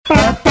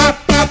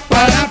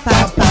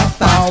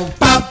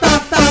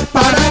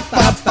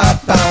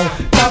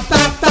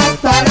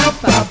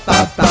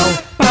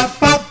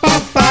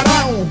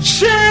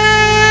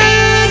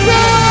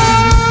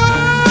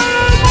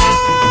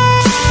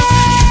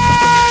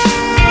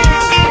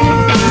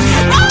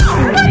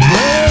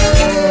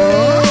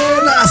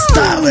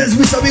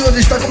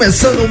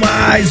Começando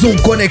mais um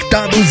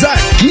Conectados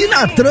aqui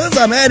na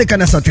Transamérica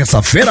nessa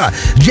terça-feira,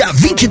 dia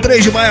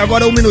 23 de maio,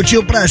 agora 1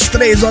 minutinho para as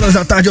 3 horas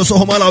da tarde. Eu sou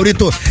Romano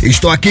Laurito,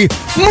 estou aqui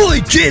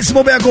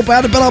muitíssimo bem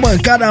acompanhado pela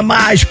bancada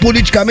mais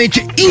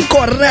politicamente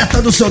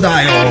incorreta do seu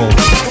dial.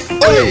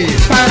 Oi!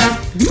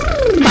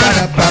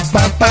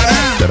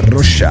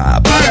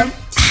 Trouxa.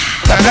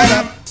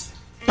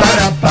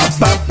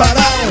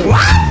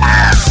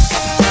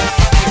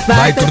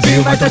 Vai,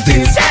 tortinho, vai,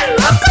 tortinho.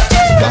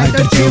 Vai,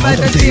 tortinho, vai,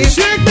 tortinho.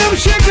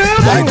 Chegamos.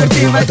 Vai,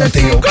 tortinho, vai,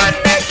 tortinho.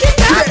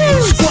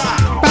 Conectados.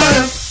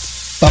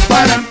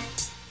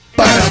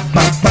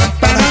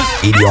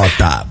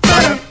 Idiota.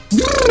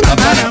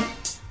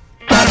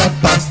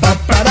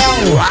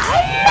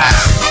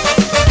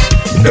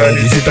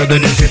 Danisita.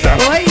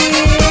 Oi.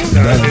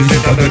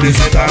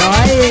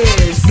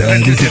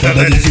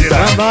 Danisita.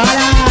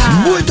 Vambora.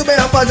 Muito bem,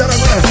 rapaziada,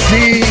 agora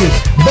sim,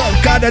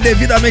 bancada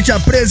devidamente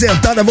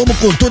apresentada, vamos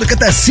com tudo, que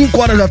até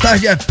 5 horas da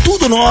tarde é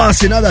tudo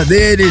nosso e nada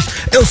deles.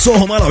 Eu sou o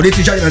Romano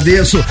Laurito e já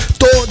agradeço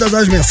todas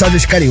as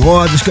mensagens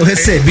carinhosas que eu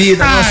recebi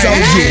da nossa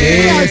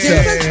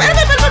audiência.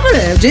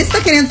 A audiência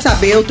tá querendo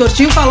saber, o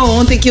Tortinho falou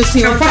ontem que o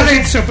senhor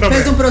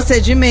fez um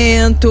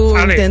procedimento,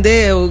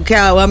 entendeu? Que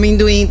o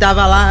amendoim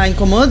tava lá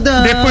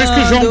incomodando. Depois que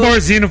o João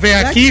Borzino veio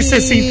aqui, você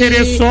se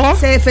interessou.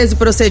 Você fez o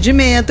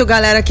procedimento,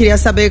 galera queria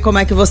saber como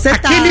é que você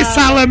tá. Aquele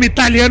salame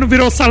italiano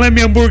virou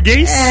salame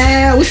hamburguês.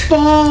 É, os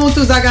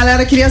pontos, a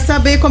galera queria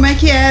saber como é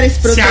que era esse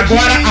procedimento. Se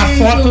agora a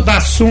foto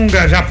da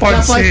sunga já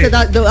pode ser...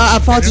 a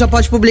foto já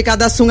pode publicar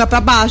da sunga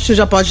pra baixo,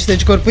 já pode ser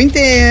de corpo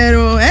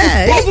inteiro.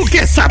 É, o povo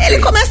quer saber. Ele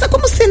começa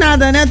como se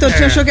nada, né?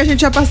 Tortinho achou que a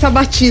gente ia passar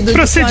batido.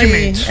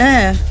 Procedimento.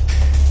 É.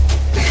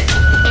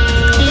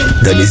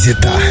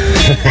 Danisita,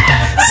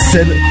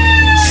 você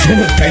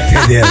não tá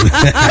entendendo.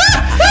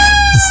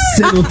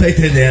 Você não tá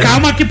entendendo.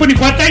 Calma que por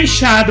enquanto tá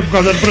inchado por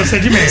causa do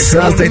procedimento.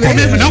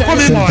 Não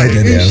comemora.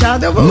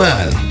 Inchado eu vou.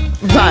 Mano,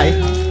 vai.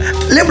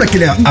 Lembra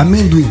aquele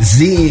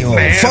amendoinzinho,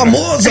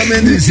 famoso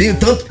amendoinzinho,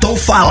 tão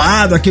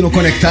falado aqui no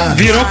Conectado?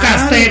 Virou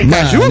castanha de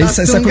caju? Mano,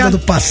 isso é coisa do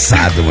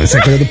passado, mano. Isso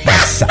é coisa do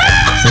passado.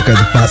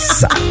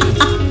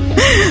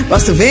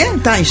 Posso ver?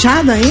 Tá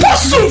inchado aí?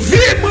 Posso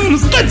ver, mano?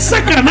 Você tá de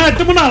sacanagem?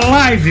 Tamo na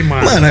live,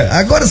 mano. Mano,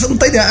 agora você não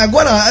tá entendendo.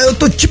 Agora eu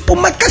tô tipo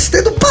uma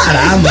castanha do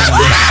Pará, mano.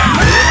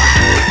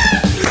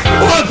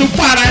 Pô, do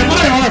Pará é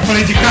maior,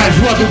 falei de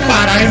caju, a do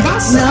Pará é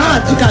embaçada. Não, a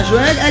do caju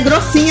é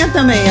grossinha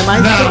também, é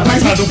mais. Não,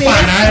 mas a do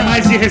Pará é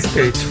mais de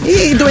respeito.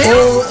 Ih,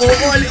 doeu.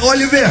 Ô,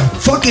 Oliver,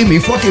 foca em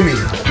mim.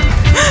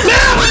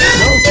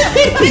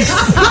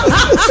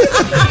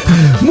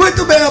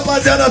 Muito bem,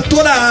 rapaziada,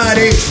 tô na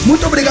área, hein?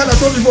 Muito obrigado a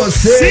todos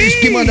vocês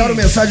que mandaram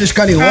mensagens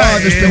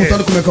carinhosas,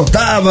 perguntando como é que eu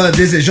tava,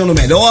 desejando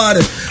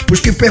melhoras.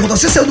 Pros que perguntam,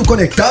 você saiu do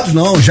Conectados?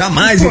 Não,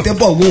 jamais, em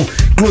tempo algum.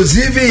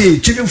 Inclusive,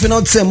 tive um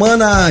final de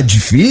semana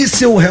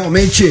difícil,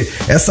 realmente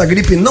essa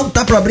gripe não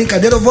tá pra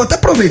brincadeira. Eu vou até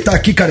aproveitar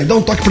aqui, cara, e dar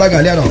um toque pra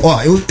galera.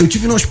 Ó, eu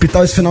tive no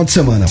hospital esse final de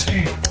semana.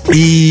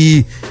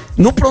 E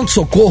no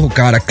pronto-socorro,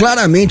 cara,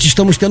 claramente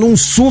estamos tendo um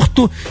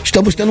surto,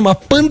 estamos tendo uma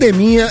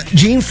pandemia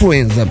de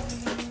influenza.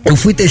 Eu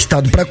fui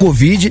testado pra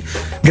Covid,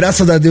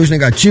 graças a Deus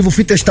negativo.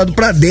 Fui testado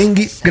pra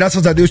dengue,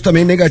 graças a Deus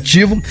também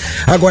negativo.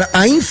 Agora,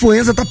 a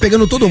influenza tá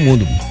pegando todo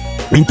mundo.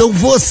 Então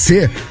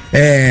você,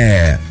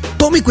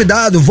 tome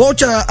cuidado,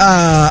 volte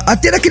a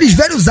ter aqueles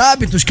velhos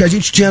hábitos que a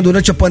gente tinha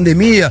durante a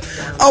pandemia.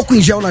 Álcool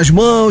em gel nas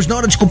mãos, na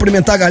hora de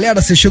cumprimentar a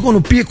galera, você chegou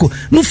no pico,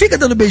 não fica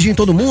dando beijinho em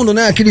todo mundo,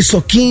 né? Aquele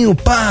soquinho,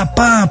 pá.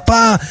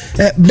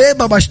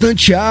 Beba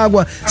bastante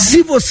água.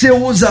 Se você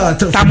usa...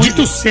 Tá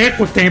muito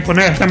seco o tempo,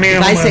 né? Também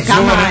vai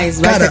secar mais,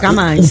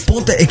 O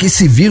ponto é que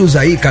esse vírus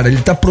aí, cara,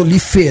 ele tá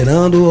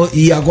proliferando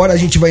e agora a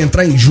gente vai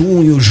entrar em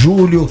junho,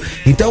 julho,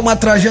 então é uma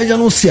tragédia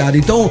anunciada.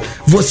 Então,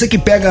 você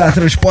que pega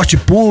transporte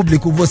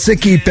público, você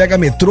que pega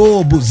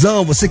metrô,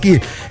 busão, você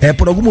que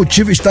por algum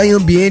motivo está em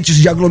ambientes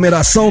de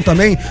aglomeração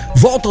também,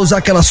 volta a usar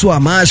aquela sua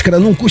máscara,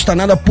 não custa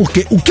nada,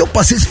 porque o que eu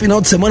passei esse final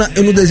de semana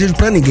eu não desejo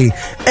pra ninguém.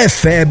 É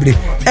febre,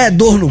 é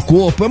dor no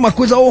corpo, é uma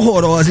coisa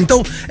horrorosa.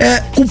 Então,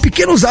 com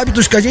pequenos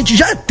hábitos que a gente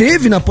já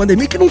teve na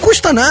pandemia, que não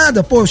custa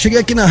nada. Pô, eu cheguei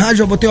aqui na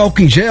rádio, eu botei o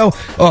álcool em gel,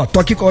 ó, tô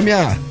aqui com a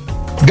minha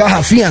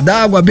garrafinha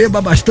d'água, beba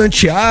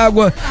bastante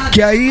água,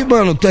 que aí,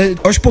 mano,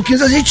 aos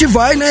pouquinhos a gente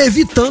vai, né,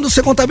 evitando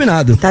ser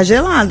contaminado. Tá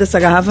gelada essa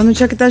garrafa, não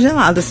tinha que estar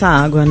gelada essa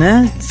água,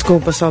 né?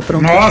 Desculpa só pra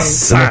um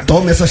Nossa!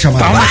 Toma essa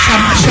chamada. Tá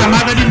uma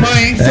chamada de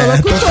mãe, hein? Sou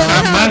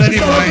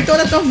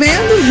locutora, tô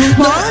vendo, não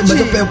pode.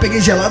 Mas eu peguei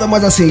gelada,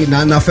 mas assim,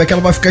 na fé que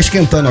ela vai ficar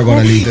esquentando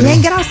agora ali, entendeu? E é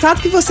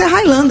engraçado que você é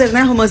Highlander,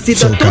 né,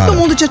 Romancito? Todo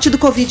mundo tinha tido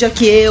Covid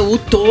aqui, o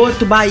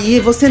Torto,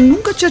 Bahia, você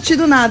nunca tinha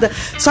tido nada.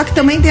 Só que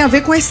também tem a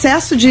ver com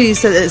excesso de...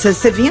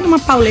 Você vinha numa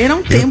pauleira há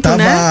um tempo,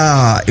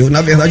 né?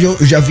 Na verdade, eu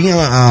já vinha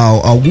há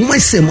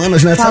algumas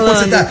semanas, né? Sabe quando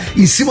você tá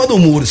em cima do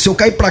muro? Se eu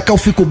cair pra cá, eu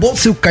fico bom.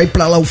 Se eu cair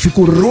pra lá, eu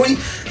fico ruim.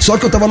 Só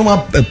que eu tava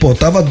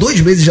tava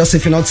 2 meses já sem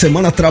final de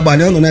semana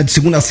trabalhando, né? De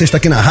segunda a sexta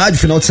aqui na rádio,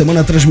 final de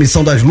semana a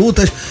transmissão das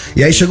lutas.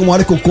 E aí chega uma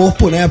hora que o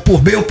corpo, né? Por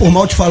bem ou por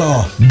mal, te fala,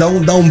 ó,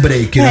 dá um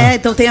break, né?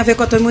 Então tem a ver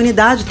com a tua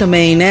imunidade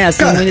também, né? A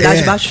sua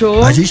imunidade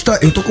baixou.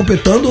 Eu tô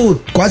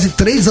completando quase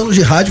 3 anos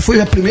de rádio,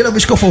 foi a primeira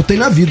vez que eu faltei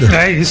na vida.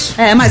 É isso.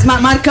 Mas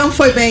Marcão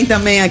foi bem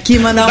também aqui,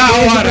 mandar um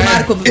beijo pro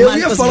Marcos eu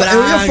ia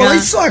falar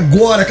isso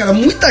agora, cara.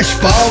 Muitas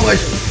palmas.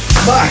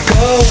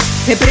 Marcão.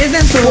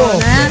 Representou,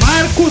 né?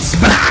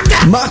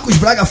 Marcos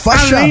Braga,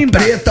 faixa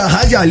preta,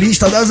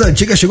 radialista das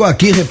antigas, chegou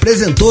aqui,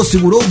 representou,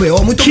 segurou o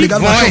B.O. Muito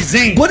obrigado, Marcão.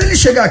 Quando ele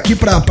chegar aqui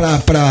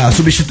pra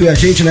substituir a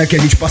gente, né, que a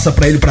gente passa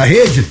pra ele pra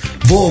rede,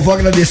 vou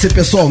agradecer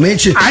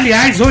pessoalmente.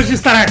 Aliás, hoje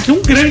estará aqui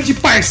um grande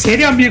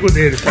parceiro e amigo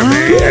dele também.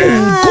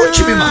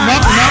 Conte-me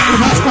mais. O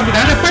nosso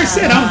convidado é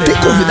parceirão dele. Tem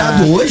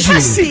convidado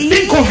hoje? Sim.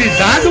 Tem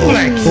convidado,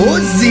 moleque?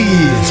 Hoje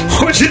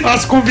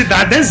nosso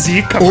convidado é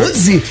Zica.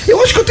 Hoje?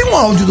 Eu acho que eu tenho um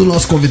áudio do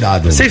nosso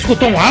convidado. Você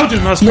escutou um áudio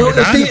do nosso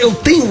convidado? Eu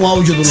tenho um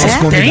áudio do nosso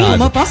convidado.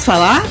 Tem? Posso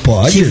falar?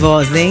 Pode. Que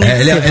voz, hein?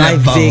 Você vai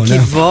ver que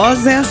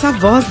voz é essa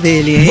voz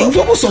dele, hein?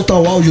 Vamos soltar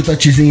o áudio,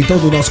 Tatizinho, então,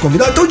 do nosso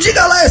convidado. Então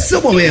diga lá, é seu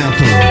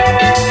momento.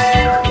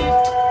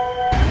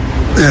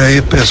 E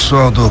aí,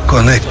 pessoal do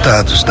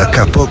Conectados, daqui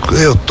a pouco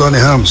eu, Tony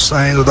Ramos,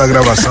 saindo da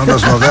gravação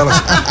das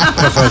novelas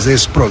pra fazer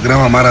esse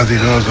programa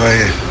maravilhoso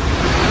aí.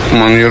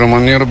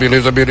 Maneiro,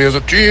 beleza.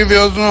 Tive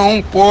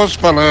razão, posso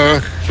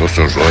falar. Sou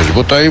seu Jorge,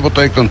 vou tá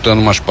aí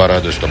cantando umas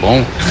paradas, tá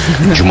bom?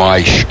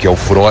 Demais, que é o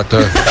Frota.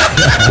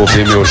 Vou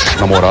ver meus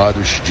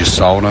namorados de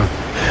sauna.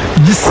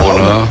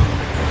 Ronan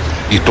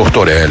e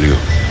Tortorelli.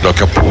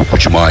 Daqui a pouco,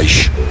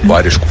 demais.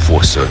 Várias com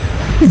força.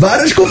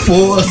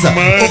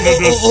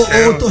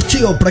 Ô,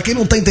 Tortinho, pra quem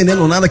não tá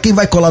entendendo nada, quem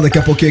vai colar daqui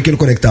a pouquinho aqui no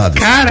Conectado?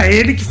 Cara,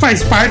 ele que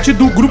faz parte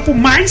do grupo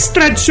mais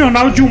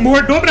tradicional de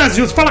humor do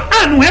Brasil. Você fala,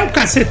 não é o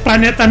Cacete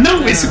Planeta,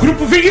 não. Esse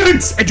grupo veio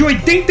antes, é de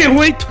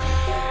 88.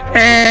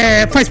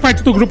 Faz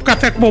parte do grupo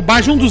Café com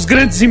Bobagem, um dos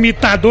grandes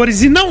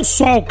imitadores. E não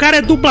só, o cara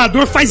é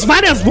dublador, faz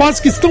várias vozes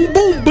que estão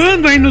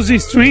bombando aí nos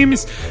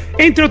streams.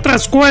 Entre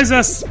outras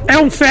coisas, é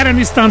um fera no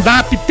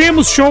stand-up.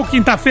 Temos show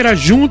quinta-feira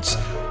juntos.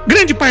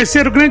 Grande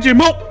parceiro, grande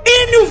irmão,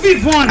 Enio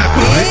Vivona.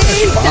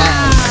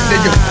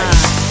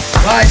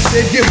 Vai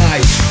ser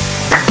demais.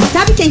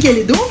 Sabe quem que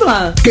ele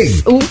dubla?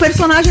 Quem? O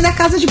personagem da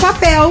Casa de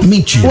Papel.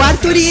 Mentira. O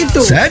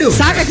Arthurito. Sério?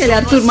 Sabe aquele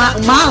Arthur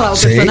Mala, o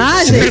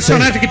personagem? O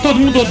personagem que todo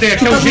mundo odeia,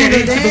 que é o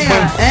gerente do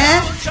banco.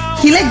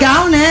 Que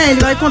legal, né?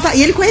 Ele vai contar.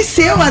 E ele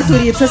conheceu o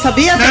Arthurito, você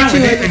sabia? Não,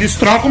 eles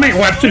trocam,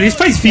 o Arthurito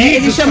faz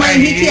vídeos. Ele chama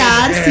Henrique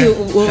Arce,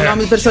 o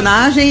nome do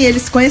personagem, e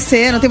eles se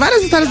conheceram. Tem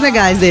várias histórias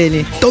legais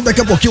dele. Então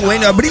daqui a pouquinho o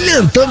Enio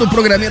abrilhantando o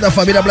programinha da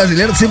família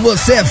brasileira. Se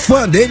você é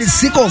fã dele,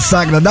 se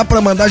consagra. Dá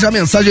pra mandar já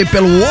mensagem aí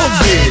pelo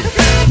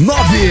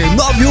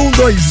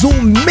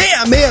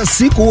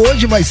 991216665.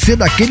 Hoje vai ser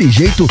daquele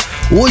jeito.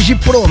 Hoje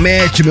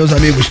promete, meus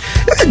amigos.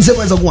 Eu ia dizer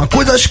mais alguma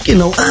coisa? Acho que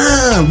não.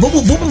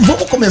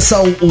 Vamos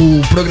começar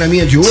o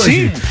programinha de hoje?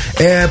 Sim.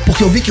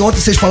 Porque eu vi que ontem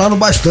vocês falaram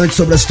bastante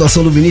sobre a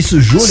situação do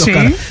Vinícius Júnior,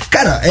 cara.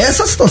 Cara,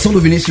 essa situação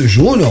do Vinícius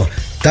Júnior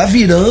tá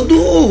virando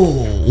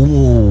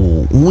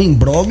um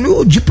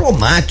imbróglio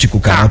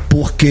diplomático, cara,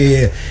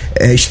 porque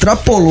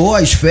extrapolou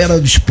a esfera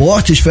do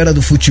esporte, a esfera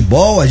do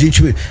futebol. A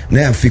gente,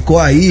 né, ficou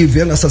aí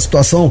vendo essa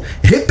situação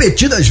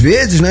repetidas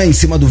vezes, né, em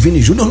cima do Vini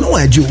Júnior. Não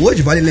é de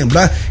hoje, vale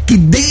lembrar que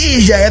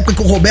desde a época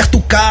que o Roberto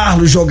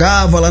Carlos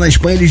jogava lá na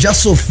Espanha, ele já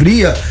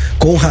sofria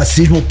com o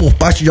racismo por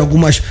parte de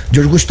alguns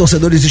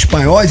torcedores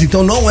espanhóis.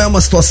 Então não é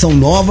uma situação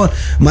nova,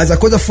 mas a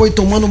coisa foi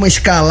tomando uma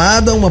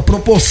escalada, uma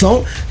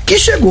proporção que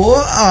chegou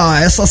a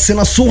essa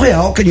cena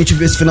surreal que a gente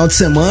vê esse final de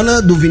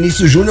semana do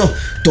Vinícius Júnior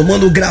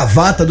tomando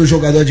gravata do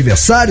jogador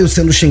adversário,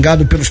 sendo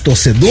xingado pelos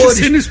torcedores,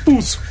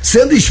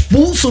 sendo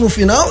expulso no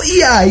final.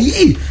 E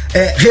aí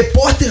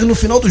repórter no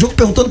final do jogo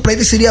perguntando pra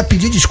ele se ele ia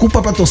pedir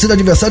desculpa pra torcida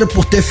adversária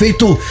por ter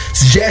feito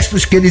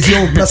gestos que eles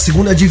iam pra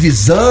segunda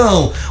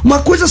divisão. Uma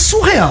coisa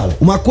surreal,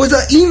 uma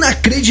coisa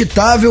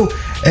inacreditável.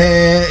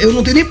 Eu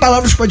não tenho nem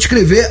palavras pra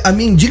descrever a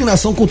minha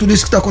indignação com tudo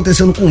isso que tá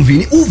acontecendo com o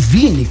Vini. O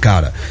Vini,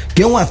 cara,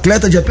 que é um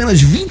atleta de apenas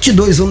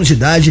 22 anos de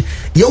idade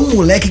e é um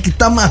moleque que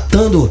tá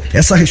matando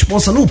essa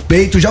responsa no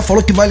peito, já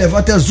falou que vai levar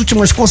até as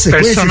últimas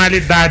consequências.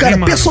 Personalidade, cara,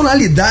 mano.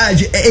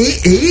 Personalidade,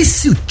 é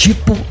esse o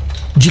tipo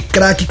de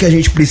craque que a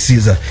gente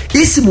precisa.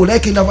 Esse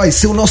moleque ainda vai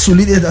ser o nosso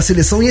líder da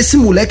seleção, e esse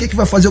moleque é que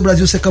vai fazer o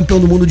Brasil ser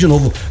campeão do mundo de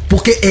novo,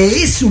 porque é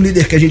esse o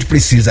líder que a gente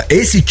precisa, é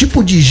esse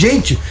tipo de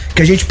gente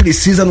que a gente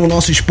precisa no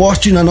nosso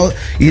esporte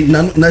e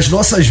nas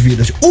nossas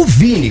vidas. O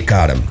Vini,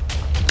 cara,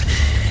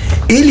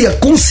 ele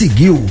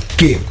conseguiu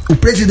que o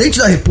presidente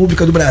da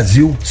República do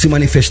Brasil se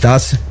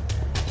manifestasse,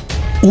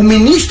 o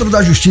ministro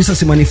da Justiça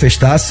se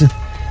manifestasse,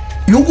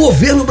 e o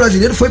governo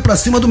brasileiro foi pra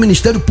cima do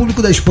Ministério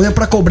Público da Espanha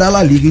pra cobrar a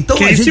La Liga. Então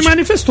quem se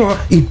manifestou.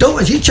 Então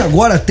a gente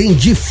agora tem,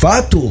 de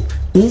fato,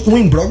 um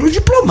imbróglio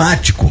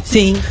diplomático.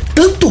 Sim.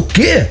 Tanto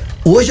que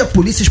Hoje a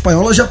polícia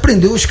espanhola já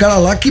prendeu os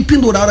caras lá que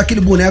penduraram aquele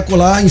boneco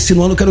lá,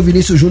 insinuando que era o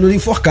Vinícius Júnior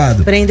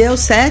enforcado. Prendeu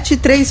 7,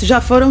 3 já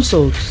foram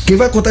soltos. Quem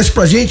vai contar isso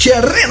pra gente é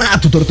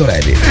Renato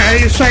Tortorelli.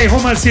 É isso aí,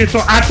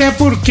 Romancito. Até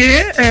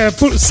porque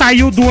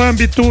saiu do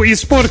âmbito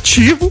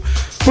esportivo,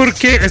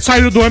 porque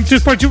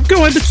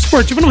o âmbito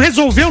esportivo não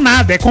resolveu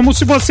nada. É como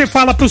se você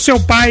fala pro seu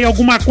pai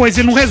alguma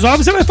coisa e não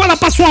resolve, você vai falar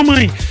pra sua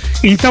mãe.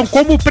 Então,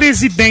 como o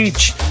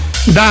presidente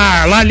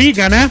da La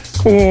Liga, né,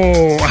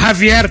 o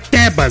Javier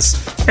Tebas,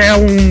 é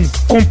um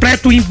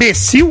completo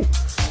imbecil,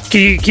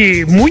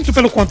 que muito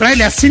pelo contrário,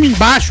 ele assina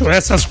embaixo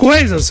essas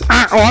coisas,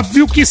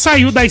 óbvio que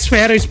saiu da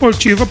esfera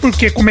esportiva,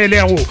 porque como ele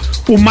é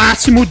o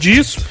máximo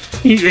disso,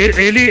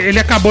 ele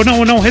acabou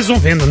não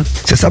resolvendo, né?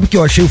 Você sabe que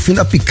eu achei o fim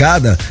da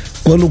picada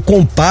quando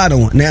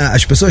comparam, né?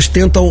 As pessoas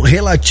tentam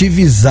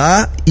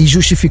relativizar e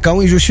justificar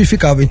o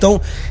injustificável. Então,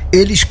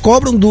 eles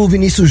cobram do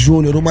Vinícius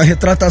Júnior uma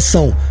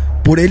retratação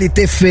por ele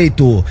ter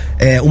feito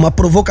uma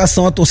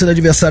provocação à torcida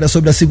adversária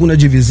sobre a segunda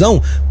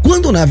divisão,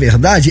 quando na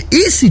verdade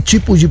esse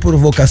tipo de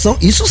provocação,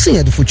 isso sim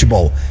é do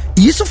futebol,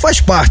 isso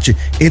faz parte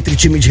entre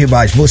times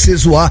rivais. Você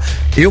zoar,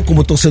 eu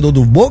como torcedor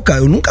do Boca,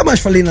 eu nunca mais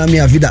falei na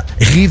minha vida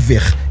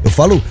River, eu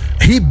falo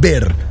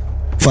River,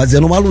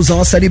 fazendo uma alusão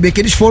à Série B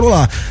que eles foram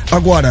lá.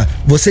 Agora,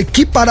 você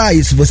equiparar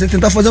isso, você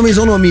tentar fazer uma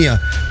isonomia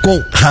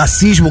com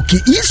racismo,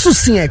 que isso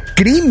sim é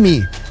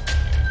crime,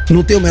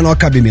 não tem o menor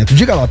cabimento.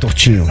 Diga lá,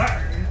 Tortinho.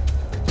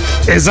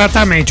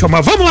 Exatamente,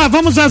 Omar. Vamos lá,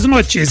 vamos às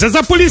notícias.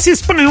 A polícia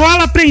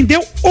espanhola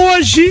prendeu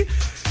hoje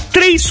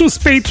 3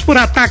 suspeitos por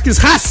ataques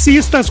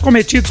racistas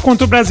cometidos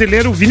contra o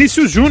brasileiro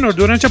Vinícius Júnior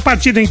durante a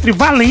partida entre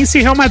Valência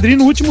e Real Madrid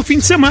no último fim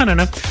de semana,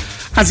 né?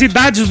 As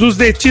idades dos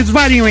detidos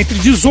variam entre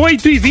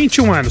 18 e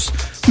 21 anos.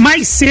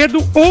 Mais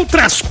cedo,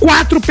 outras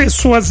 4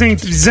 pessoas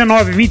entre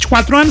 19 e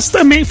 24 anos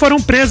também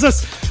foram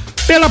presas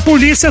pela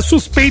polícia,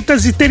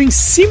 suspeitas de terem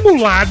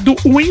simulado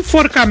o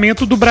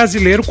enforcamento do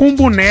brasileiro com um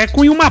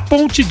boneco em uma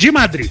ponte de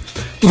Madrid.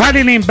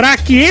 Vale lembrar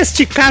que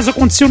este caso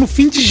aconteceu no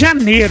fim de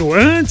janeiro,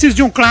 antes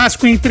de um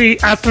clássico entre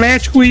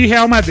Atlético e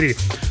Real Madrid.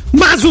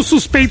 Mas os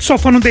suspeitos só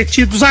foram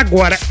detidos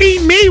agora. Em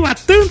meio a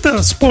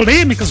tantas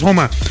polêmicas,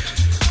 Romã,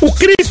 o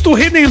Cristo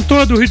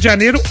Redentor do Rio de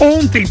Janeiro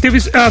ontem teve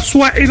a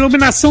sua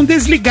iluminação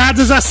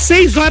desligada às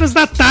 6 horas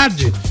da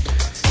tarde.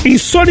 Em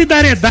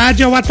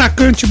solidariedade ao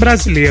atacante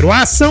brasileiro. A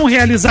ação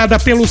realizada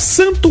pelo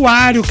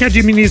santuário que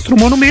administra o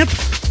monumento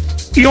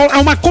é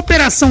uma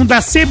cooperação da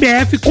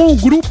CBF com o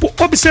grupo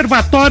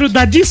Observatório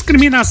da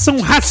Discriminação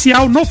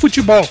Racial no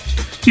Futebol.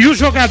 E o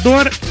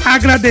jogador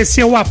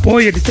agradeceu o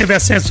apoio, ele teve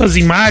acesso às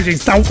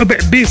imagens, tal.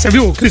 Você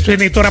viu o Cristo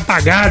Redentor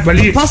apagado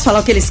ali? Eu posso falar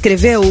o que ele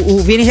escreveu?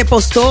 O Vini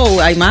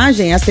repostou a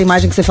imagem, essa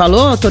imagem que você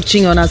falou,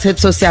 Tortinho, nas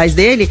redes sociais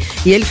dele,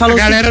 e ele falou... A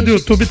galera do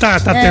YouTube tá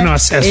tendo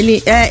acesso.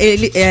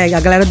 A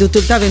galera do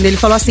YouTube tá vendo, ele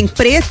falou assim: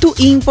 preto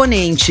e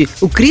imponente.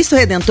 O Cristo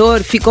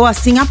Redentor ficou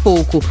assim há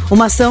pouco.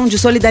 Uma ação de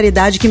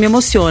solidariedade que me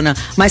emociona,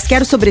 mas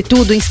quero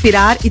sobretudo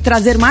inspirar e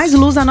trazer mais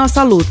luz à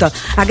nossa luta.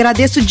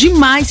 Agradeço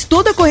demais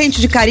toda a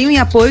corrente de carinho e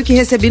apoio que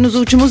recebi nos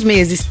últimos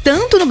meses,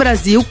 tanto no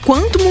Brasil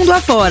quanto mundo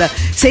afora.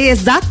 Sei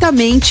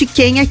exatamente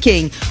quem é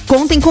quem.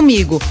 Contem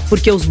comigo,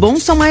 porque os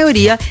bons são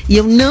maioria e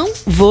eu não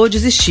vou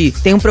desistir.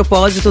 Tenho um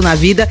propósito na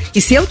vida e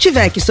se eu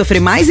tiver que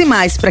sofrer mais e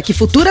mais para que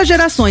futuras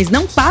gerações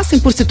não passem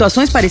por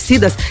situações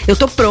parecidas, eu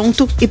tô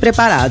pronto e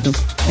preparado.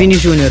 Vini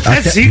Júnior.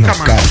 É zica,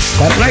 mano.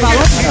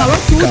 Falou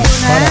tudo,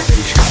 né?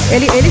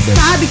 Ele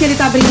sabe que ele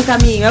tá abrindo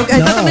caminho. É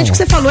exatamente o que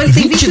você falou. Ele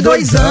tem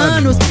 22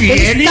 anos.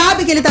 Ele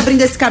sabe que ele tá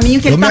abrindo esse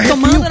caminho, que ele tá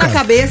tomando na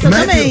cabeça. Eu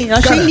também. Eu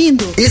achei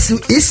lindo.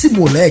 Esse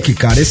moleque,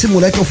 cara,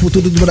 é o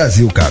futuro do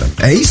Brasil, cara.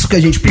 É isso que a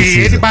gente precisa.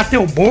 E ele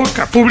bateu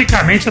boca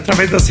publicamente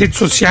através das redes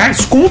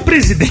sociais com o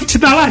presidente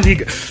da La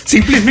Liga.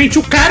 Simplesmente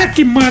o cara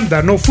que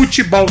manda no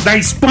futebol da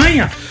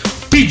Espanha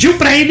pediu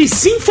pra ele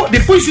se informar.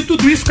 Depois de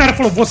tudo isso, o cara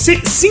falou: você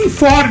se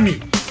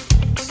informe.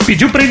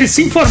 Pediu pra ele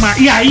se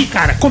informar. E aí,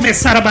 cara,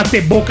 começaram a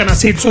bater boca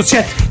nas redes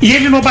sociais. E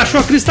ele não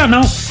baixou a crista,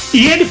 não.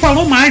 E ele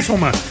falou mais,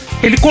 Romano.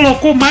 Ele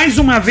colocou mais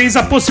uma vez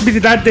a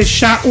possibilidade de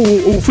deixar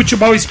o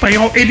futebol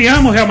espanhol. Ele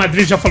ama o Real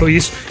Madrid, já falou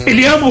isso.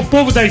 Ele ama o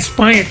povo da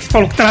Espanha, que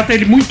falou que trata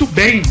ele muito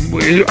bem.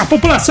 A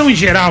população em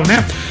geral,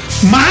 né?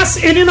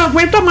 Mas ele não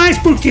aguenta mais,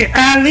 porque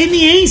a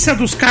leniência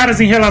dos caras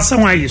em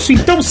relação a isso.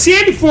 Então, se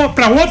ele for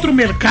pra outro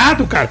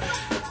mercado, cara,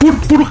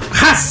 por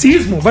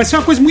racismo, vai ser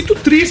uma coisa muito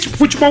triste pro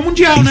futebol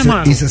mundial, né,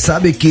 mano? E você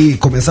sabe que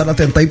começaram a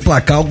tentar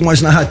emplacar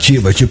algumas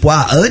narrativas, tipo,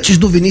 antes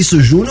do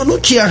Vinícius Júnior não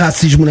tinha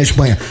racismo na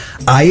Espanha.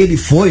 Aí ele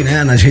foi,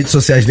 né, nas redes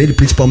sociais dele,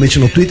 principalmente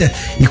no Twitter,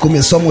 e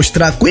começou a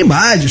mostrar com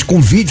imagens,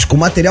 com vídeos, com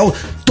material,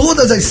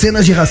 todas as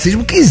cenas de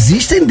racismo que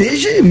existem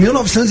desde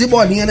 1900 e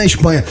bolinha na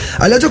Espanha.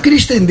 Aliás, eu queria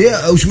estender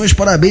os meus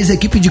parabéns à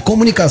equipe de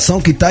comunicação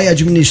que tá aí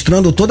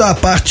administrando toda a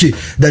parte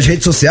das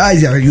redes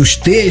sociais e os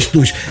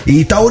textos,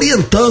 e tá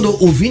orientando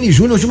o Vini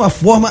Júnior de uma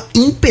forma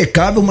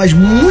impecável, mas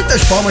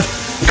muitas palmas.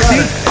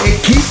 Cara,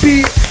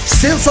 equipe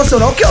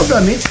sensacional, que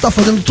obviamente tá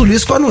fazendo tudo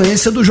isso com a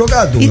anuência do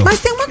jogador. Mas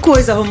tem uma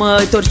coisa, Romã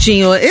e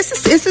Tortinho, essas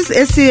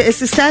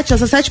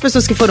 7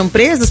 pessoas que foram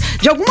presas,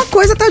 de alguma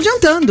coisa tá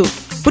adiantando.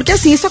 Porque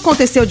assim, isso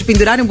aconteceu de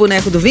pendurarem um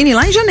boneco do Vini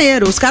lá em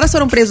janeiro. Os caras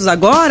foram presos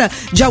agora,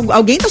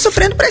 alguém tá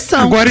sofrendo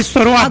pressão. Agora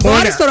estourou a bolha.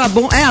 Agora estourou a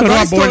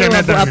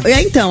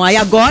bolha. Então, aí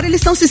agora eles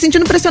estão se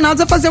sentindo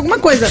pressionados a fazer alguma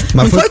coisa.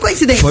 Mas não foi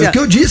coincidência. Foi o que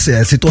eu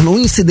disse, se tornou um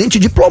incidente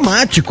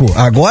diplomático.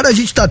 Agora a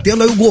gente tá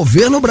tendo aí o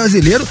governo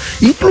brasileiro,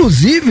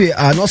 inclusive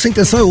a nossa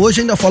intenção é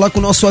hoje ainda falar com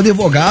o nosso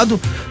advogado,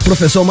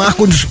 professor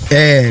Marcos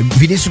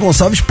Vinícius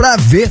Gonçalves, pra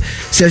ver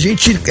se a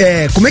gente,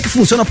 como é que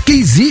funciona, porque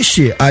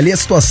existe ali a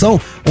situação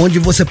onde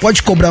você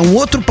pode cobrar um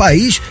outro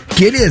país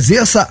que ele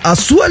exerça a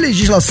sua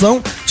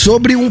legislação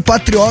sobre um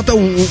patriota,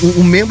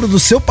 um membro do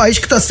seu país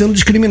que está sendo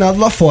discriminado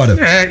lá fora.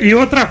 E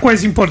outra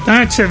coisa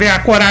importante, você vê a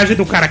coragem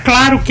do cara.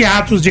 Claro que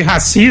atos de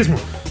racismo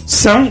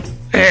são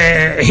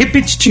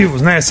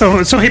repetitivos, né?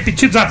 São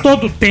repetidos a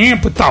todo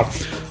tempo e tal.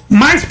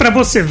 Mas pra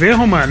você ver,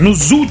 Romano,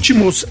 nos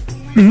últimos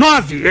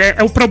 9,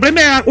 o problema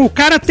é o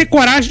cara ter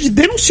coragem de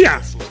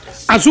denunciar.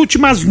 As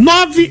últimas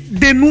 9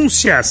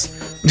 denúncias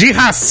de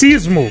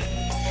racismo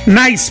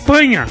na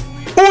Espanha,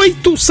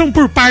 8 são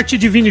por parte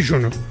de Vini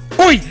Júnior.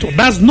 8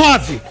 das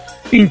 9.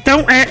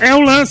 Então é o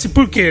lance,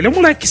 porque ele é um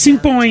moleque que se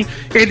impõe,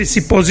 ele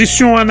se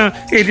posiciona,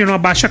 ele não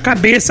abaixa a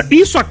cabeça.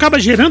 Isso acaba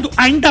gerando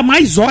ainda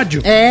mais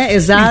ódio.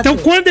 Exato. Então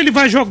quando ele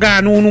vai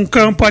jogar num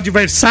campo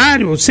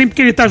adversário, sempre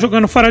que ele tá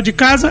jogando fora de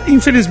casa,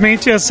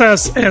 infelizmente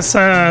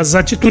essas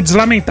atitudes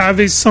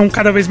lamentáveis são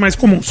cada vez mais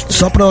comuns.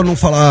 Só pra eu não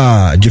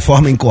falar de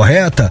forma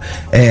incorreta,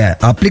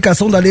 a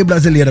aplicação da lei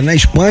brasileira na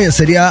Espanha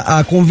seria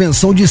a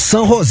Convenção de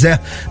San José.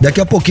 Daqui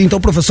a pouquinho, então,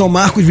 o professor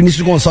Marcos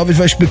Vinícius Gonçalves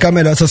vai explicar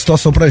melhor essa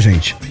situação pra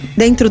gente.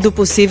 Dentro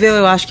do possível,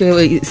 eu acho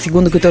que,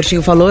 segundo o que o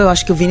Tortinho falou, eu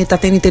acho que o Vini tá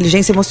tendo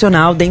inteligência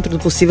emocional dentro do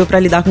possível pra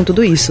lidar com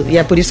tudo isso. E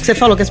é por isso que você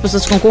falou que as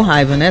pessoas ficam com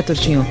raiva, né,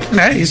 Tortinho?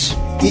 É isso.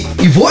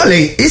 E vou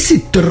além, esse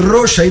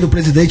trouxa aí do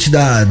presidente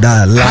da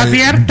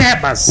Javier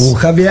Tebas. O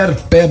Javier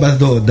Tebas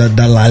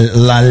da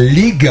La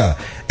Liga,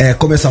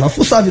 começaram a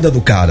fuçar a vida do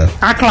cara.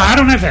 Ah,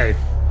 claro, né, velho?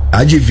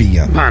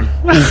 Adivinha. Mano.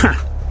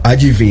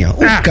 Adivinha.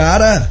 O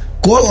cara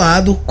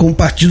colado com o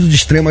partido de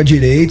extrema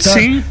direita.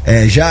 Sim.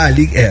 Já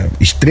ali,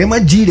 extrema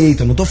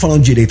direita, não tô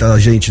falando direita,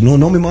 gente,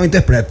 não me mal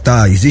interprete,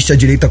 tá? Existe a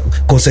direita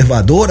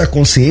conservadora,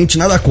 consciente,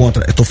 nada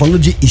contra. Eu tô falando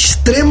de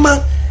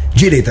extrema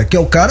direita, que é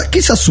o cara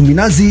que se assume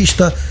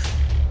nazista,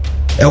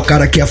 é o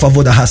cara que é a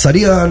favor da raça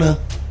ariana,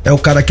 é o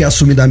cara que é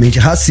assumidamente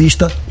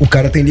racista, o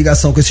cara tem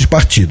ligação com esses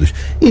partidos.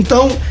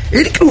 Então,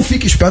 ele que não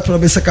fica esperto pra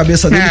ver se a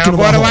cabeça dele que não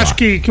vai rolar. Agora eu acho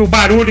que o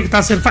barulho que tá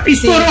sendo feito...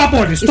 Estourou a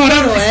bolha, estourou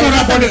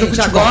a bolha do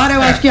futebol. Agora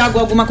eu acho que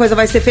alguma coisa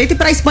vai ser feita, e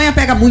pra Espanha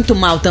pega muito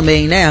mal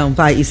também, né? Um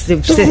país,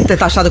 ser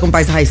taxado como um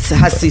país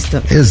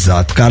racista.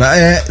 Exato, cara.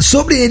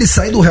 Sobre ele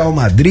sair do Real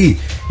Madrid,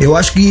 eu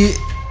acho que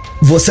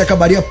você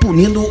acabaria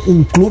punindo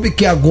um clube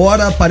que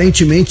agora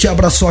aparentemente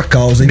abraçou a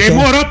causa. Então,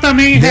 demorou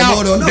também,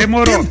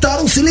 Demorou.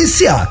 Tentaram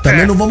silenciar.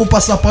 Também não vamos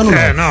passar pano,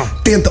 não.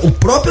 O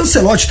próprio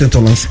Ancelotti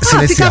tentou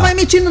silenciar. Ficava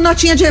emitindo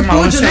notinha de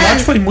repúdio, né? O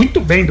Ancelotti foi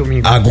muito bem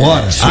domingo.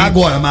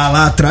 Agora, mas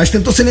lá atrás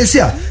tentou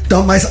silenciar.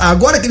 Então, mas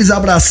agora que eles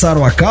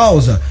abraçaram a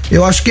causa,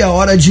 eu acho que é a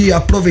hora de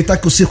aproveitar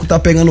que o circo tá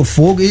pegando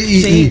fogo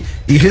e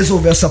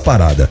resolver essa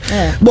parada.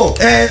 Bom,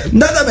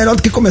 nada melhor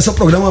do que começar o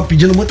programa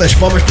pedindo muitas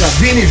palmas pra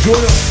Vini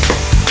Júnior.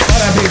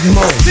 Parabéns,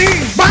 irmão.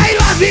 Sim,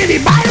 baila, Vini,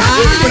 baila,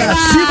 Vini. Pra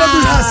cima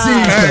dos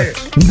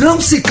racistas.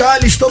 Não se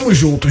cale, estamos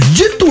juntos.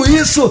 Dito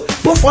isso,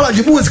 vamos falar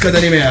de música,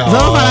 Daniel?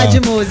 Vamos falar de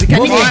música.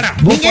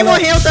 Ninguém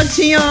morreu,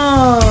 Tantinho.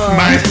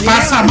 Mas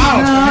passa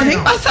mal? Não, nem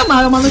passa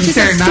mal. É uma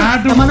notícia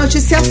internado. É uma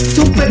notícia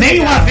super.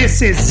 Nem um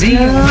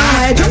AVCzinho,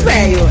 nada. É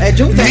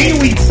de um velho. Nem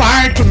um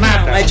infarto,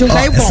 nada. Não, é de um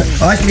velho bom.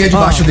 Olha a linha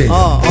debaixo dele.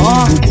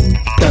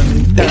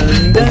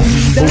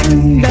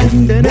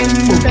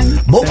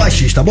 Bom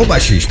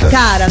baixista.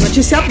 Cara,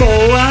 notícia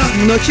boa,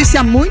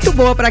 notícia muito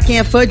boa pra quem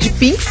é fã de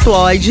Pink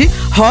Floyd.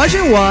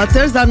 Roger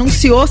Waters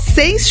anunciou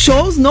 6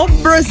 shows no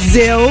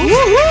Brasil.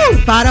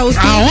 Para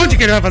outubro. Aonde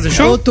que ele vai fazer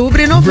show?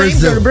 Outubro e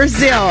novembro.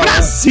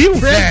 Brasil,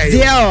 velho.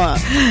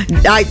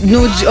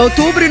 No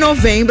outubro e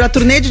novembro, a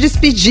turnê de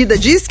despedida.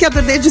 Diz que é a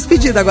turnê de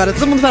despedida agora.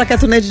 Todo mundo fala que é a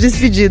turnê de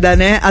despedida,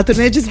 né? A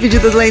turnê de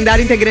despedida do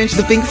lendário integrante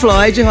do Pink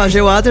Floyd,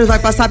 Roger Waters, vai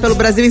passar pelo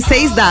Brasil em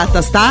 6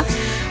 datas, tá?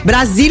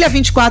 Brasília,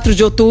 24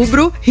 de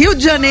outubro, Rio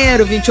de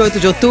Janeiro, 28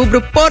 de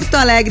outubro, Porto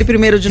Alegre,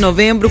 1º de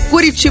novembro,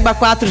 Curitiba,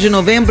 4 de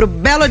novembro,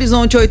 Belo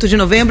Horizonte, 8 de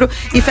novembro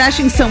e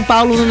fecha em São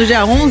Paulo no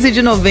dia 11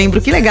 de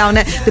novembro. Que legal,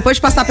 né? Depois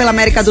de passar pela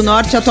América do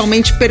Norte,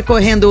 atualmente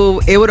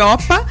percorrendo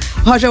Europa,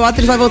 Roger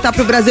Waters vai voltar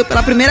pro Brasil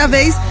pela primeira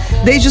vez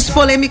desde os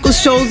polêmicos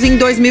shows em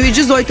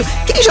 2018.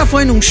 Quem já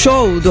foi num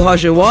show do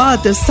Roger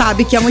Waters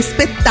sabe que é um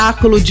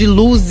espetáculo de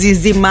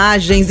luzes,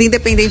 imagens,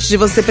 independente de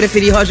você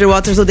preferir Roger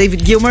Waters ou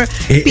David Gilmour,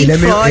 Pink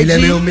Floyd. Ele é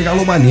meio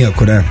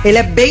megalomaníaco, né? Ele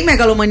é bem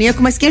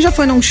megalomaníaco, mas quem já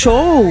foi num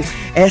show,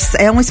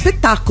 é um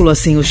espetáculo,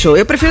 assim, o show.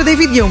 Eu prefiro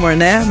David Gilmour,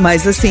 né?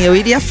 Mas, assim, eu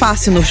iria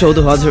fácil no show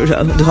do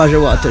Roger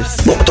Waters.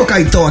 Vamos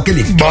tocar, então,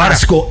 aquele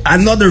clássico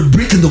Another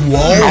Brick in the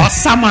Wall.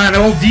 Nossa, mano,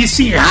 eu ouvi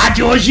isso em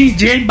rádio hoje em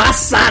dia,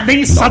 embaçado,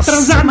 hein? Só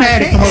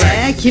Transamérica,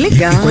 moleque. Que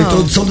legal. E com a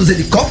introdução dos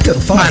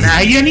helicópteros, mano,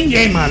 aí é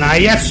ninguém, mano.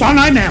 Aí é só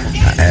nós mesmo.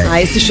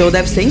 Esse show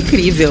deve ser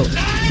incrível.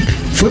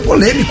 Foi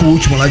polêmico o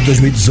último lá de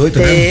 2018,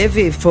 né?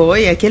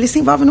 Foi. É que ele se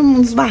envolve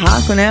num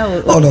barracos, né?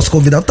 Ó, o nosso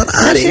convidado tá na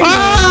área, hein?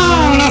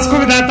 O nosso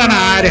convidado tá na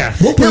área.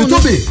 Vamos pro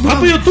YouTube? Vamos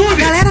pro YouTube?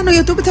 A galera no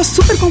YouTube tá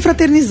super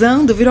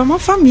confraternizando, virou uma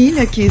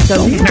família aqui,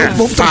 sabia? Então,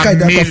 vamos trocar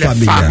ideia com a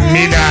família.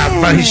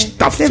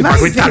 Você vai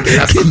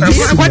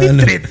ver. Agora de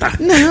treta.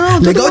 Não,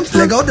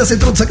 Legal dessa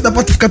introdução que dá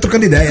pra ficar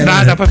trocando ideia,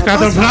 né? Dá pra ficar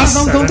dando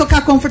Vamos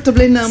tocar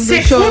Comfortably Numb.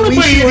 Você for no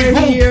banheiro e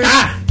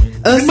voltar.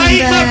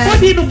 Mas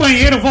pode ir no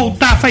banheiro,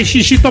 voltar, faz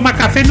xixi, tomar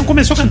café e não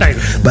começou a cantar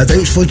ainda. Mas aí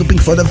os fãs do Pink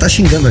Floyd devem estar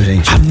xingando a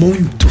gente.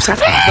 Muito,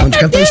 sabe? Os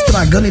caras estão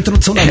estragando a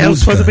introdução da música.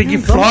 música. Os fãs do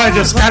Pink Floyd,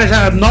 os caras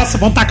já, nossa,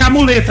 vão tacar a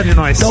muleta de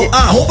nós. Então,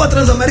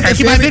 Transamérica É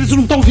que mais eles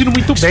não estão ouvindo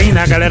muito bem,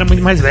 né? A galera é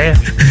muito mais velha.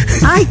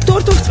 Ai,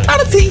 Torto,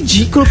 para de ser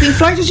ridículo. Pink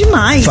Floyd é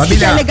demais. Família. O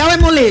que é legal é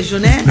molejo,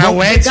 né?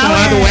 O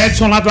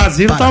Edson lá do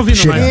asilo tá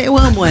ouvindo, né? Eu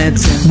amo o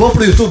Edson. Vamos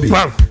pro YouTube?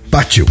 Vamos.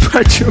 Partiu.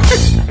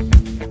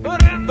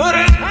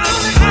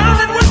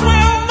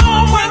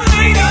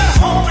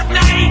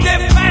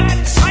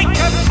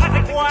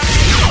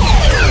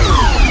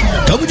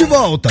 Tamo de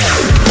volta.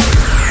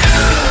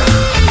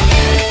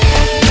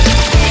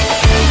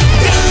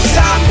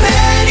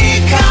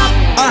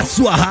 A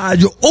sua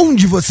rádio,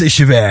 onde você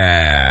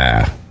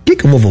estiver. O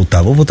que eu vou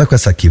voltar? Vou voltar com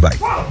essa aqui, vai.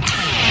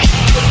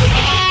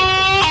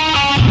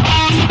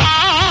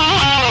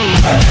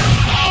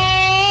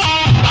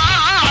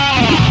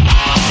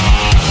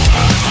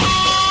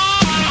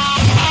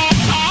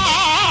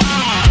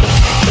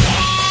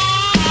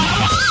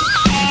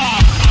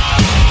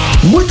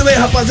 Muito bem,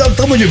 rapaziada,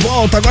 estamos de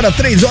volta. Agora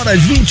 3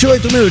 horas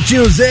 28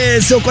 minutinhos.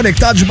 Esse é o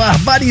Conectados,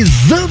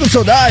 barbarizando o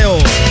seu dial.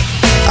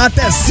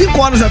 Até 5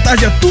 horas da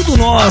tarde é tudo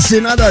nosso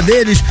e nada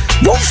deles.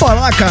 Vamos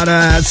falar,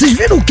 cara. Vocês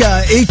viram que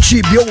a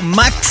HBO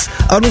Max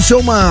anunciou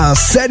uma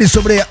série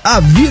sobre a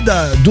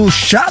vida do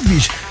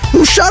Chaves?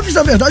 O Chaves,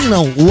 na verdade,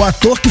 não. O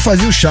ator que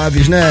fazia o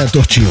Chaves, né,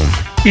 Tortinho?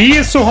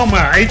 Isso, Roman.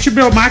 A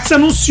HBO Max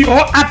anunciou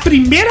a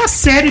primeira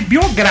série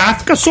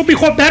biográfica sobre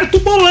Roberto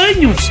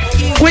Bolanhos,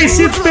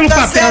 conhecido pelo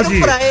papel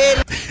de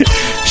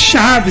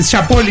Chaves,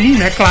 Chapolin,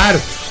 né,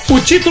 claro. O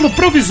título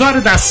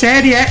provisório da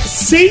série é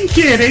Sem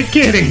Querer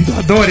Querendo,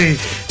 adorei,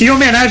 em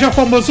homenagem ao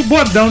famoso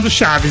bordão do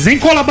Chaves, em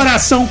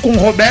colaboração com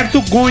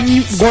Roberto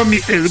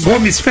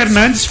Gomes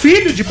Fernandes,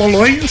 filho de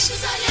Bolanhos.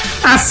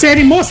 A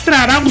série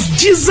mostrará os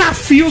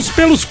desafios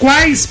pelos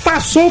quais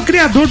passou o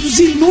criador dos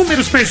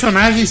inúmeros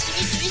personagens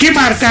que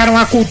marcaram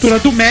a cultura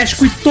do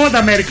México e toda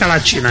a América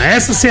Latina.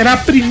 Essa será a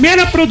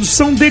primeira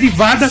produção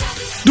derivada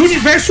do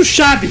universo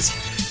Chaves,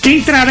 que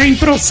entrará em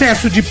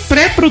processo de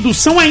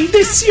pré-produção ainda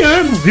esse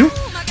ano, viu?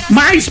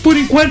 Mas, por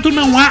enquanto,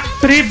 não há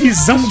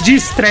previsão de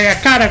estreia.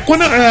 Cara,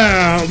 quando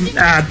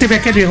teve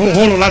aquele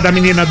rolo lá da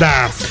menina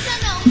da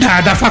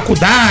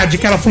faculdade,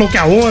 que ela falou que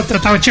a outra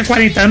tinha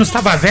 40 anos,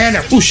 estava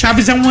velha. O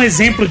Chaves é um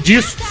exemplo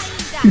disso,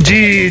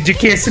 de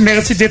que esse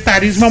negócio de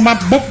etarismo é uma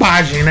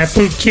bobagem, né?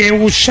 Porque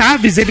o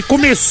Chaves, ele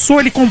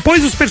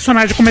compôs os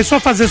personagens, começou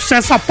a fazer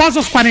sucesso após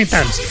os 40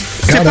 anos.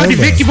 Você pode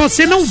ver que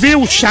você não vê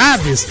o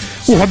Chaves,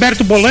 o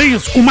Roberto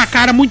Bolanhos, com uma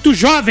cara muito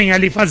jovem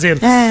ali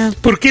fazendo.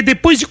 Porque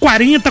depois de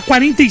 40,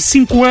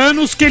 45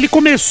 anos que ele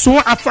começou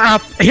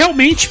a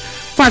realmente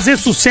fazer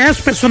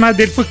sucesso, o personagem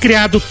dele foi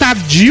criado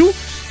tardio.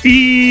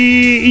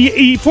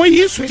 E foi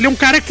isso. Ele é um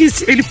cara que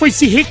ele foi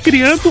se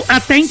recriando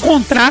até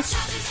encontrar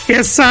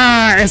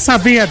essa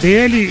veia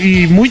dele,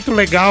 e muito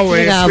legal.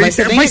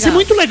 Vai ser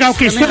muito legal,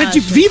 que a história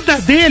de vida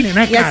dele,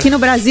 né, cara? E aqui no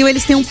Brasil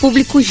eles têm um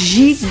público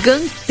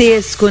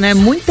gigantesco, né?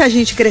 Muita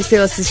gente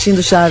cresceu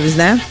assistindo Chaves,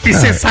 né? E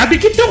você sabe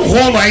que tem um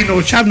rolo aí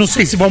no Chaves, não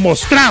sei se vão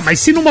mostrar,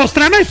 mas se não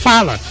mostrar, nós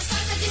fala.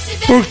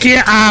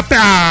 Porque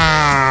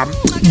a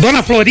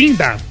Dona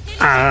Florinda,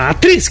 a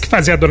atriz que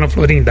fazia a Dona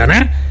Florinda,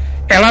 né?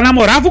 Ela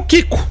namorava o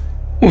Kiko,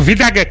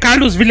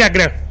 Carlos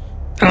Villagrán.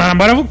 Ela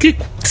namorava o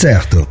Kiko.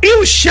 Certo. E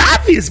o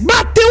Chaves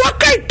bateu a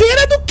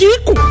carteira do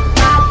Kiko.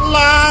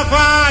 Lá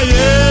vai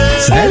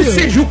ele. Sério? Ou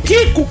seja, o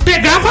Kiko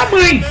pegava a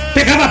mãe,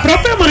 pegava a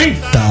própria mãe.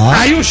 Tá.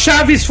 Aí o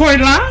Chaves foi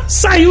lá,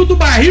 saiu do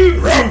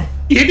barril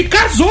e ele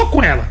casou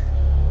com ela.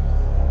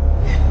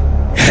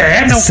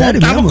 Não sério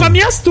contava mesmo? Com a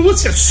minha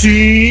astúcia.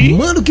 Sim.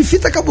 Mano, que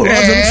fita cabulosa,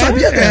 eu não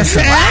sabia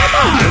dessa.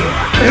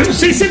 Mano. Eu não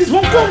sei se eles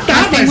vão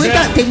contar, mas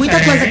tem muita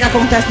coisa que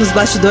acontece nos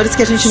bastidores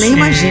que a gente nem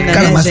imagina,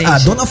 cara, né, mas gente? a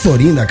Dona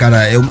Florinda,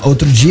 cara,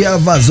 outro dia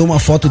vazou uma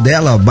foto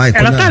dela.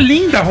 Ela tá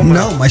linda,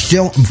 Romano. Não, mas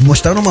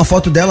mostraram uma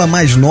foto dela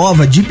mais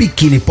nova, de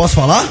biquíni. Posso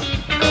falar?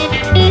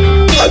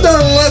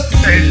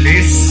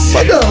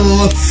 Delícia.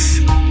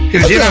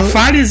 O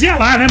Girafales ia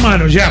lá, né,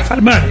 mano?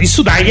 Mano,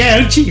 isso daí é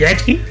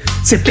antiético, hein?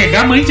 Você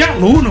pegar a mãe de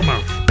aluno,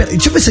 mano. Pera,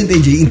 deixa eu ver se eu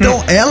entendi.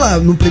 Então, ela,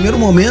 no primeiro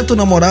momento,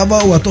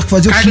 namorava o ator que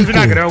fazia Carlos o Kiko.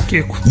 Villagrán, o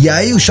Kiko. E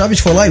aí o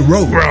Chaves foi lá e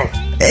roll.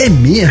 É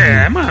mesmo?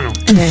 É, mano.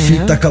 Que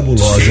fita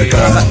cabulosa,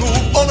 cara.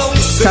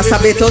 Precisa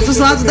saber todos os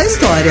lados da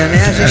história,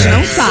 né? A gente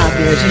não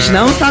sabe. A gente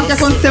não sabe o que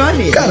aconteceu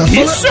ali. Cara,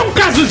 Isso é um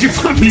caso de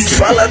família.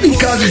 Falando em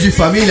casos de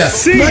família,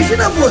 sim.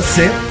 Imagina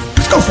você.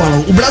 Por isso que eu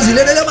falo, o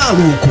brasileiro ele é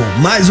maluco,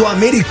 mas o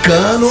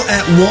americano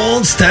é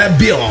one step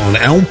beyond,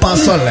 é um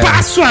passo além.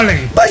 Passo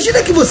além.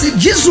 Imagina que você,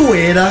 de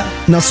zoeira,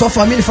 na sua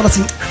família, fala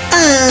assim: do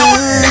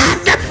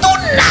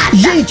nada.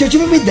 Gente, eu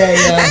tive uma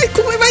ideia.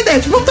 Como é uma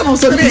ideia? Vamos tomar um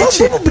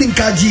sorvete? Vamos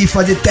brincar de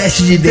fazer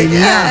teste de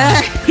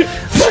DNA?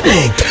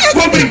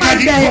 Vamos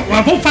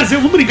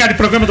brincar de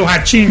programa do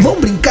Ratinho. Vamos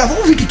brincar,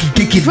 vamos ver o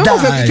que dá.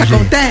 Vamos ver o que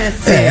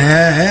acontece?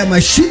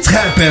 Mas shit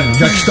happen,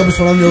 já que estamos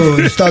falando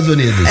dos Estados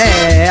Unidos.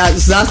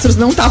 Os astros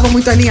não estavam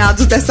muito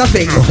alinhados dessa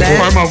vez, né? De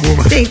forma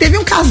alguma. Teve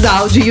um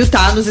casal de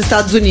Utah, nos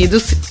Estados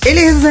Unidos.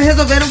 Eles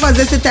resolveram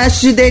fazer esse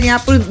teste de DNA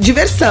por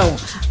diversão.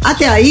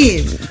 Até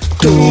aí,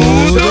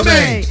 tudo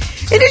bem.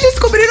 Eles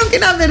descobriram que,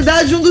 na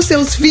verdade, um dos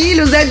seus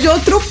filhos é de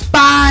outro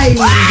pai,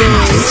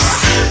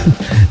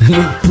 gente.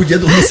 Não podia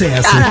dormir sem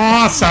essa.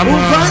 Nossa, mano.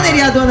 O Vanner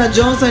e a dona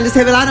Johnson, eles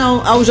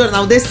revelaram ao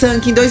jornal The Sun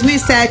que em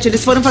 2007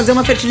 eles foram fazer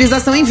uma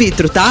fertilização in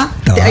vitro, tá?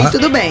 Aí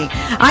tudo bem.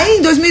 Aí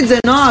em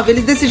 2019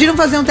 eles decidiram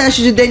fazer um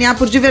teste de DNA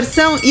por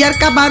diversão e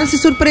acabaram se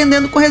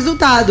surpreendendo com o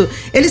resultado.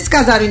 Eles se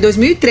casaram em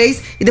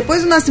 2003 e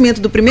depois do nascimento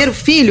do primeiro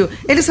filho,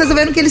 eles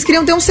resolveram que eles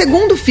queriam ter um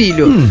segundo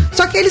filho.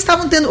 Só que eles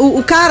estavam tendo,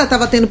 o cara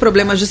estava tendo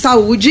problemas de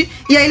saúde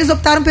e aí eles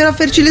optaram pela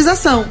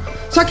fertilização.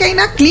 Só que aí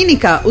na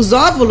clínica, os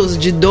óvulos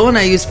de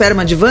Dona e o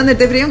esperma de Vanner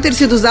deveriam ter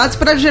sido usados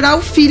para gerar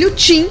o filho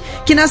Tim,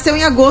 que nasceu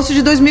em agosto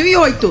de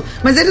 2008.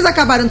 Mas eles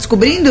acabaram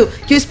descobrindo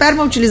que o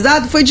esperma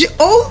utilizado foi de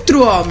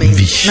outro homem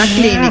na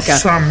clínica.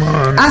 Nossa,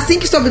 mano. Assim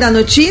que soube da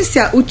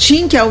notícia, o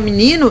Tim, que é o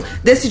menino,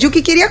 decidiu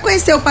que queria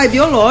conhecer o pai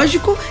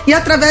biológico e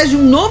através de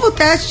um novo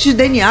teste de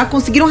DNA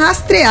conseguiram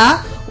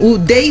rastrear o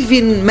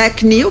David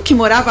McNeil, que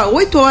morava a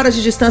 8 horas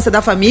de distância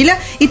da família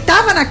e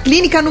estava na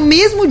clínica no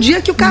mesmo dia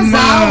que o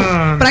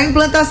casal para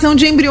implantação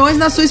de embriões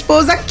na sua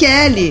esposa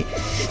Kelly.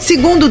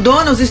 Segundo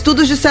Dona, os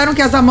estudos disseram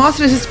que as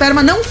amostras de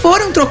esperma não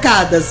foram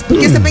trocadas.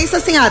 Porque você pensa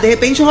assim, de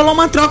repente rolou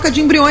uma troca de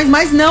embriões,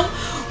 mas não.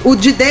 O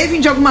de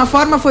David, de alguma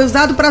forma, foi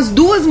usado para as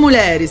duas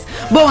mulheres.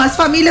 Bom, as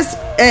famílias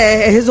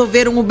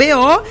resolveram o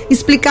BO,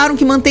 explicaram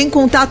que mantém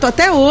contato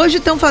até hoje,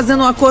 estão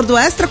fazendo um acordo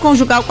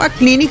extraconjugal com a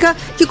clínica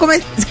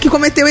que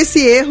cometeu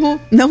esse erro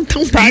não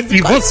tão básico.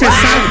 E você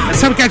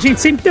sabe que a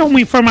gente sempre tem uma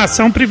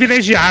informação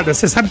privilegiada.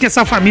 Você sabe que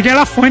essa família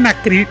ela foi na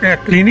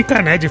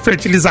clínica, né, de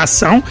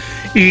fertilização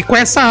e com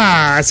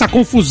essa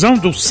confusão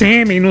do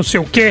sêmen, não sei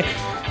o quê.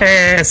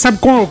 Sabe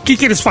o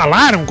que eles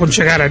falaram quando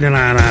chegaram ali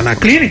na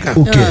clínica?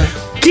 O quê?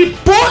 Que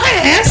porra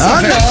é essa,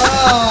 velho?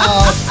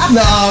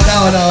 Não.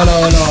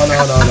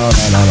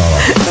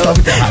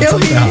 Tá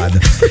muito errado.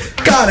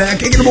 Cara, é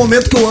aquele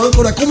momento que o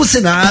âncora, como se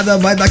nada,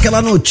 vai dar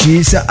aquela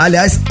notícia.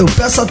 Aliás, eu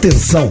peço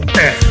atenção.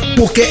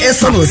 Porque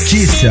essa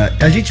notícia,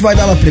 a gente vai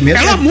dar ela primeiro.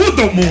 Ela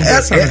muda o mundo.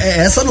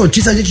 Essa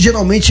notícia a gente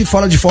geralmente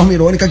fala de forma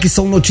irônica que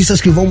são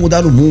notícias que vão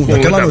mudar o mundo.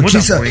 Aquela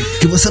notícia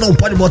que você não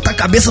pode botar a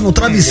cabeça no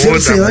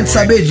travesseiro sem antes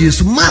saber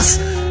disso. Mas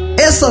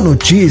essa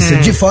notícia,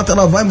 de fato,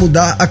 ela vai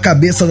mudar a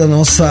cabeça da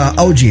nossa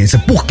audiência.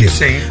 Por quê?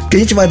 Sim. Porque a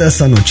gente vai dar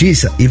essa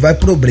notícia e vai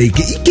pro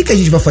break. E o que a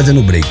gente vai fazer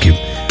no break? O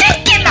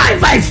que nós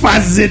vai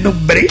fazer no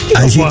break?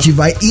 A gente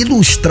vai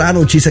ilustrar a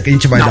notícia que a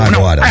gente vai dar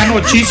agora. A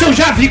notícia eu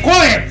já vi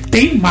qual é.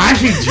 Tem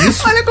imagem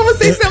disso. Olha como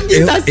vocês são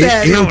quinta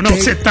série. Não,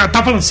 você tá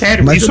falando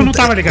sério. Mas isso eu não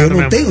tava ligado mesmo.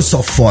 Eu não tenho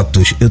só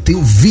fotos, eu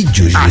tenho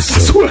vídeos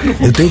disso.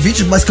 Eu tenho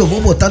vídeos, mas que eu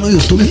vou botar no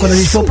YouTube quando a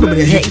gente for pro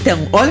break.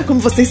 Então, olha como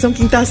vocês são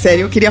quinta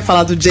série. Eu queria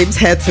falar do James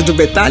Hetfield do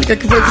Metallica,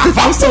 que foi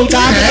visitar o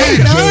soldado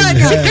da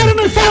Ucrânia. Esse cara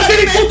não fala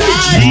dele todo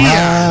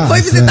dia.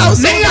 Foi visitar o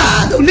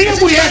soldado. Nem a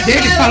mulher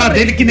dele fala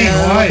dele que nem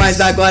nós. Mas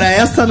agora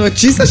essa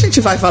notícia a gente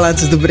vai falar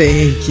antes do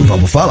break.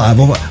 Vamos falar.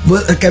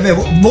 Quer ver?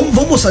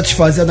 Vamos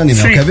satisfazer a Daniel,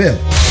 quer ver?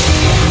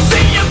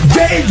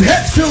 James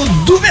Hetfield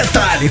do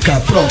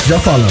Metallica. Pronto, já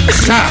falamos.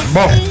 Tá,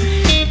 bom.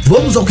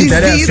 Vamos ao que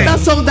interessa. Visita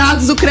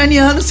soldados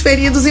ucranianos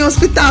feridos em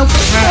hospital.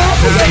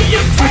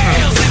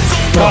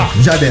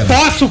 Pronto, já deu.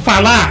 Posso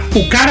falar?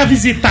 O cara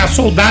visitar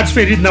soldados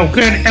feridos na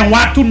Ucrânia é um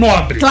ato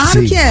nobre.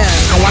 Claro que é.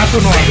 É um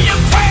ato nobre.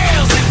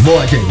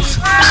 Boa, James.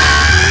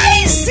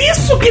 Mas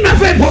isso que na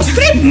verdade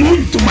mostra é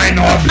muito mais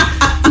nobre.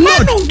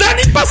 Mas não dá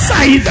nem pra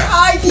saída.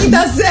 Ai,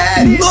 quinta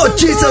série.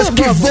 Notícias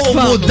que vão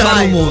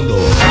mudar o mundo.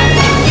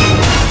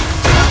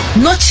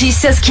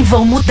 Notícias que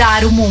vão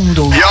mudar o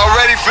mundo. Y'all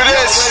ready for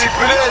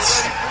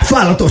this?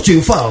 Fala,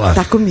 Tortinho, fala.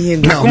 Tá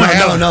comigo.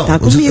 Não. Tá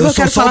comigo, eu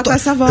quero falar com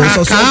essa voz.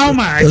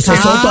 Calma. Eu só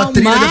solto a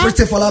trilha depois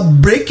que você falar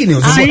break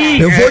news.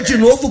 Eu vou de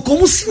novo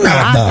como se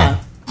nada.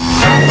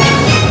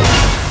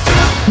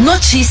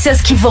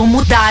 Notícias que vão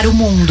mudar o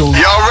mundo.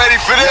 Y'all ready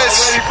for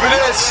this?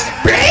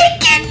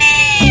 Break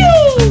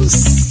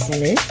News!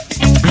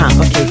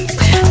 Ok.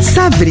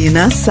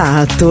 Sabrina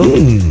Sato,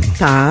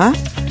 tá?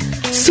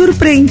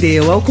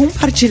 Surpreendeu ao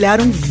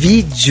compartilhar um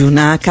vídeo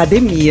na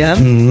academia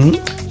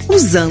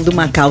usando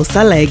uma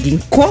calça legging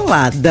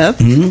colada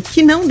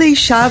que não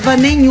deixava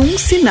nenhum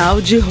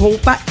sinal de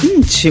roupa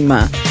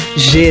íntima,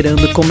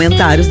 gerando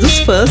comentários dos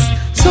fãs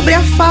sobre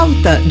a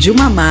falta de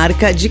uma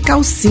marca de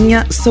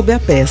calcinha sob a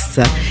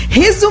peça.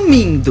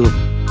 Resumindo,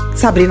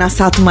 Sabrina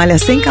Sato malha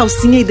sem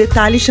calcinha e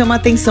detalhe chama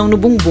atenção no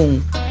bumbum.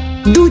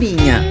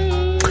 Durinha.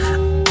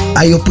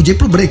 Aí eu podia ir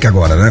pro break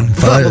agora, né?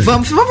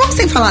 Vamos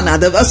sem falar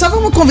nada. Só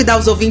vamos convidar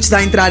os ouvintes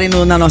a entrarem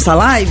na nossa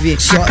live.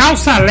 A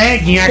calça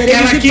legging é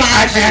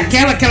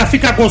aquela que ela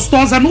fica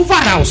gostosa no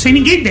varal, sem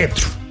ninguém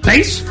dentro. Não é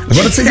isso?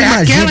 Agora vocês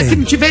imaginem. Aquela que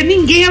não tiver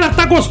ninguém, ela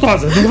tá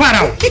gostosa, no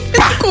varal.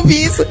 Com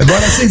isso.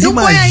 Agora vocês não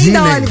imaginem. Põe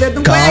ainda, Oliver,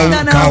 não põe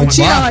ainda não. Calma,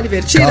 tira,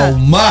 Oliver, tira.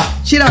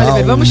 Tira, Calma,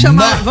 Oliver,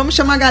 vamos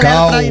chamar a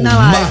galera pra ir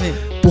na live.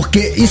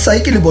 Porque isso aí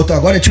que ele botou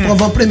agora é tipo uma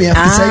van premier.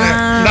 Isso aí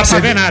não dá pra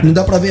ver nada. Não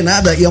dá pra ver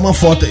nada e é uma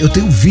foto. Eu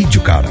tenho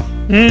vídeo, cara.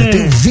 Eu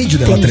tenho vídeo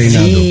dela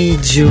treinando.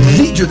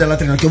 Vídeo dela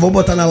treinando, que eu vou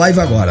botar na live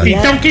agora.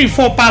 Então quem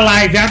for pra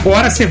live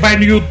agora, você vai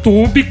no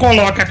YouTube,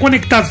 coloca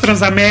Conectados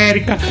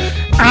Transamérica,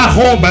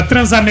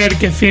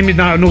 @Transamérica FM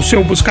no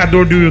seu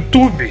buscador do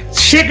YouTube.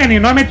 Chega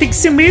em nós, mas tem que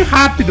ser meio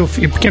rápido,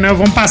 filho, porque nós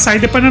vamos passar e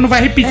depois nós não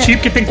vai repetir,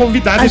 porque tem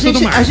convidado e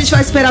tudo mais. A gente vai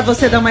esperar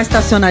você dar uma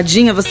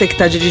estacionadinha, você que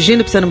tá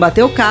dirigindo, pra você não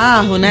bater o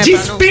carro, né?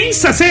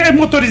 Dispensa, você é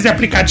motorista de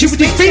aplicativo,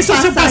 dispensa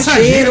o seu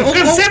passageiro,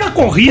 cancela a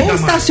corrida, ou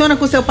estaciona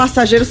com o seu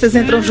passageiro, vocês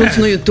entram juntos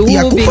no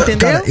YouTube. Culpa, entendeu?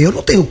 Cara, eu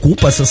não tenho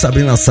culpa se a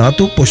Sabrina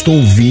Sato postou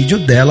um vídeo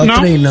dela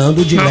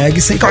treinando de leg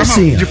sem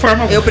calcinha.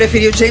 Eu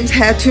preferi o James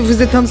Hetfield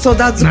visitando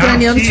soldados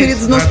ucranianos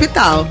feridos no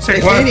hospital.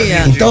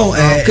 Preferia. Então,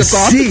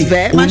 se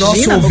o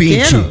nosso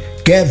ouvinte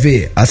quer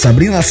ver a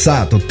Sabrina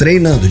Sato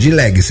treinando de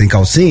leg sem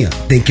calcinha,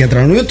 tem que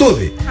entrar no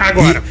YouTube.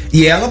 Agora.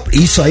 E ela,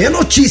 isso aí é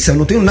notícia, eu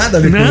não tenho nada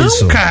a ver com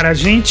isso. Não, cara, a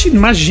gente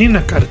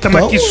imagina, cara.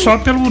 Estamos aqui só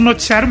pelo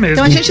noticiário mesmo.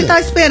 Então a gente tá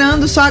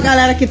esperando só a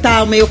galera que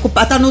tá meio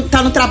ocupada,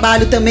 tá no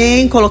trabalho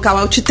também, colocar o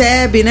alt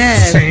tab, né?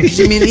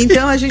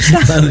 Então a gente tá.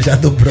 Já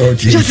dobrou a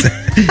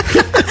audiência.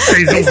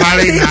 Vocês não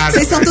valem nada.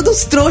 Vocês são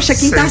todos trouxa,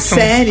 quinta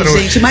série,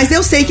 gente. Mas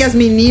eu sei que as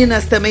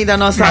meninas também da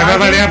nossa live. Vai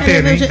valer a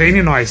pena, hein? Vem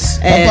em nós.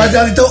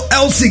 Rapaziada, então é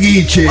o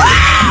seguinte: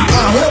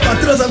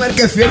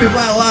 @Transamérica FM,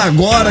 vai lá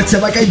agora que você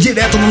vai cair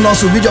direto no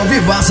nosso vídeo ao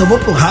vivaço. Eu vou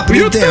pro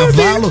rápido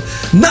intervalo.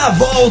 Na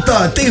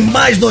volta tem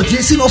mais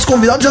notícias e nosso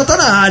convidado já tá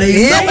na área,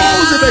 hein? Não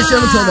vamos investir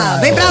no seu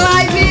dado. Vem pra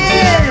live!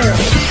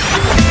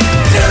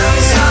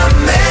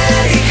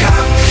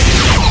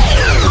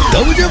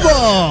 Tamo de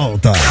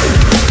volta!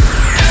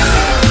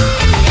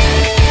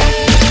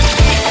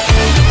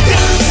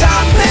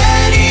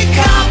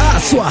 A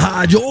sua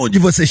rádio, onde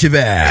você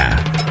estiver.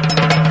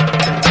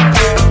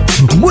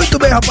 Muito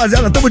bem,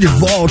 rapaziada, tamo de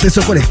volta. Esse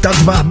é o Conectados,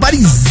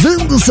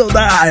 barbarizando o seu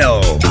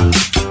dial.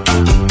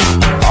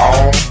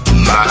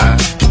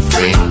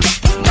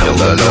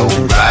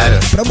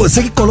 Pra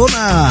você que colou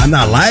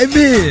na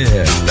live,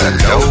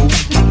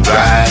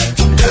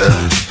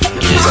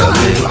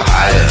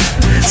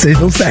 vocês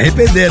não se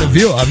arrependeram,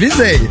 viu?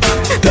 Avisei.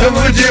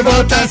 Tamo de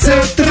volta, seu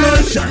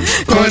trouxa.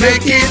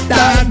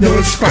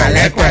 Conectados. Qual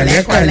é?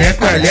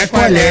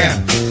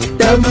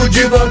 Tamo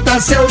de volta,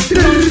 seu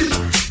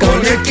trouxa.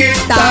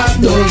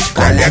 Conectados.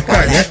 Qual é?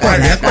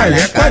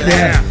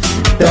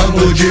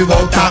 Tamo de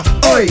volta.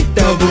 Oi,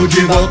 tamo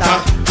de volta.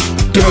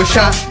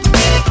 Trouxa.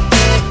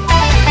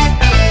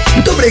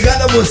 Muito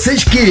obrigado a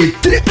vocês que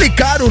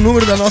triplicaram o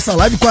número da nossa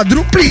live,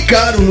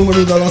 quadruplicaram o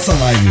número da nossa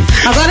live.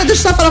 Agora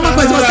deixa eu só falar uma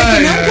coisa, você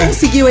que não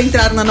conseguiu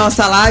entrar na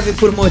nossa live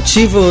por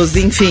motivos,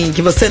 enfim,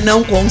 que você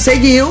não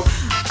conseguiu,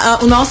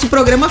 o nosso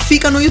programa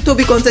fica no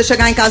YouTube. Quando você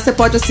chegar em casa, você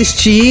pode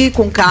assistir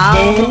com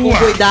calma, com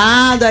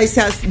cuidado. Aí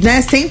você,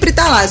 né, sempre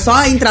tá lá. É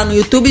só entrar no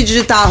YouTube e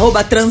digitar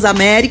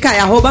 @Transamérica, é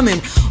 @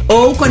 mesmo.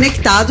 Ou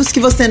Conectados, que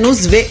você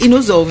nos vê e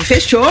nos ouve.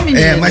 Fechou,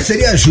 menino? Mas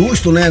seria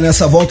justo, né,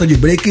 nessa volta de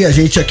break, a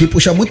gente aqui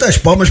puxar muitas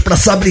palmas pra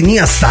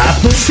Sabrininha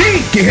Sato.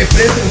 Sim! Que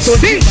representou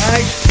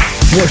demais.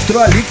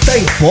 Mostrou ali que tá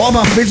em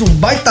forma, fez um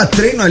baita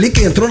treino ali,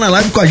 que entrou na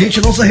live com a gente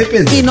e não se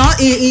arrependeu.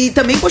 E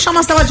também puxar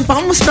uma salva de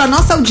palmas pra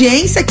nossa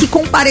audiência que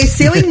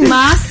compareceu em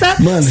massa,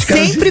 mano,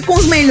 sempre com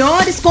os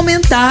melhores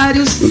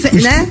comentários,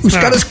 né? Os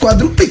caras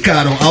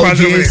quadruplicaram a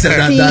audiência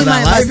da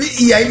live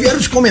e aí vieram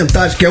os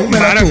comentários, que é um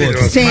melhor que o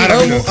outro.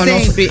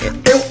 Sempre.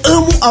 Eu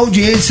amo a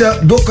audiência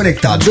do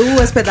Conectado.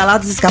 2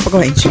 pedaladas escapa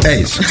corrente. É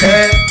isso.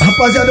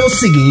 Rapaziada, é o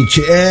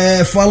seguinte,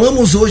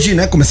 falamos hoje,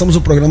 né, começamos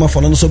o programa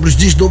falando sobre os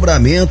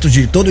desdobramentos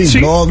de todo o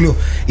imbróglio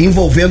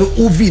envolvendo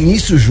o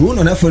Vinícius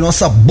Júnior, né? Foi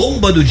nossa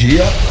bomba do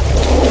dia.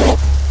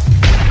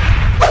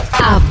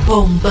 A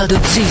bomba do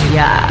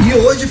dia. E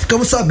hoje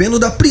ficamos sabendo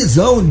da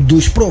prisão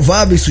dos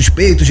prováveis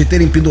suspeitos de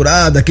terem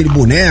pendurado aquele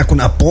boneco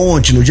na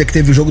ponte no dia que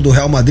teve o jogo do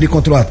Real Madrid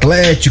contra o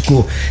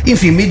Atlético.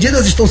 Enfim,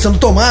 medidas estão sendo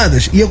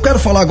tomadas e eu quero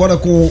falar agora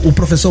com o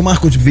professor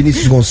Marcos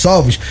Vinícius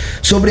Gonçalves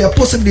sobre a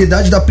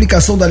possibilidade da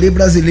aplicação da lei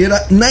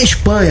brasileira na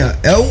Espanha.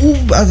 É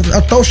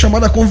a tal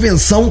chamada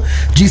Convenção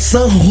de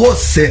San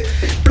José.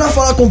 Para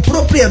falar com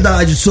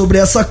propriedade sobre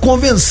essa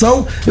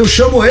convenção, eu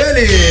chamo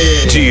ele...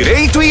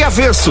 Direito e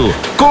Avesso,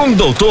 com o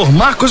doutor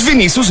Marcos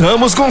Vinícius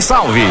Ramos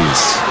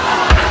Gonçalves.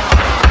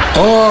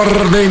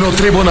 Ordem no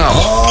tribunal.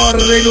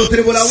 Ordem no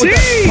tribunal. Sim,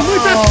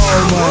 muitas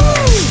palmas.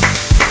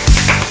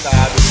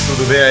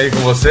 Tudo bem aí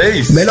com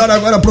vocês? Melhor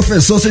agora,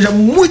 professor, seja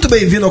muito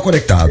bem-vindo ao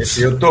Conectados.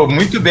 Eu tô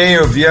muito bem,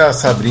 eu vi a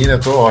Sabrina,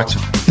 tô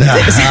ótimo.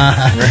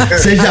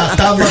 Você já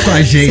tava com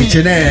a gente,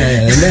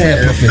 né,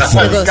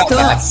 professor?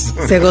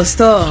 Você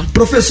gostou?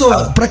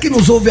 Professor, pra quem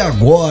nos ouve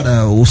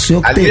agora, o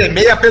senhor que ali tem... é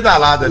meia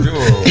pedalada, viu?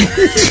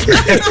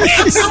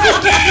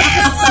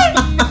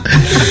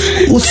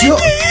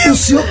 O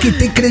senhor que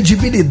tem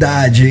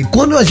credibilidade,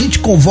 quando a gente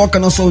convoca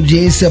a nossa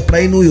audiência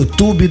pra ir no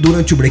YouTube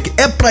durante o break,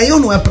 é pra ir ou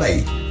não é pra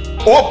ir?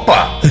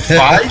 Opa,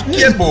 vai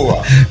que é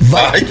boa,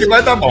 vai que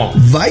vai dar bom.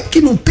 Vai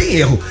que não tem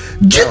erro.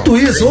 Dito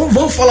isso,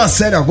 vamos falar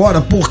sério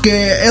agora, porque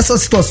essa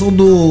situação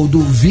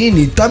do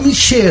Vini tá me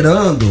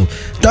cheirando,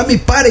 tá me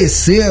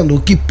parecendo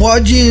que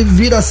pode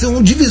vir a ser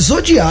um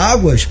divisor de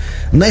águas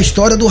na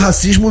história do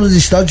racismo nos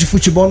estádios de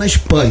futebol na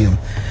Espanha.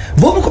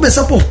 Vamos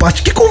começar por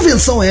parte. Que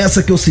convenção é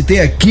essa que eu citei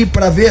aqui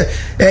pra ver?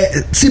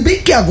 Se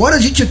bem que agora a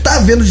gente tá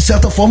vendo, de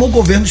certa forma, o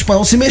governo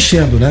espanhol se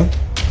mexendo, né?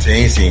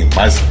 Sim,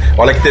 mas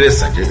olha que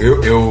interessante.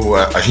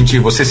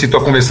 Você citou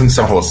a Convenção de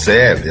São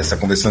José. Essa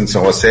Convenção de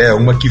São José é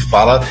uma que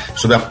fala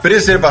sobre a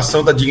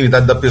preservação da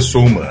dignidade da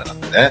pessoa humana,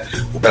 né?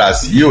 O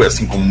Brasil,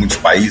 assim como muitos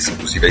países,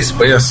 inclusive a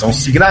Espanha, são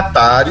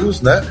signatários,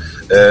 né,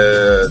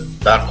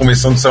 da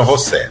Convenção de São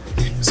José.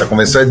 Essa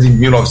convenção é de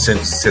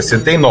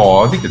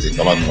 1969, quer dizer,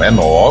 então ela não é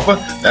nova,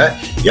 né?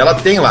 E ela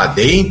tem lá,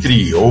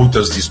 dentre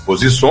outras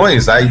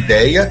disposições, a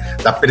ideia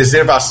da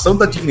preservação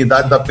da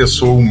dignidade da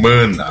pessoa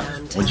humana,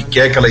 onde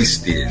quer que ela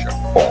esteja.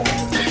 Bom,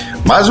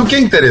 mas o que é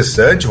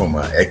interessante,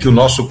 Romã, é que o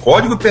nosso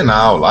Código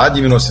Penal, lá de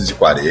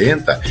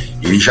 1940,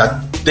 ele já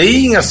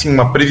tem, assim,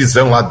 uma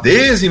previsão lá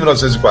desde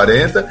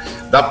 1940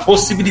 da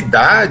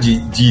possibilidade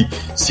de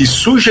se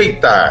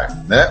sujeitar,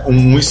 né,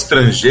 um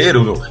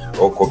estrangeiro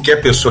ou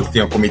qualquer pessoa que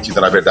tenha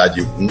cometido, na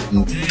verdade,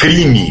 um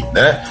crime,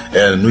 né,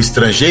 no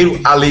estrangeiro,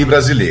 à lei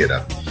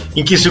brasileira.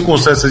 Em que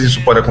circunstâncias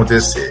isso pode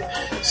acontecer?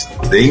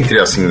 Dentre,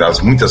 assim, as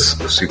muitas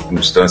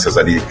circunstâncias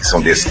ali que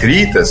são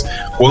descritas,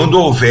 quando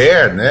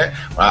houver, né,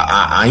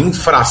 a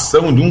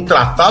infração de um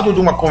tratado ou de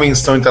uma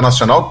convenção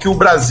internacional que o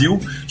Brasil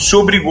se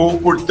obrigou,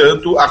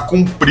 portanto, a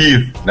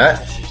cumprir, né,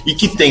 e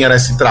que tenha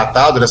nesse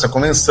tratado, nessa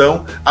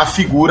convenção, a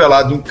figura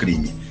lá de um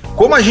crime.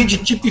 Como a gente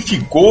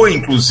tipificou,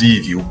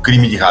 inclusive, o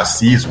crime de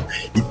racismo,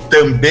 e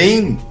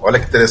também, olha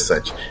que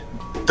interessante,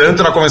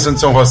 tanto na Convenção de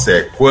São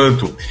José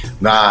quanto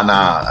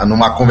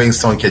numa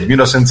convenção que é de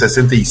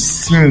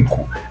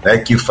 1965, né,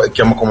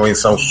 que é uma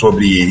convenção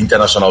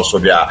internacional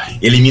sobre a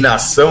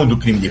eliminação do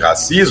crime de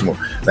racismo,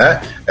 né,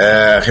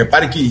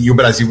 repare que o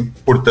Brasil,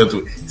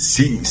 portanto,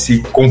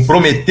 se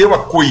comprometeu a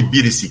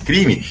coibir esse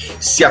crime.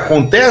 Se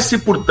acontece,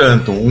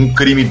 portanto, um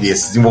crime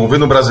desse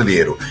envolvendo um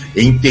brasileiro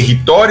em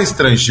território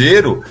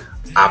estrangeiro,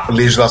 a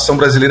legislação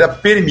brasileira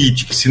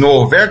permite que, se não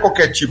houver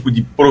qualquer tipo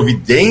de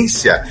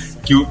providência,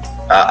 que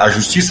a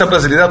justiça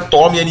brasileira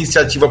tome a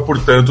iniciativa,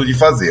 portanto, de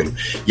fazê-lo.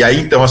 E aí,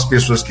 então, as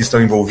pessoas que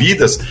estão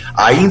envolvidas,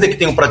 ainda que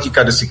tenham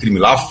praticado esse crime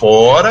lá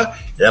fora,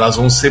 elas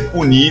vão ser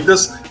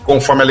punidas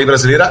conforme a lei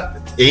brasileira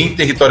em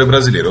território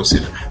brasileiro. Ou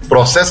seja,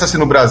 processa-se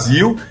no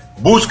Brasil,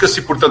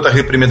 busca-se, portanto, a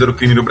reprimenda do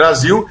crime no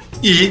Brasil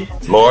e,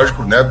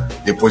 lógico, né,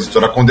 depois de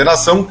toda a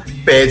condenação,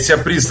 pede-se a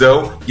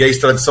prisão e a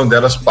extradição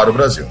delas para o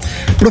Brasil.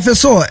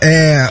 Professor,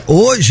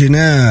 hoje,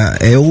 né,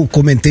 eu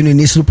comentei no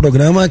início do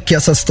programa que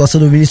essa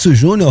situação do Vinícius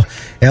Júnior,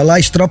 ela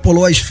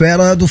extrapolou a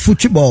esfera do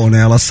futebol,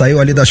 né? Ela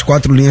saiu ali das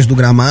 4 linhas do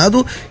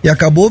gramado e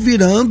acabou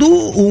virando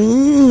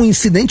um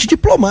incidente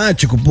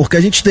diplomático, porque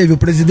a gente teve o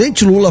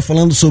presidente Lula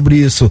falando sobre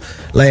isso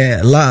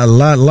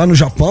lá no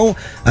Japão,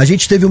 a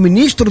gente teve o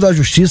ministro da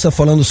Justiça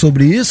falando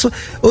sobre isso,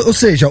 ou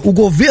seja, o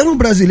governo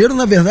brasileiro,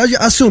 na verdade,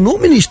 acionou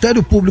o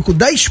Ministério Público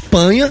da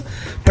Espanha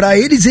para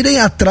eles irem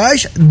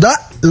atrás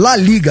da La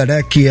Liga,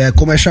 né, que é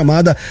como é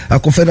chamada a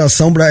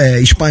confederação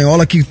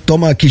espanhola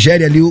que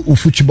gere ali o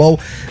futebol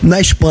na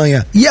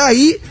Espanha. E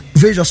aí,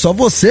 veja só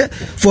você,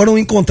 foram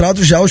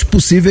encontrados já os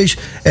possíveis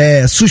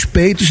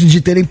suspeitos de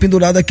terem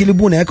pendurado aquele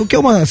boneco, que é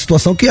uma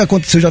situação que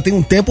aconteceu já tem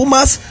um tempo,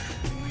 mas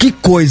que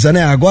coisa,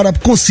 né? Agora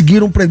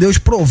conseguiram prender os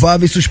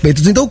prováveis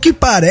suspeitos. Então o que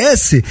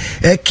parece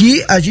é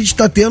que a gente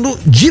está tendo,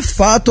 de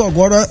fato,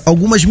 agora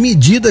algumas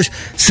medidas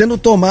sendo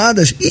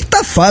tomadas e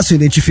tá fácil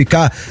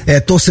identificar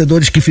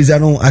torcedores que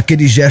fizeram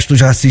aqueles gestos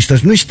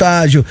racistas no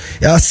estádio,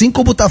 assim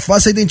como tá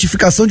fácil a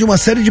identificação de uma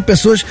série de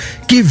pessoas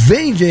que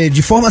vêm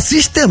de forma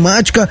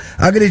sistemática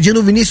agredindo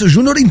o Vinícius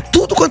Júnior em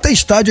tudo quanto é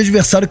estádio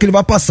adversário que ele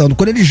vai passando.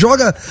 Quando ele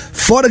joga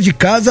fora de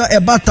casa, é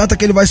batata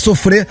que ele vai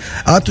sofrer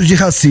atos de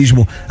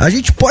racismo. A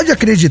gente pode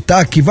acreditar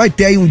que vai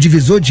ter aí um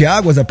divisor de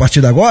águas a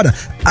partir de agora,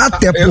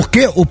 até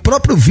porque o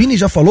próprio Vini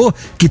já falou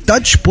que está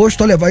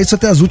disposto a levar isso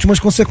até as últimas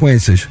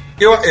consequências.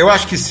 Eu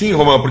acho que sim,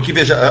 Romão, porque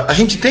veja, a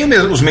gente tem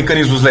os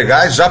mecanismos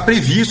legais já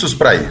previstos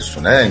para isso,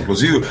 né?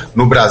 Inclusive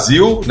no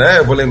Brasil, né?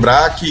 Eu vou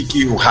lembrar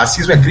que o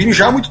racismo é crime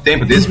já há muito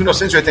tempo, desde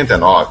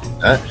 1989,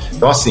 né?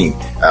 Então, assim,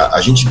 a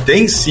gente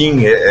tem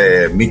sim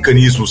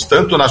mecanismos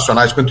tanto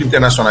nacionais quanto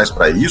internacionais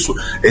para isso.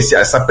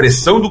 Essa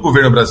pressão do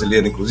governo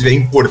brasileiro, inclusive, é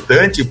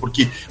importante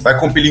porque vai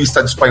compelir o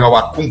Estado espanhol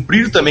a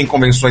cumprir também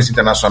convenções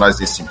internacionais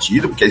nesse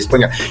sentido, porque a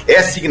Espanha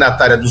é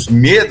signatária das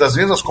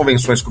mesmas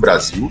convenções que o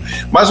Brasil.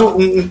 Mas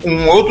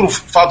um outro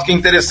fato que é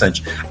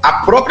interessante, a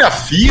própria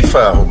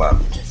FIFA,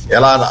 Romano,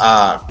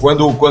 ela,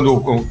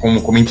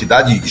 como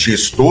entidade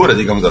gestora,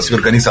 digamos assim,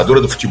 organizadora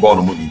do futebol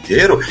no mundo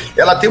inteiro,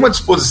 ela tem uma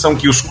disposição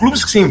que os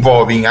clubes que se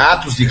envolvem em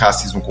atos de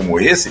racismo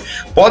como esse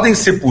podem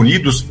ser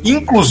punidos,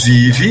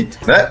 inclusive,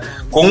 né,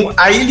 com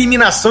a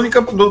eliminação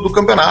do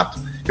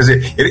campeonato. Quer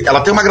dizer,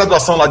 ela tem uma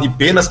graduação lá de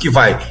penas que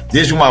vai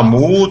desde uma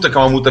multa, que é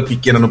uma multa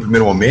pequena no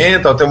primeiro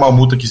momento, até uma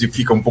multa que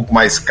fica um pouco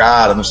mais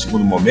cara no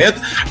segundo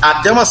momento,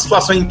 até uma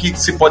situação em que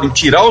se podem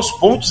tirar os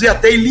pontos e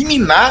até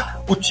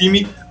eliminar o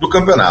time do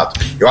campeonato.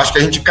 Eu acho que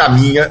a gente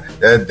caminha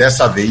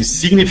dessa vez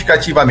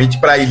significativamente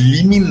para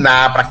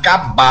eliminar, para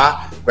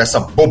acabar com essa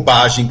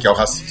bobagem que é o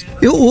racismo.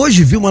 Eu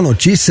hoje vi uma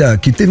notícia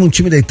que teve um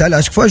time da Itália,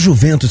 acho que foi a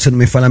Juventus, se não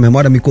me falha a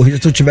memória, me corrija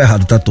se eu estiver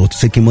errado, tá, Torto?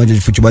 Você que manja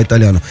de futebol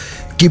italiano.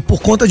 Que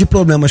por conta de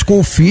problemas com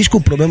o fisco,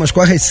 problemas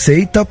com a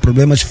receita,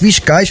 problemas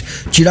fiscais,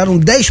 tiraram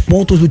 10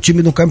 pontos do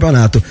time do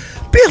campeonato.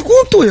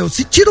 Pergunto eu,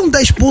 se tiram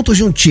 10 pontos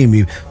de um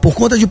time por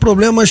conta de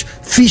problemas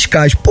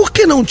fiscais, por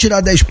que não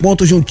tirar 10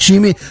 pontos de um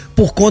time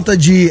por conta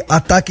de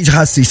ataques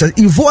racistas?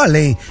 E vou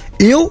além.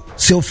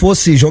 Se eu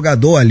fosse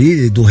jogador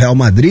ali do Real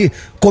Madrid,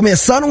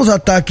 começaram os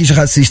ataques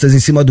racistas em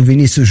cima do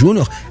Vinícius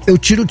Júnior, eu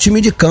tiro o time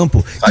de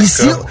campo.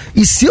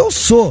 E se eu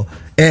sou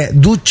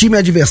do time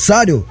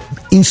adversário,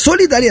 em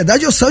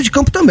solidariedade eu saio de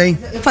campo também.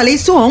 Eu falei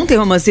isso ontem,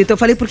 Romancito. Eu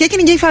falei, por que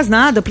ninguém faz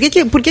nada? Por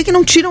que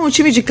não tiram o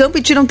time de campo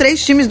e tiram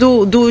 3 times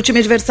do time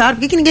adversário?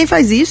 Por que ninguém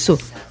faz isso?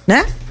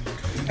 Né?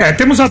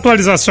 Temos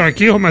atualização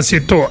aqui,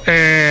 Romancito.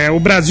 O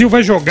Brasil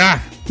vai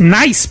jogar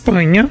na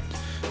Espanha,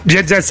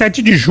 dia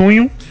 17 de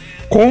junho,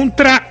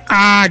 contra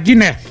a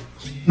Guiné,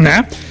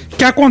 né? O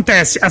que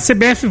acontece? A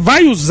CBF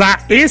vai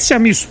usar esse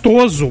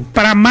amistoso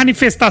para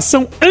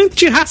manifestação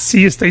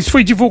antirracista. Isso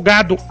foi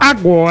divulgado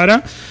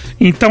agora.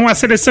 Então a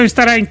seleção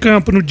estará em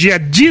campo no dia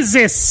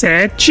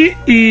 17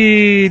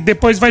 e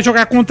depois vai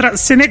jogar contra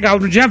Senegal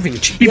no dia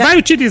 20. E vai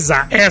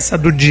utilizar essa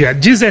do dia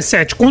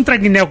 17 contra a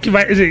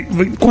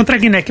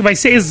Guiné, que vai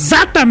ser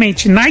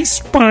exatamente na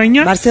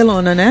Espanha.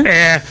 Barcelona,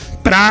 né?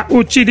 Para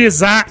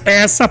utilizar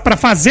para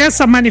fazer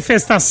essa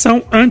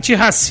manifestação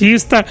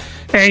antirracista.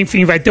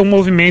 Enfim, vai ter um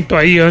movimento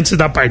aí antes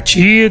da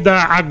partida.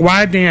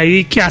 Aguardem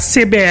aí que a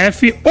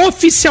CBF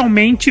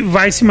oficialmente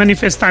vai se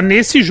manifestar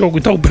nesse jogo.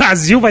 Então o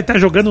Brasil vai estar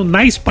jogando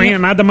na Espanha,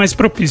 nada mais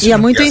propício. E é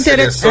muito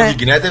interessante. A seleção de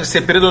Guiné deve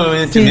ser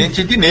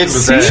predominantemente de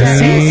negros,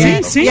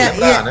 né? Sim.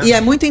 E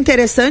é muito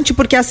interessante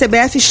porque a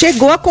CBF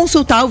chegou a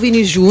consultar o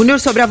Vini Júnior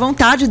sobre a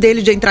vontade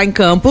dele de entrar em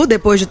campo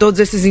depois de todos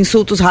esses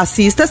insultos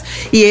racistas.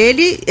 E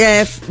ele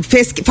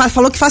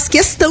falou que faz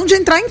questão de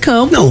entrar em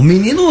campo. Não, o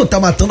menino tá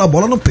matando a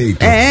bola no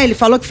peito. Ele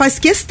falou que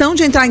faz questão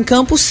de entrar em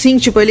campo, sim,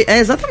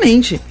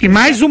 exatamente. E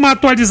mais uma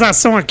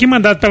atualização aqui,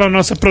 mandada pela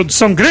nossa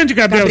produção, grande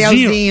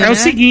Gabrielzinho, o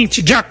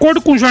seguinte, de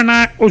acordo com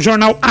o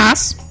jornal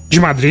AS, de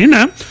Madrid,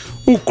 né?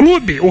 O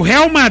clube, o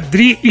Real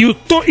Madrid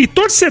e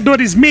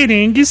torcedores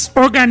merengues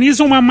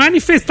organizam uma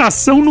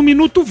manifestação no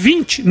minuto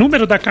 20,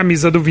 número da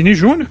camisa do Vini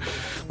Júnior,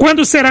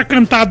 quando será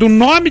cantado o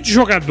nome de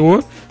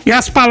jogador e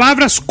as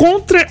palavras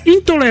contra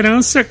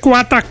intolerância que o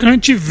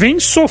atacante vem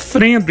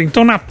sofrendo.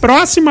 Então, na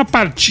próxima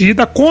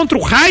partida contra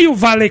o Raio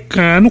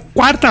Vallecano,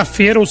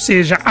 quarta-feira, ou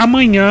seja,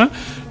 amanhã,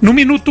 no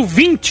minuto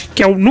 20,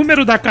 que é o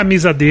número da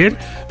camisa dele,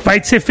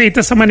 vai ser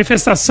feita essa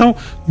manifestação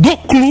do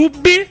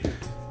clube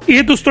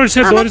e dos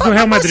torcedores do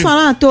Real Madrid. Posso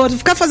falar, Torto?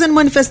 Ficar fazendo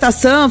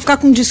manifestação, ficar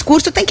com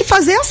discurso, tem que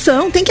fazer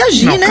ação, tem que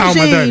agir, né,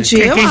 calma, gente?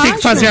 Dani. Quem tem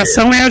que fazer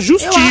ação é a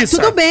justiça.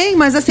 Tudo bem,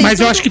 mas assim... Mas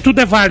eu acho que tudo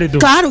é válido.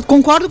 Claro,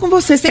 concordo com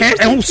você.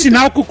 É um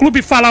sinal que o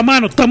clube fala,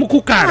 mano, tamo com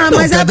o cara.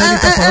 Mas a Dani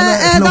tá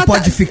falando que não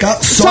pode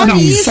ficar só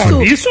nisso. Só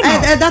nisso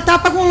não. É dar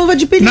tapa com luva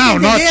de perigo,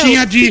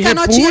 notinha de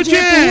repúdio,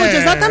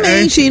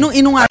 exatamente, e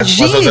não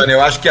agir. Mas, Dani,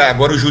 eu acho que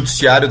agora o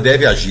judiciário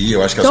deve agir.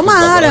 Eu acho que as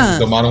coisas agora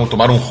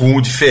tomaram um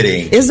rumo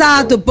diferente.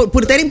 Exato,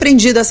 por terem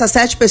prendido essas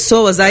 7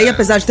 pessoas aí,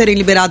 apesar de terem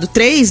liberado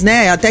 3,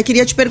 né, até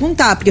queria te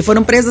perguntar, porque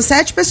foram presas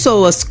 7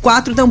 pessoas,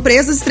 4 estão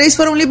presas e 3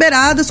 foram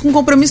liberadas com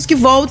compromisso que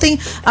voltem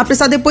a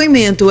prestar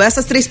depoimento.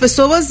 Essas 3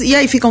 pessoas, e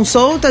aí, ficam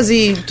soltas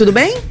e tudo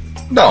bem?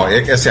 Não,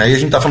 assim, aí a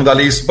gente tá falando da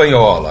lei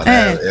espanhola,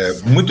 né? É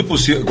muito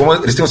possível, como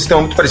eles têm um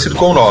sistema muito parecido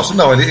com o nosso.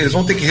 Não, eles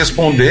vão ter que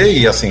responder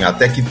e, assim,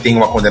 até que tenha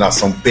uma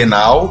condenação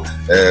penal,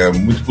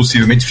 muito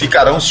possivelmente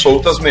ficarão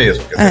soltas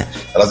mesmo. Quer dizer,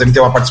 elas devem ter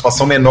uma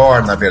participação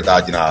menor, na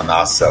verdade,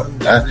 na ação,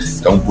 né?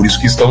 Então, por isso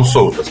que estão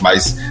soltas.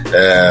 Mas,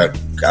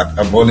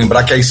 vou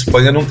lembrar que a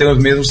Espanha não tem o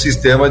mesmo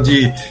sistema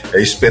de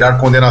esperar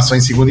condenação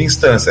em segunda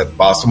instância.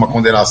 Basta uma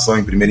condenação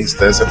em primeira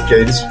instância, porque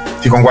aí eles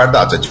ficam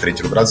guardados, é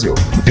diferente do Brasil.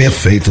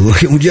 Perfeito,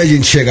 um dia a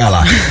gente chega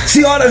lá.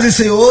 Senhoras e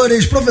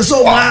senhores,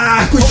 professor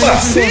Marcos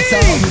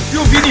se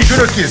o Vini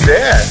Júnior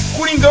quiser,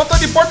 Coringão tá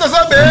de portas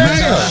abertas.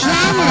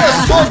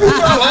 É só vir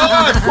pra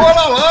lá,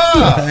 cola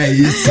lá. É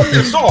isso.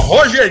 Professor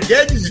Roger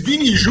Guedes,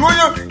 Vini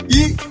Júnior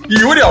e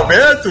Yuri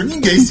Alberto,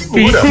 ninguém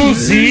segura.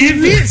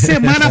 Inclusive,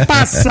 semana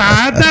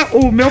passada,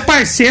 o meu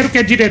parceiro, que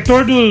é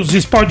diretor dos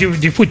esportes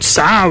de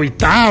futsal e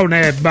tal,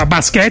 né,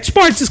 basquete,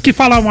 esportes que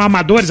falam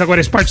amadores, agora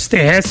esportes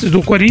terrestres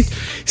do Corinthians,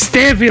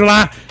 esteve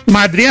lá em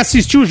Madrid,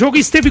 assistiu o jogo e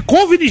esteve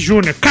com o Vini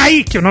Júnior.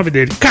 Kaique, o nome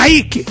dele.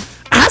 Kaique,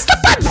 arrasta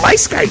pra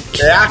nós,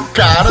 Kaique. É a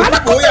cara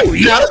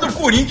do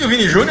Corinthians, o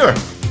Vini Júnior.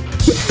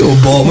 Muito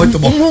bom, muito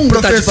bom. O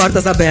mundo tá de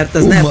portas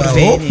abertas, né, pro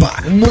Vini?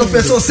 Opa!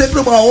 Professor, sempre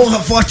uma honra,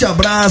 forte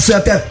abraço e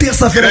até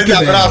terça-feira que vem.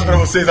 Grande abraço pra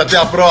vocês, até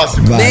a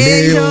próxima. Valeu!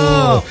 Beijo.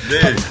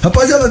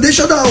 Rapaziada,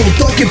 deixa eu dar um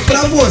toque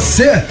pra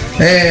você,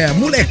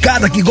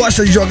 molecada que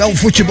gosta de jogar um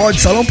futebol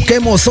de salão, porque a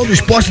emoção do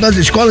esporte nas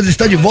escolas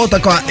está de volta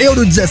com a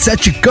Euro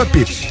 17 Cup.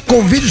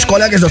 Convide os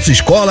colegas da sua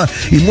escola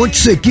e monte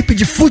sua equipe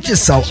de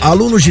futsal.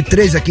 Alunos de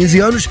 13 a 15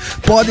 anos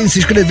podem se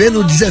inscrever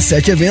no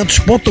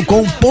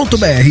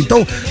 17eventos.com.br.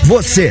 Então,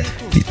 você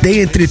que tem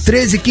entre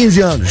 13 e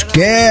 15 anos,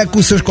 quer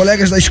com seus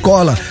colegas da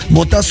escola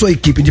montar sua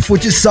equipe de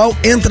futsal,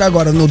 entra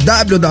agora no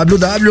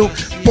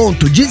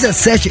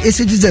www.17,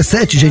 esse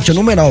 17, gente, é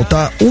numeral,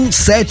 tá?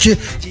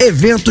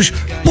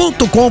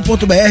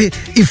 17eventos.com.br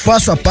e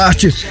faça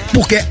parte,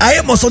 porque a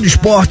emoção do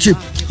esporte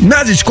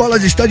nas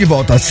escolas está de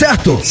volta,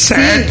 certo?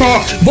 Certo!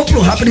 Vou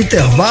pro rápido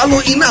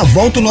intervalo e na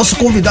volta o nosso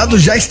convidado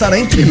já estará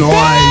entre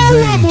nós.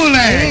 Boa,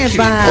 moleque!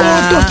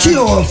 Ô,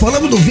 Tortinho,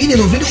 falamos do Vini,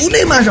 o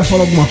Neymar já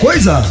falou alguma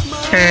coisa?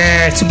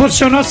 Se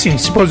posicionou sim,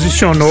 se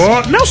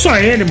posicionou. Não só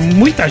ele,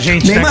 muita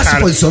gente, Neymar, né, cara?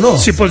 se posicionou?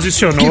 Se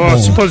posicionou.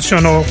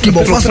 Que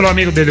bom. Pelo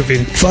amigo dele, o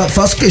Vini.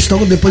 Faço questão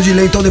depois de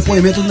ler então o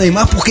depoimento do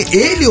Neymar, porque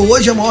ele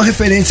hoje é a maior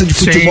referência de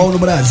futebol no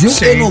Brasil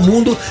e no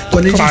mundo,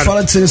 quando a gente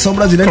fala de seleção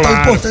brasileira, então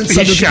é importante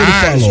saber o que ele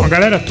falou. A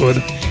galera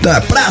toda.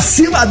 Tá, pra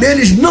cima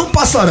deles não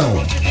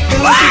passarão.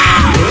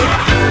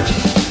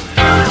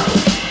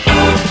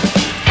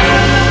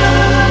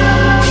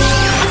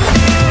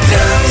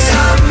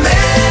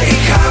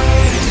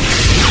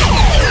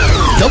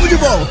 Tamo de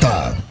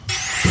volta.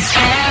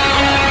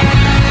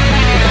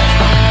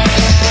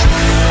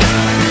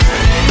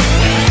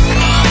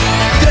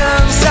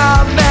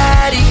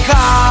 Transamérica.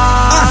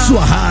 A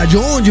sua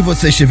rádio, onde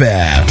você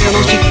estiver.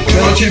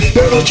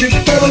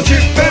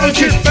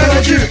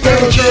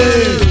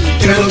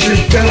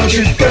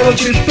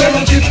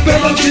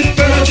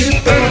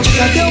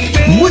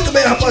 Muito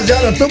bem,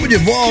 rapaziada, tamo de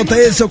volta.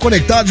 Esse é o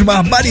Conectados,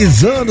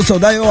 barbarizando o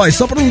saudade. Ó,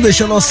 só pra não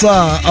deixar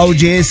nossa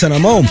audiência na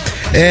mão,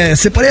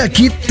 separei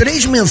aqui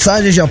 3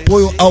 mensagens de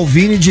apoio ao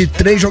Vini de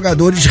 3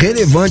 jogadores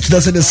relevantes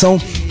da seleção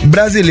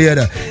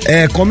brasileira.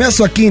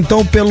 Começo aqui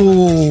então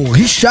pelo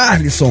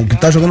Richarlison, que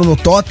tá jogando no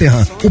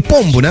Tottenham, o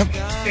Pombo, né?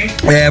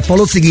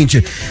 Falou o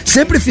seguinte: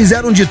 sempre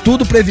fizeram de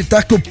tudo pra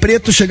evitar que o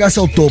preto chegasse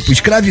ao topo.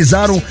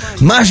 Escravizaram,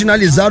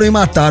 marginalizaram e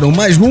mataram,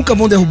 mas nunca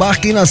vão derrubar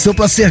quem nasceu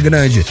pra ser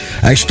grande.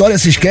 A história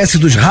se esquece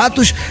dos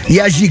ratos e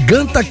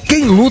agiganta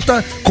quem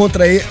luta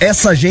contra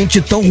essa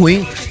gente tão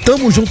ruim.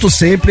 Tamo junto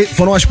sempre,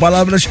 foram as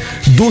palavras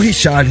do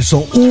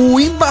Richarlison. O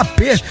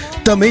Mbappé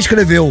também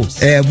escreveu: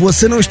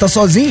 você não está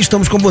sozinho,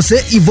 estamos com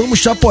você e vamos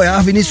te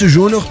apoiar, Vinícius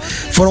Júnior.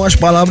 Foram as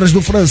palavras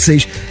do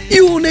francês.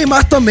 E o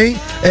Neymar também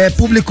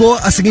publicou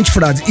a seguinte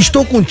frase: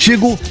 estou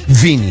contigo,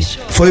 Vini.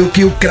 Foi o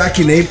que o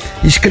craque Ney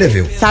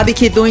escreveu. Sabe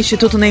que do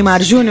Instituto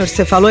Neymar Júnior,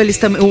 você falou,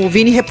 o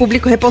Vini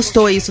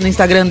repostou isso no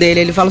Instagram dele.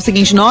 Ele fala o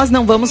seguinte: nós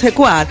não vamos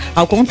recuar,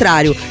 ao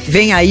contrário,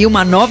 vem aí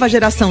uma nova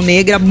geração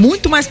negra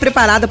muito mais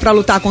preparada para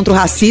lutar contra o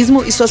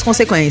racismo e suas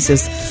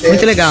consequências.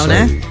 Muito legal,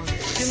 né?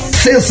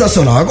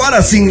 Sensacional.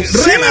 Agora sim,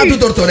 Renato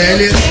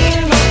Tortorelli,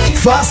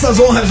 faça as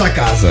honras da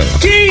casa.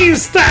 Quem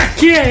está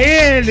aqui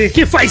é ele,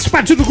 que faz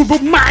parte do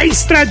grupo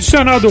mais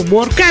tradicional do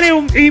humor. O cara é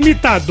um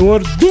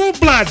imitador,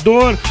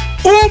 dublador,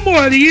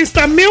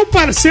 humorista, meu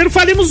parceiro.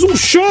 Faremos um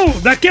show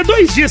daqui a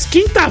 2 dias,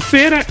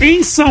 quinta-feira,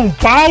 em São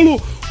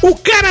Paulo. O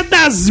cara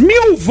das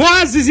 1000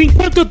 vozes,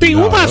 enquanto eu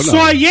tenho uma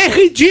só e é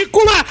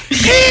ridícula,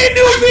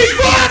 Enio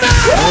Vivona!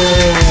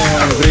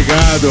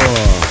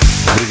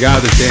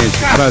 Obrigado, gente.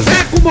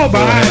 Café com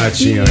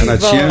bobagem.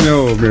 Renatinho é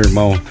meu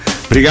irmão.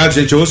 Obrigado,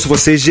 gente. Eu ouço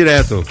vocês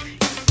direto.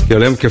 Eu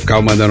lembro que eu ficava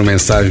mandando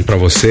mensagem pra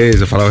vocês.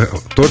 Eu falava,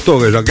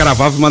 Torto, eu já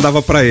gravava e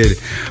mandava pra ele.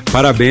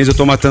 Parabéns, eu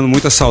tô matando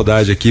muita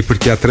saudade aqui,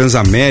 porque a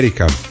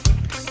Transamérica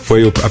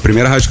foi a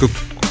primeira rádio que eu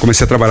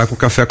comecei a trabalhar com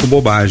Café com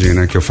Bobagem,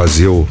 né? Que eu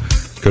fazia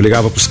que eu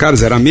ligava pros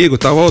caras, era amigo,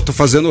 tava, tô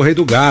fazendo o Rei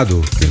do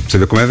Gado. Pra você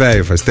ver como é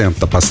velho, faz tempo,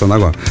 tá passando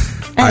agora.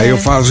 Aí eu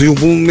fazia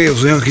um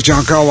mesinho que tinha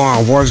aquela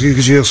voz que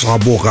tinha essa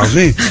boca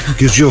assim,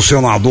 que tinha o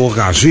senador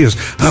Caxias,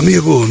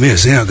 amigo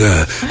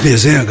Mezenga,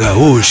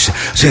 hoje,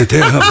 sem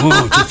terra,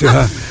 monte,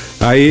 ferrar.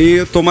 Aí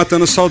eu tô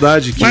matando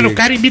saudade. Mano, o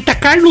cara imita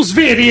Carlos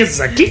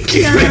Vereza. Que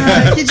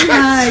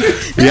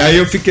demais. E aí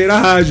eu fiquei na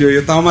rádio,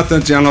 eu tava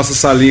matando, tinha a nossa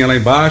salinha lá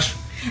embaixo.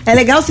 É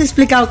legal você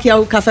explicar o que é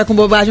o Café com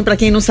Bobagem pra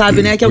quem não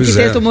sabe, né? Que é o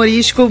quinteto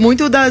humorístico,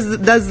 muito das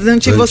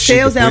antigas,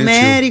 você, o Zé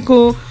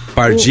Américo,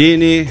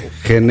 Pardini,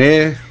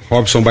 René,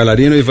 Robson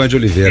Bailarino e Ivan de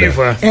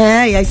Oliveira.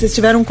 E aí vocês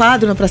tiveram um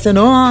quadro na Praça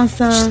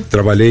Nossa.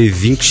 Trabalhei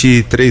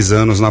 23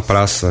 anos na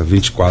praça,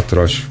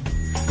 24, acho.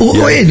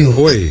 Ô, Enio,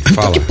 oi,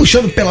 fala. Tô aqui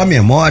puxando pela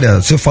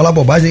memória, se eu falar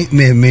bobagem,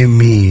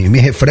 me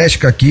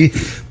refresca aqui,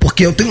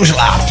 porque eu tenho uns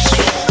lapsos.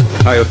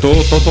 Eu tô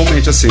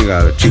totalmente assim,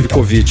 cara. Tive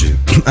Covid.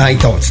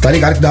 Então, você tá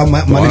ligado que dá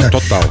uma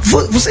total.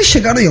 Vocês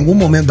chegaram em algum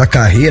momento da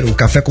carreira, o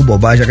Café com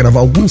Bobagem, a gravar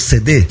algum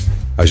CD?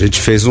 A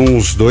gente fez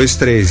uns 2,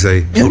 3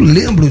 aí. Eu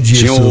lembro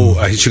disso.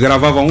 A gente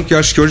gravava um que eu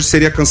acho que hoje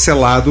seria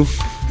cancelado,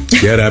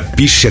 que era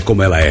Bicha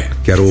Como Ela É,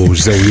 que era o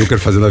Zé Wilker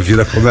fazendo a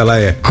vida como ela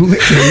é. Como é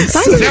que é isso?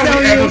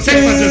 É você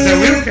que fazia o Zé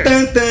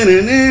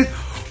Wilker?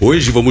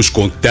 Hoje vamos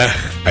contar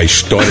a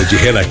história de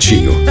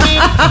Renatinho.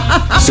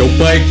 Seu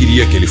pai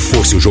queria que ele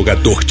fosse um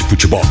jogador de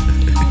futebol,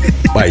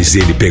 mas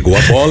ele pegou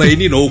a bola e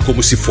ninou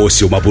como se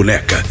fosse uma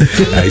boneca.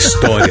 A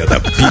história da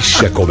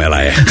Bicha Como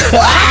Ela É.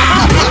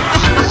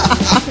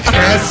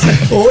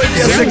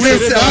 Olha, nem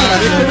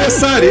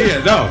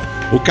começaria. Não.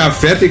 O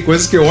café tem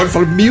coisas que eu olho e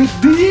falo, meu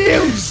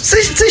Deus!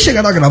 Vocês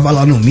chegaram a gravar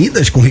lá no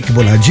Midas com o Rick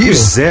Bonadio?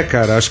 Pois é,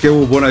 cara, acho que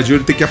o Bonadio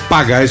ele tem que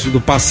apagar isso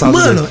do passado.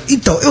 Mano,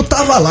 então, eu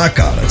tava lá,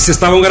 cara. Vocês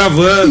estavam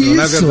gravando, Isso.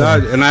 na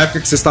verdade. Na época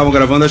que vocês estavam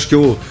gravando, acho que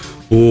o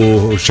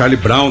Charlie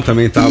Brown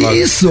também tava.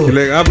 Isso. Que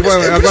legal.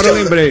 Agora eu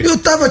lembrei. Eu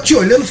tava te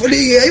olhando,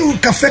 falei, aí o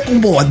café com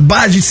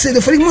bobagem cedo.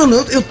 Eu falei,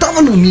 mano, eu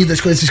tava no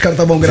Midas quando esses caras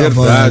estavam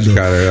gravando. Verdade,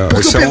 cara.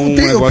 Porque esse é um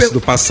negócio do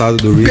passado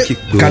do Rick,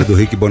 do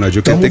Rick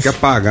Bonadio, que ele tem que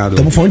apagar.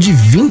 Estamos falando de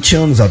 20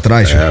 anos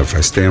atrás.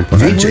 Faz tempo.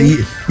 20,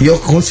 né? E eu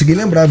consegui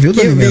lembrar, viu,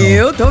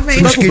 Daniel? Eu tô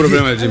vendo. Você tá com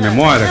problema de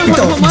memória?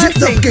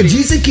 Então, porque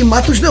dizem que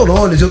mata os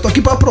neurônios. Eu tô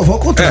aqui pra provar o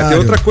contrário. Tem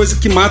outra coisa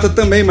que mata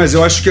também, mas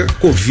eu acho que a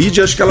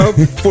Covid, acho que ela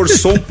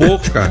forçou um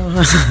pouco, cara.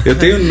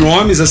 Eu tenho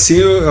nomes assim,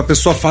 a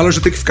pessoa fala, eu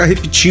já tenho que ficar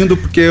repetindo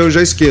porque eu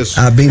já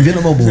esqueço. Bem-vindo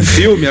ao meu mundo.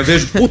 Filme, eu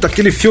vejo,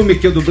 aquele filme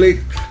que eu dublei,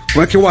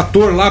 como é que o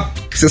ator lá,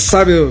 você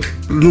sabe, eu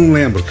não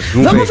lembro.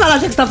 Vamos falar,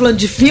 já que você tá falando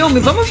de filme,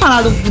 vamos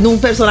falar de um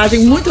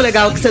personagem muito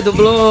legal que você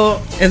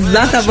dublou.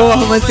 Exata, boa,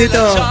 Romancito.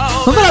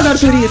 Vamos falar do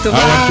Arthurito,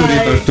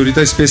 o Arthurito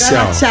é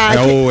especial. É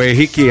o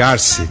Henrique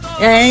Arce.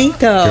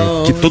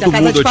 Então. Que todo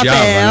mundo odiava,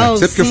 né?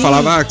 Sempre que eu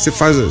falava, que você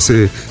faz,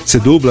 você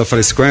dubla, eu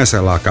falei, você conhece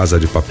lá a Casa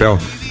de Papel?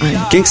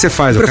 Quem que você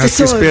faz? O cara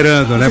fica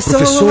esperando, né?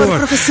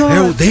 Professor. É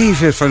o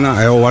Denver. Eu falei, não,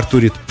 é o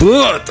Arthurito.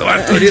 Puta, o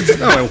Arthurito.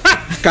 Não,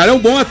 o cara é um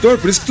bom ator,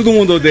 por isso que todo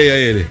mundo odeia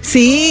ele.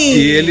 Sim.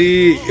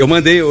 E eu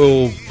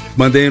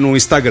mandei no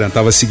Instagram,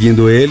 tava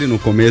seguindo ele no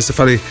começo, eu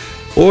falei,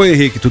 oi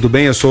Henrique, tudo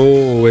bem? Eu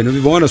sou o Enio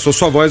Vivona, sou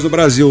sua voz no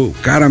Brasil. O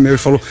cara meu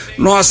falou,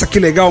 nossa, que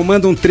legal,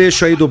 manda um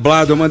trecho aí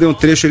dublado. Eu mandei um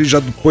trecho, ele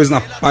já pôs na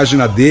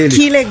página dele.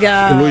 Que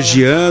legal.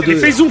 Elogiando. Ele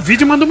fez um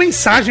vídeo e mandou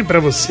mensagem pra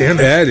você,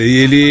 né?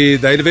 E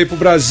daí ele veio pro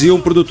Brasil,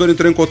 um produtor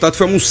entrou em contato,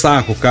 foi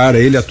almoçar com o cara,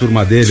 ele e a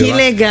turma dele. Que lá.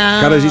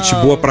 legal. Cara, gente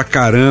boa pra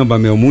caramba,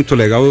 meu, muito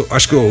legal. Eu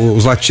acho que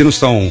os latinos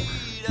estão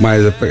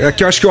mais... É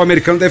que eu acho que o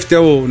americano deve ter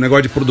o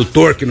negócio de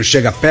produtor que não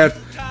chega perto.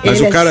 Mas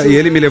ele o cara, e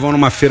ele me levou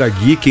numa feira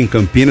geek em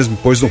Campinas, me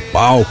pôs no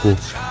palco.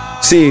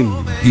 Sim,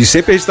 e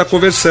sempre a gente tá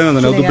conversando,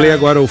 né? Eu dublei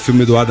agora o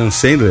filme do Adam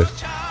Sandler,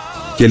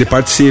 que ele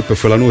participa, eu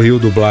fui lá no Rio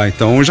dublar.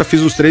 Então eu já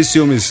fiz uns 3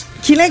 filmes.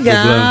 Que legal.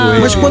 Dublando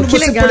ele. Mas quando Que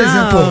você, legal. por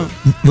exemplo,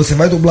 você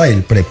vai dublar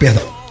ele,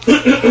 perdão.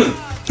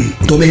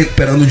 Tô me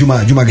recuperando de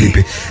uma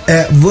gripe.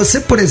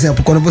 Você, por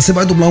exemplo, quando você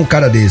vai dublar um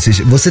cara desses,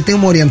 você tem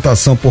uma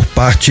orientação por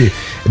parte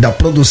da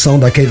produção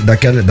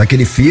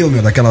daquele filme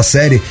ou daquela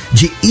série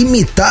de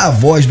imitar a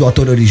voz do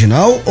ator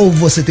original, ou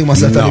você tem uma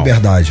certa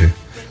liberdade?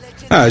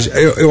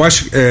 Eu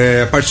acho que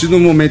a partir do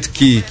momento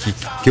que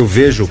eu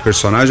vejo o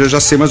personagem, eu já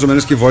sei mais ou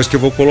menos que voz que eu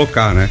vou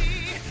colocar, né?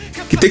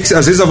 Que tem que,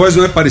 às vezes a voz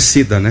não é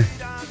parecida, né?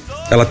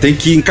 Ela tem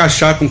que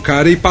encaixar com o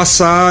cara e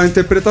passar a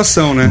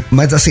interpretação, né?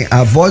 Mas assim,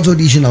 a voz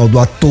original do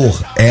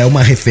ator é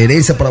uma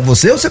referência pra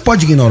você ou você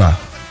pode ignorar?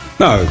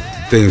 Não,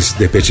 se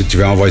de repente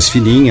tiver uma voz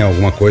fininha,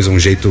 alguma coisa, um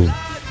jeito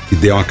que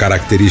dê uma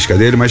característica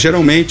dele, mas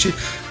geralmente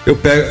eu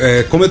pego,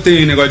 como eu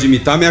tenho negócio de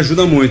imitar, me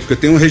ajuda muito, porque eu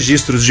tenho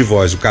registros de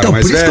voz, o cara então,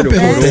 mais por isso velho, que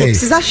eu perguntei, você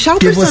precisa achar o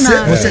porque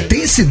personagem. Você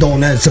tem esse dom,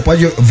 né? Você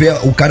pode ver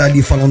o cara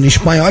ali falando em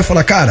espanhol e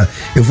falar, cara,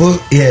 eu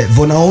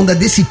vou na onda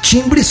desse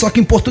timbre, só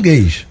que em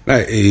português.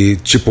 E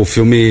tipo,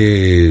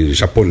 filme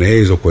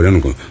japonês ou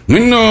coreano,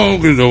 não,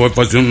 vai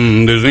fazer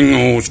um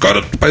desenho, os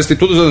caras parecem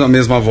todos a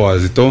mesma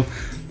voz, então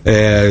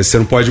você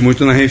não pode ir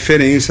muito na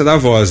referência da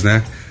voz,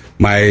 né?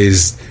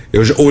 Mas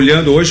eu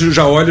olhando hoje, eu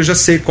já olho, já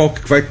sei qual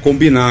que vai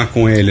combinar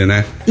com ele,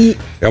 né?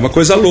 É uma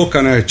coisa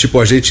louca, né? Tipo,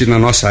 a gente na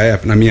nossa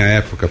época, na minha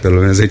época, pelo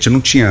menos, a gente não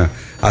tinha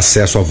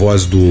acesso à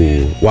voz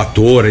do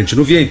ator, a gente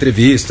não via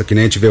entrevista, que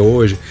nem a gente vê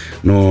hoje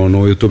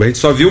no YouTube. A gente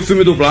só viu o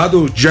filme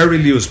dublado, Jerry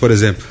Lewis, por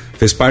exemplo.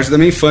 Fez parte da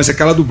minha infância,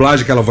 aquela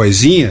dublagem, aquela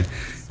vozinha.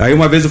 Aí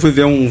uma vez eu fui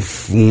ver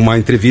uma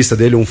entrevista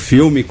dele, um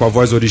filme com a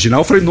voz original,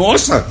 eu falei,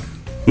 nossa,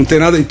 não tem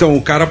nada. Então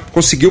o cara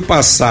conseguiu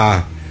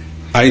passar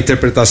a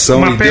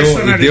interpretação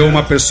e deu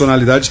uma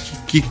personalidade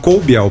que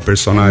coube ao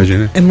personagem,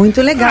 né? É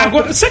muito legal.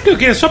 Agora, sabe o que eu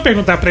queria só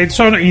perguntar pra ele,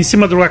 só em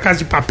cima do La Casa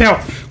de Papel?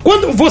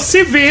 Quando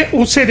você vê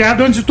o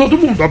seriado antes de todo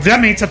mundo,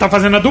 obviamente você tá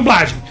fazendo a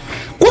dublagem.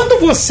 Quando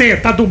você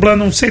tá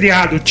dublando um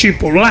seriado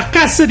tipo La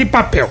Casa de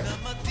Papel,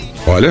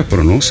 olha a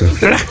pronúncia.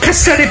 La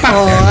Casa de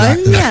Papel.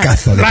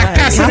 La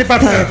Casa de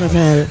Papel.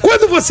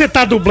 Quando você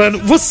tá dublando,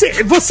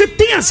 você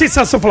tem a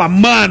sensação de falar,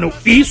 mano,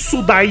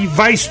 isso daí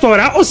vai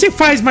estourar? Ou você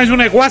faz mais um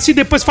negócio e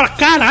depois fala,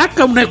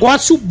 caraca, um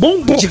negócio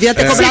bombom. Devia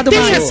ter cobrado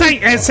mais. Você tem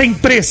essa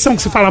impressão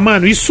que você fala,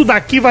 mano, isso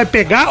daqui vai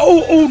pegar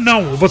ou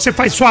não? Você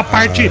faz só a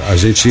parte.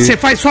 Você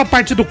faz só a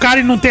parte do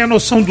cara e não tem a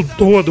noção do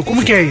todo.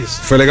 Como que é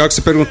isso? Foi legal que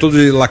você perguntou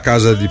de La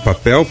Casa de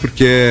Papel,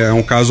 porque é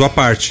um caso à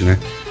parte, né?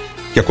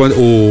 Que é quando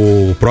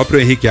o próprio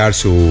Henrique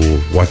Arce,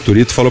 o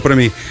Arthurito, falou pra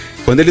mim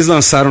Quando eles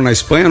lançaram na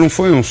Espanha, não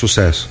foi um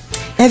sucesso.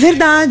 É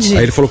verdade.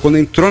 Aí ele falou, quando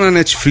entrou na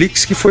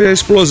Netflix, que foi a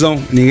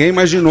explosão. Ninguém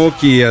imaginou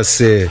que ia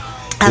ser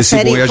esse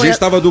bom. E a gente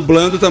tava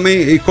dublando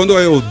também, e quando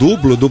eu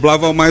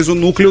dublava mais o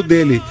núcleo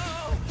dele.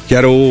 Que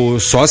era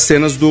só as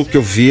cenas que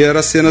eu via, eram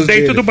as cenas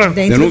dentro dele. Do banco.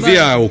 Eu não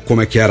via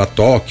como é que era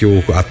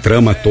Tóquio, a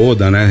trama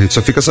toda, né? A gente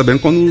só fica sabendo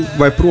quando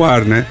vai pro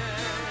ar, né?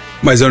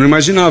 Mas eu não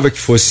imaginava que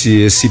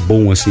fosse esse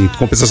boom, assim. Em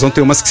compensação,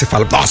 tem umas que você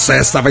fala, nossa,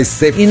 essa vai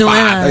ser e não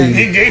é.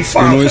 Ninguém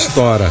fala. E não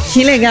estoura.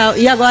 Que legal.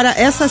 E agora,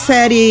 essa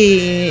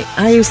série...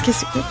 Ai, eu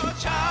esqueci.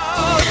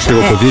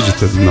 Pegou Covid?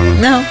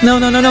 Não.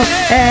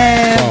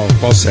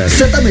 Qual série?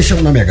 Você tá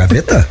mexendo na minha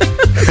gaveta?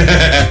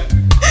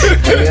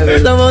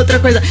 Uma outra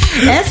coisa.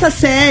 Essa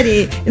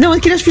série... Não, eu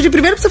queria te pedir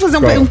primeiro pra você fazer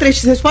um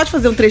trechinho. Você pode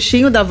fazer um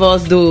trechinho da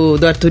voz do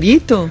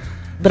Arthurito?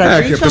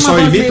 Pra gente, que o pessoal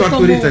imita o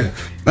Arthurito.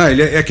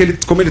 Ele é aquele,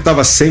 como ele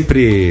tava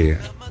sempre...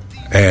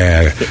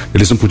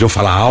 eles não podiam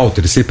falar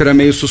alto, ele sempre era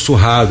meio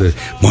sussurrado.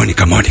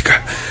 Mônica,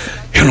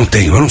 eu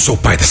não sou o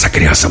pai dessa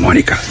criança,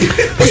 Mônica.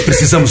 Nós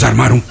precisamos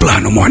armar um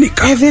plano,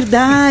 Mônica. É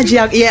verdade.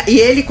 E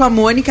ele com a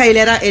Mônica, ele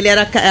era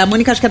a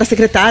Mônica acho que era a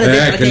secretária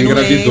dele, pra quem ele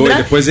engravidou, e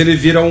depois ele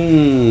vira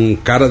um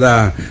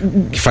cara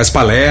que faz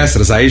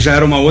palestras, aí já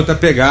era uma outra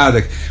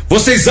pegada.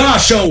 Vocês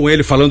acham?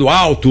 Ele falando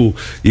alto,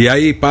 e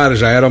aí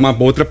já era uma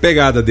outra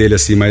pegada dele,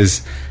 assim,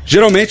 mas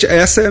geralmente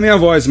essa é a minha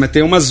voz, mas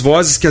tem umas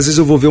vozes que às vezes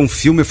eu vou ver um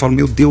filme e falo,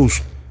 meu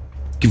Deus,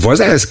 que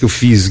voz é essa que eu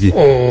fiz?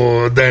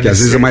 Dani, que às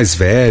vezes é mais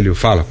velho.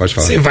 Pode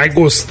falar. Você vai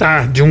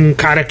gostar de um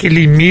cara que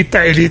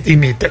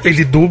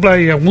ele dubla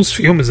em alguns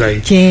filmes aí.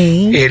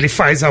 Quem? Ele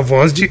faz a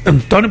voz de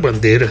Antônio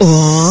Bandeiras.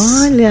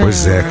 Olha!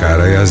 Pois é,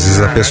 cara. E às vezes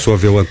a pessoa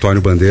vê o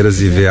Antônio Bandeiras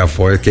e vê a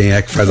voz, quem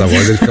é que faz a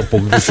voz, ele fica um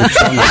pouco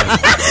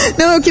decepcionado.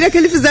 Não, eu queria que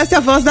ele fizesse a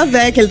voz da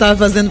Vé que ele tava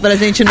fazendo pra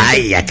gente.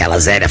 Ai, aquela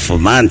Zélia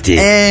fumante.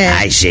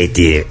 Ai,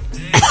 gente.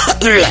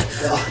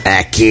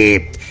 É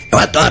que... Eu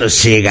adoro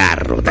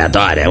cigarro,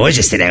 adoro. Hoje,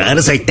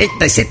 anos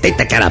 80 e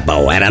 70 que era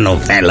bom. Era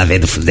novela,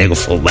 vendo o nego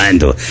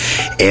fumando.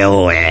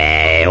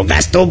 Eu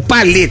gasto um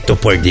palito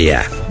por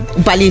dia.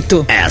 Um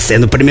palito?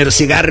 Acendo o primeiro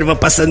cigarro e vou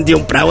passando de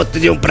um pra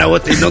outro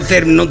e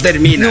não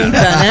termina.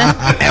 Nunca, né?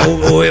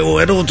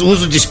 Eu não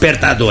uso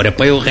despertador. Eu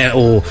ponho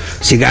o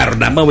cigarro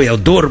na mão e eu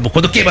durmo.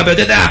 Quando queima meu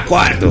dedo, eu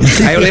acordo.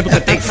 Aí eu lembro que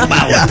eu tenho que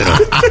fumar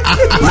outro.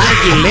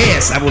 Narguilé,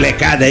 essa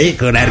molecada aí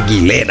com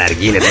narguilé.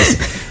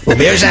 O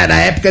meu já na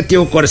época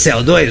tinha o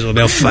Corcel 2,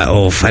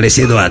 o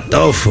falecido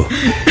Adolfo.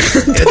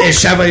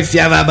 Eu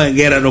enfiava a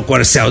mangueira no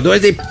Corcel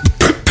 2 e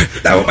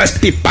dava umas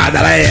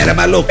pipadas lá, era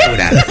uma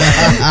loucura.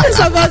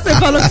 Essa voz você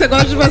falou que você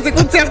gosta de fazer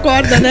quando você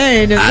acorda,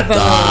 né, Enio?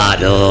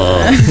 Adoro!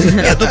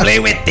 Eu dublei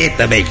o ET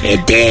também.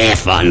 ET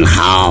from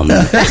home.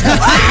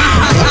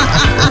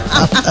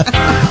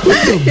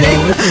 Muito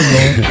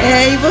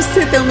bom. E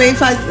você também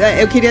faz.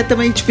 Eu queria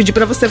também te pedir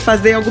pra você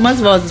fazer algumas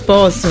vozes,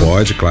 posso?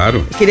 Pode,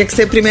 claro. Eu queria que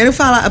você primeiro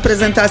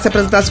apresentasse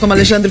como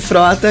Alexandre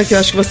Frota, que eu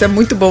acho que você é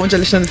muito bom de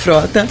Alexandre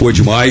Frota. Pô,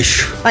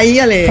 demais. Aí,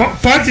 Ale.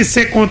 Pode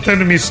ser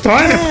contando uma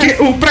história? Porque,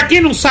 pra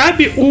quem não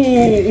sabe,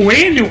 o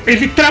Enio,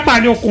 ele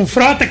trabalhou com o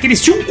Frota, que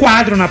eles tinham um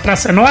quadro na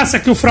Praça Nossa,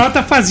 que o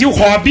Frota fazia o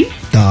Robin,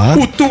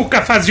 o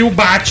Tuca fazia o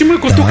Batman,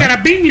 que o Tuca era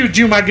bem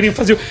miudinho, magrinho,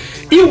 fazia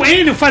e o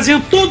Enio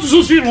fazia todos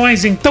os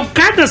vilões. Então,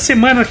 cada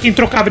semana quem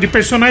trocava de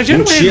personagem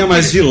não tinha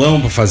mais vilão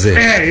pra fazer.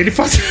 Ele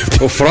fazia.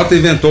 O Frota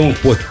inventou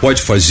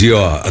pode fazer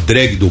a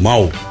drag do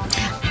mal?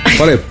 Eu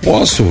falei,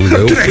 posso?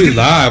 Eu fui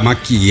lá,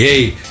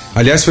 maquiei.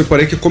 Aliás, foi por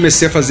aí que eu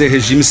comecei a fazer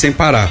regime sem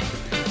parar.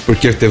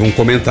 Porque teve um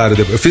comentário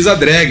depois. Eu fiz a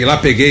drag lá,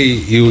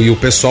 peguei e o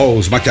pessoal,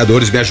 os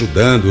maquiadores me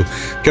ajudando.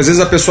 Porque às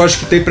vezes a pessoa acha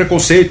que tem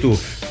preconceito.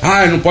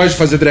 Não pode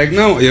fazer drag.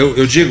 Não,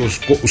 eu digo,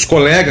 os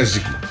colegas,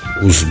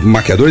 os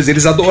maquiadores,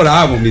 eles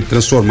adoravam me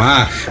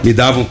transformar, me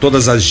davam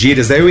todas as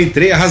gírias. Daí eu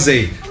entrei e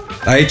arrasei.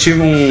 Aí tinha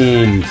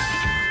um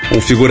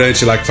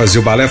figurante lá que fazia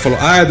o balé, falou,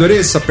 adorei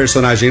essa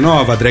personagem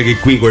nova, a drag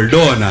queen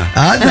gordona.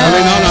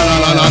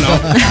 Não. Não.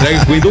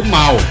 Drag queen do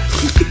mal.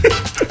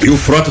 E o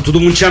Frota, todo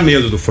mundo tinha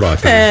medo do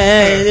Frota.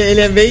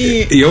 Ele é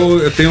bem... E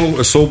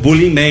eu sou o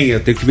bullying man, eu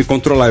tenho que me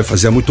controlar, eu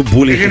fazia muito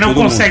bullying. Ele não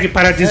consegue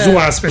parar de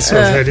zoar as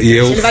pessoas.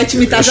 Ele vai te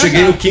imitar. Eu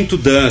cheguei no quinto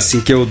dan,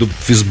 assim, que eu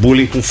fiz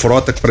bullying com o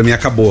Frota, que pra mim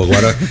acabou.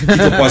 Agora, o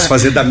que eu posso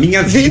fazer da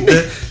minha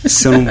vida,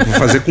 se eu não vou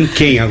fazer com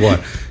quem agora?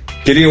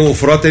 O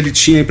Frota, ele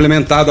tinha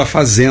implementado a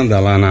Fazenda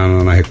lá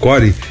na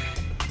Record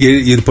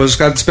e depois os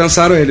caras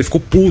dispensaram ele ficou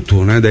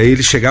puto, né? Daí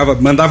ele chegava,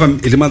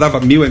 ele mandava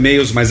 1000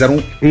 e-mails, mas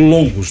eram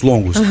longos.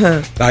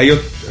 Uhum. Daí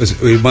eu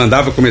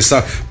mandava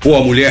começar,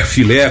 a mulher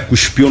filé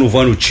cuspiu no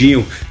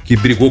Vanutinho, que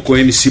brigou com o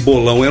MC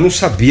Bolão. Eu não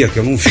sabia, que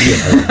eu não via,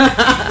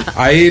 cara.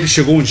 Aí ele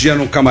chegou um dia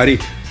no camarim,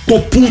 tô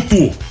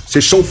puto,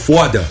 vocês são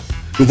foda.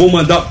 Não vou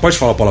mandar, pode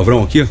falar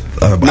palavrão aqui?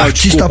 Não,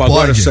 artista pode.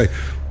 Agora isso aí.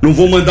 Não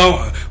vou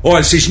mandar.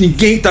 Olha,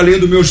 ninguém tá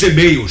lendo meus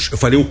e-mails. Eu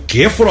falei, o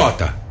quê,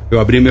 Frota? Eu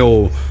abri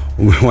meu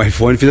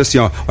iPhone e fiz assim,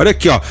 ó. Olha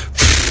aqui, ó.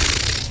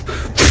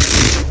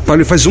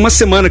 Falei, faz uma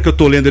semana que eu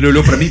tô lendo. Ele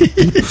olhou pra mim.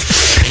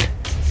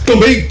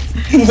 Também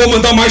não vou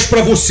mandar mais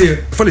pra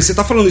você. Eu falei, você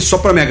tá falando isso só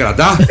pra me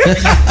agradar?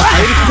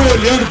 Aí ele ficou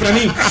olhando pra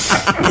mim.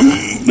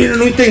 Ele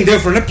não entendeu. Eu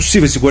falei, não é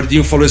possível, esse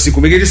gordinho falou assim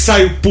comigo. Ele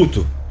saiu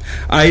puto.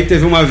 Aí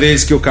teve uma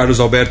vez que o Carlos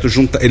Alberto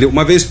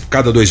uma vez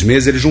cada 2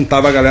 meses ele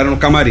juntava a galera no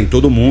camarim,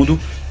 todo mundo,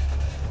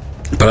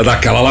 pra dar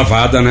aquela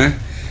lavada, né?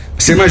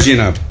 Você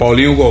imagina,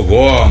 Paulinho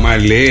Gogó,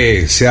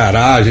 Marley,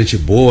 Ceará, gente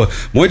boa,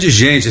 um monte de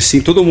gente, assim,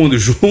 todo mundo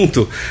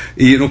junto,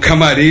 e no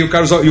camarim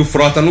e o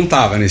Frota não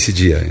tava nesse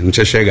dia, não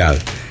tinha chegado.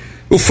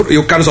 E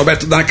o Carlos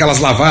Alberto dá aquelas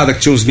lavadas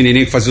que tinha uns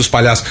menininhos que faziam os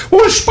palhaços.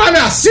 Os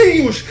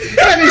palhacinhos,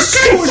 eles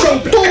sujam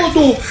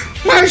tudo,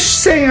 mas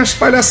sem as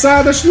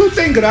palhaçadas não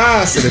tem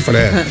graça. Eu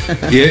falei,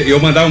 E eu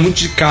mandava muito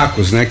de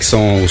cacos, né, que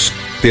são os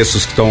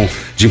textos que estão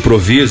de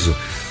improviso.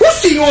 O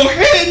senhor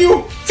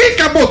Enio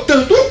fica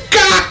botando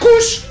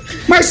cacos,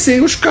 mas sem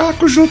os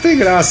cacos não tem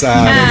graça.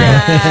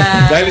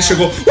 Legal. Daí ele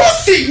chegou,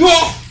 o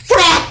senhor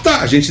Frota!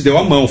 A gente deu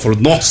a mão, falou,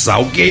 nossa,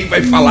 alguém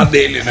vai falar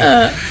dele,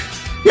 né?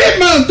 Me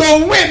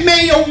mandou um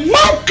e-mail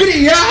mal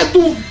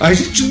criado. A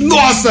gente,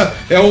 nossa,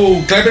 é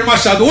o Kleber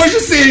Machado. Hoje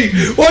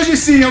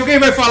sim, alguém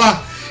vai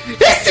falar.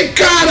 Esse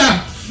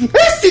cara,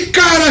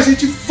 a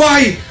gente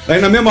vai. Aí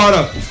na mesma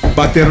hora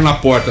bateram na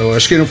porta. Eu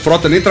acho que o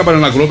Frota nem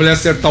trabalhando na Globo, ele ia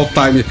acertar o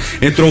time.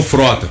 Entrou o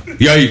Frota.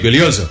 E aí,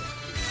 beleza?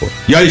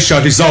 E aí,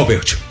 Charles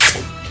Albert?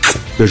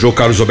 Beijou o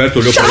Carlos Alberto,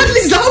 olhou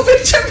Charles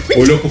Albert é muito...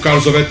 Olhou pro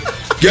Carlos Alberto.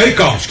 E aí,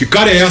 Carlos, que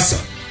cara é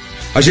essa?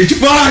 A gente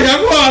vai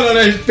agora,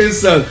 né? A gente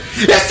pensando.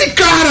 Esse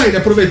cara, ele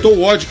aproveitou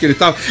o ódio que ele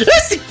tava.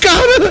 Esse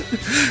cara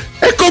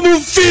é como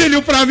um filho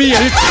pra mim.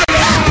 A gente...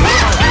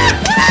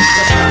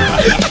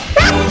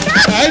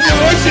 Ai,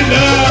 hoje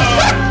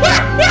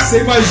não. Você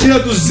imagina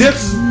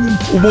 200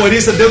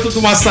 humoristas dentro de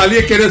uma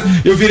salinha querendo.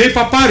 Eu virei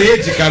pra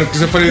parede, cara.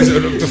 Porque eu falei,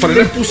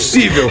 não é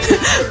possível.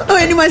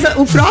 Enio, mas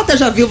o Frota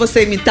já viu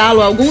você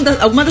imitá-lo?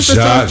 Alguma das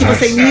pessoas que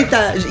você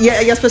imita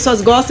e as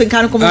pessoas gostam,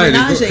 encaram como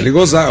homenagem? Ele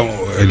gozava.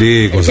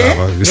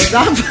 Gozava?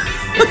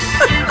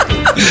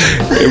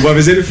 Uma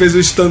vez ele fez um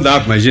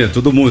stand-up, imagina,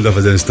 todo mundo tá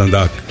fazendo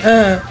stand-up.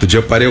 Outro dia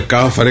eu parei o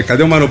carro e falei,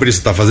 cadê o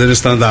manobrista? Tá fazendo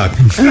stand-up.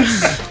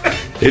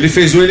 Ele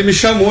fez ele me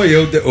chamou e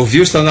eu ouvi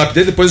o stand-up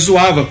dele, depois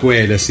zoava com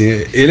ele,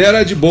 assim. Ele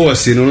era de boa,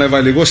 assim, não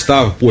levava, ele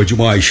gostava. Pô,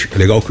 demais. É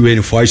legal que o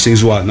Enio faz sem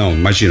zoar. Não,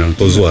 imagina, não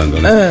tô zoando,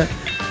 né?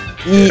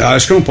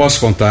 Acho que eu não posso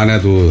contar, né,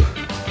 do...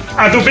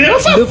 do Belo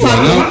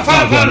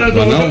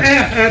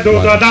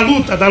da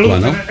luta,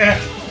 né?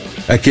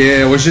 É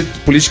que hoje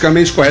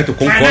politicamente correto, eu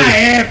concordo. Na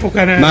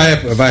época, né?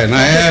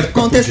 Na época.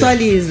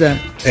 Contextualiza.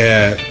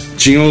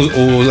 Tinha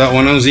o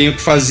anãozinho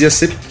que fazia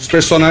sempre os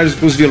personagens,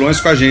 os vilões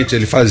com a gente.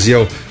 Ele fazia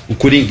o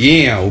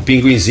Coringuinha, o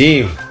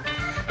Pinguinzinho.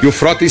 E o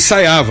Frota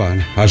ensaiava,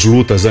 né, as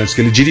lutas antes,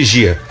 que ele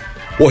dirigia.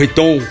 Porra,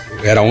 então,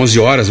 era 11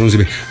 horas,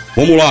 11h30.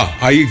 Vamos lá,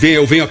 aí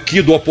eu venho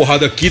aqui, dou a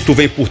porrada aqui, tu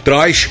vem por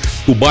trás,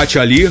 tu bate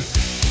ali.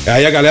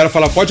 Aí a galera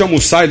fala, pode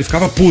almoçar. Ele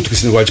ficava puto com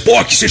esse negócio de,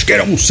 pô, que vocês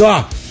querem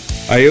almoçar?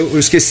 Aí eu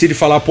esqueci de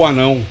falar pro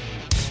anão,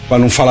 pra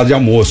não falar de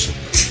almoço.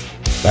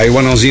 Aí o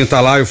anãozinho tá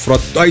lá e o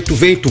Frota, aí tu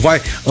vem, tu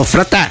vai. Ô,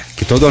 Frota,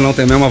 que todo anão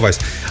tem a mesma voz.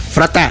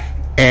 Frota,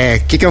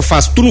 que eu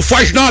faço? Tu não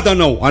faz nada,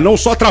 não. Anão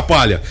só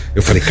atrapalha.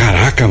 Eu falei,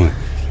 caraca, mano.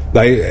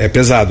 Daí é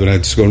pesado, né?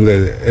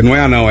 Não é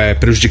anão, é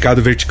prejudicado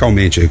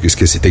verticalmente. Eu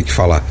esqueci, tem que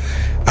falar.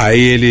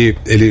 Aí ele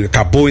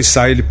acabou o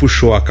ensaio, ele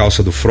puxou a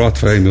calça do Frota.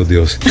 Falei, ai meu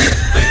Deus.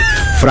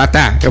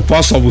 Frota, eu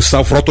posso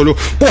almoçar? O Frota olhou,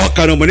 porra,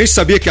 caramba, nem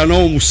sabia que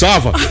anão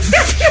almoçava.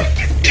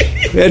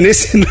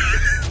 Não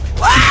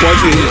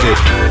pode rir,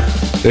 gente.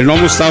 Ele não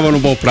almoçava no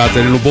Bom Prato,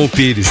 ele no Bom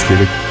Pires, que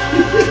ele...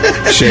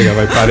 Chega,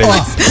 vai, parei.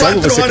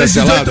 4 horas e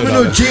 18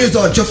 minutinhos,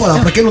 ó, deixa eu falar,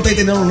 pra quem não tá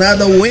entendendo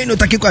nada, o Enio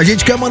tá aqui com a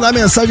gente, quer mandar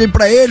mensagem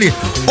pra ele,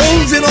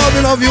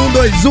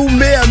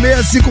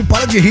 11991216655,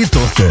 para de rir,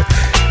 Torto.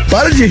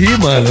 Para de rir,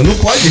 mano, não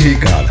pode rir,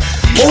 cara.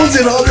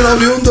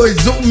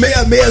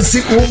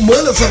 11991216651,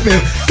 manda sua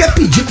pergunta. Quer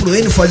pedir pro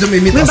Enio fazer uma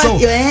imitação?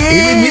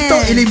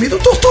 Ele imita o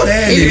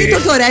Tortorelli. Ele imita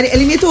o Tortorelli,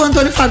 ele imita o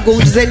Antônio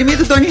Fagundes, ele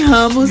imita o Tony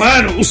Ramos.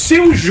 Mano, o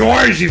Seu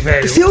Jorge,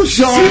 velho. Seu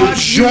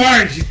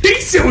Jorge. Tem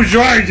Seu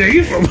Jorge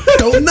aí, mano?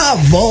 Então, na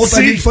volta,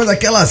 a gente faz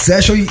aquela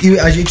session e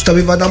a gente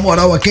também vai dar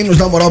moral a quem nos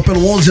dá moral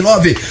pelo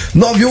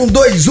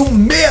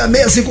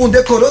 11991216651.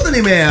 Decorou,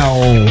 Danimel?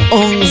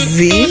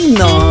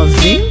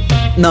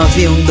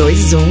 11991216651.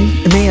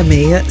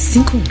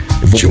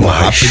 Eu vou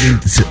pular rápido.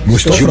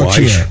 Gostou,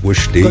 Frotinha?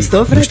 Gostei.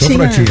 Gostou,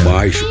 Frotinha?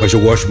 Mas eu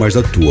gosto mais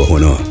da tua,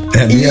 Ronan.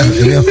 É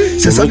mesmo?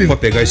 Você sabe pra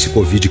pegar esse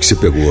Covid que você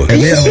pegou. É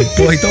mesmo?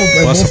 Pô, então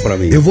passa pra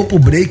mim. Eu vou pro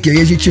break e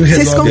aí a gente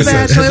resolve. Vocês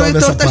conversam, eu e o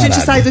Torto, a gente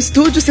sai do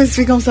estúdio, vocês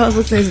ficam só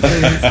vocês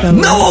dois. Tá,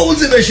 não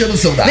ouse mexer no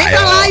seu dial. Vem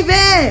pra live!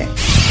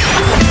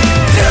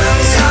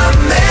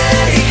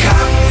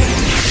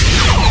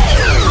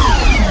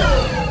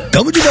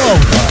 Tamo de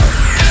volta.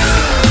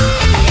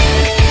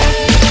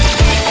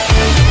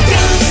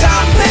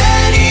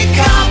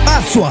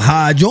 Sua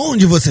rádio,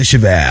 onde você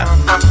estiver.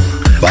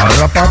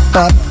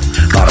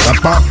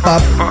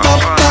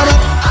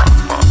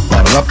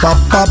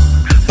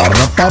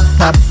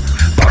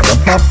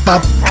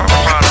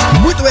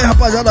 Muito bem,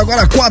 rapaziada,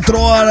 agora 4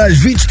 horas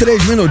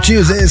 23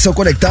 minutinhos. Esse é o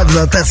Conectados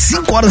até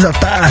 5 horas da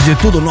tarde.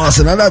 Tudo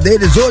nosso, nada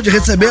deles. Hoje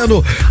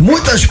recebendo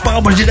muitas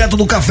palmas direto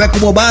do Café com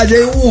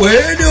Bobagem, o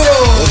Enio.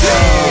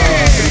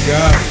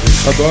 Obrigado.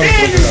 Adoro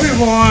Enio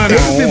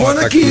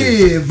Vivona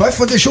que vai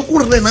fazer show com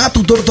o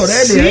Renato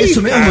Tortorelli, Sim, é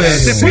isso mesmo, Enio?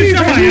 Depois de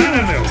amanhã,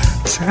 né, meu?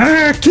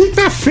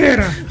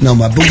 Quinta-feira. Não,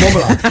 mas vamos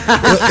lá.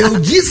 Eu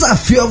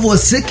desafio a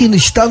você que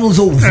está nos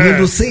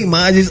ouvindo sem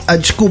imagens a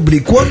descobrir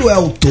quando é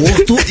o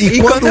Torto e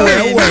quando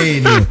é o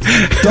Enio.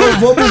 Então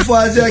vamos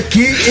fazer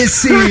aqui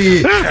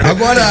esse...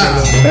 Agora...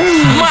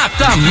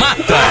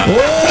 Mata-mata.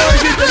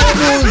 Hoje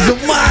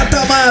temos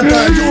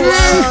mata-mata de um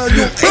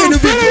lado. Enio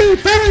Vivona.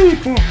 Peraí,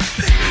 pô.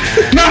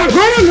 Não,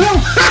 agora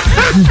não.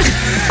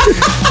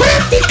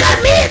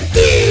 Praticamente.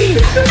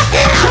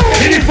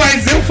 Ele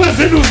faz eu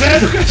fazendo o Zé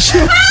do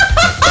cachorro.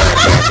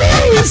 Toda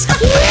vez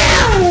que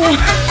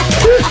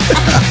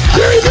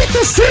eu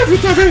imito sempre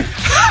também.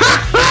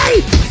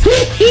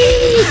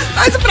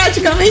 Faz o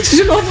praticamente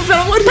de novo,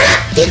 pelo amor de Deus.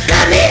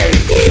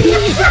 Praticamente.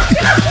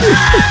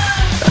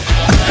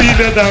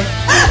 Filha da...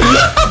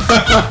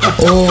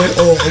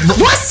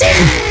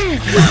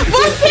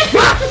 Você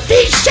vai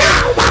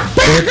deixar uma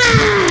pega.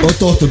 Ô,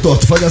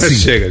 Torto, faz assim.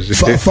 Chega.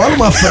 Fala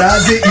uma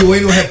frase e o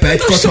Enio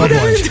repete com a sua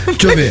voz. Deixa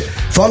eu ver.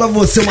 Fala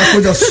você uma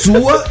coisa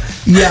sua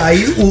e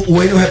aí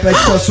o Enio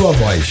repete com a sua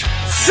voz.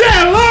 Cê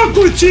é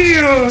louco,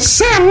 tio!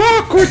 Cê é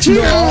louco,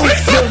 tio!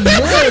 Nossa,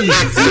 mãe!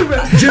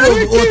 De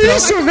novo, outra.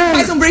 Isso, velho!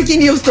 Faz um breaking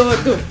news,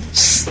 Torto.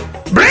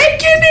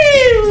 Breaking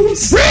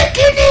news!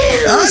 Breaking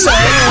news!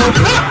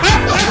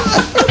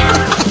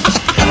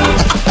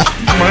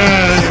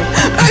 Mano!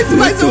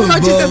 Faz um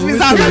notícias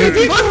bizarras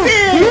de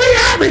você!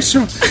 Louis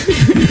Armstrong!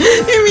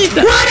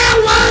 Imita! What a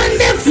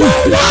wonderful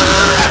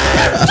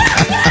world!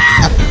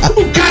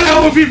 O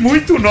cara ouve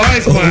muito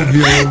nós, mano!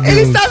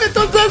 Ele sabe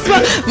todas as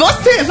falas.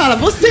 Você, fala,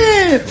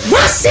 você!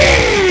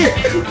 Você!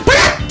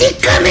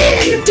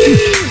 Praticamente!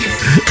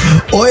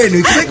 Ô, Enio,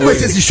 e como é que vai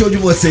ser esse show de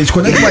vocês?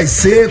 Quando é que vai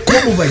ser?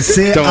 Como vai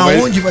ser? Então,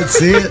 aonde vai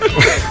ser?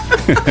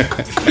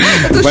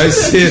 Vai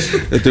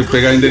ser. Eu tenho que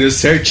pegar o endereço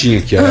certinho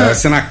aqui. Vai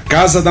ser na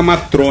Casa da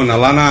Matrona,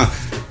 lá na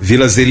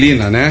Vila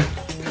Zelina, né?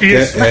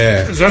 Isso.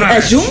 Zona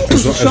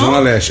juntos o show? Zona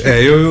Leste.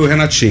 Eu e o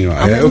Renatinho.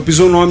 Eu fiz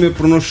um nome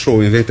pro nosso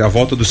show, inventei A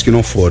Volta dos Que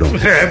Não Foram.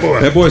 É boa.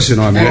 É bom esse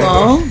nome, É né?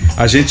 bom.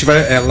 A gente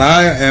vai.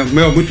 Lá é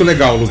muito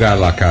legal o lugar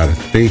lá, cara.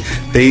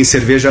 Tem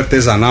cerveja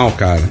artesanal,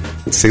 cara.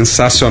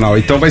 Sensacional.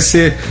 Então vai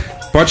ser.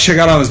 Pode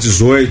chegar lá às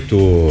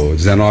 18,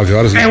 19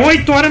 horas. É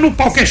 8 horas no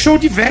palco, é show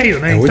de velho,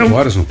 né? É 8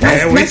 horas no palco.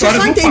 É 8 Mas deixa eu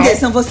horas só no entender, palco.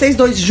 são vocês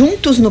dois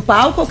juntos no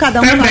palco ou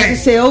cada um faz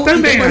o seu?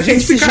 Também, e depois a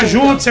gente vocês se fica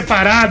juntam? junto,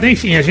 separado,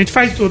 enfim, a gente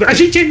faz tudo. A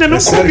gente ainda não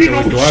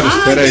combinou. 8 horas?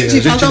 Ah, Peraí.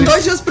 entendi. Faltam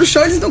 2 dias pro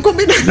show, eles não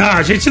combinaram. Não,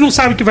 a gente não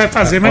sabe o que vai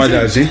fazer, mas.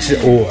 Olha, a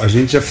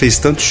gente já fez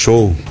tanto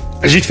show.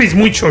 A gente fez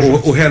muito show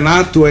junto. O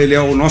Renato, ele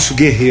é o nosso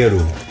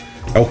guerreiro.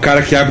 É o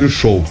cara que abre o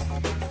show.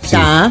 Sim.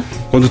 Tá.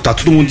 Quando tá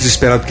todo mundo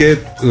desesperado, porque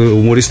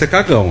o humorista é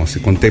cagão, assim,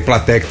 quando tem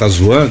plateia que tá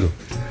zoando,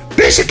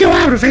 Deixa que eu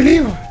abro,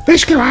 velhinho.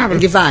 Deixa que eu abro.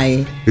 Ele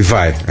vai. e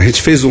vai. A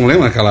gente fez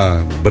lembra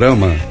aquela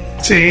Brahma?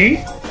 Sim.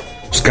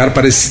 Os caras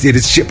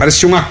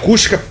pareciam uma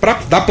acústica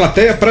da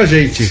plateia pra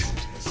gente.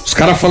 Os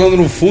caras falando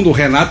no fundo, o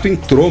Renato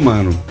entrou,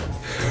 mano.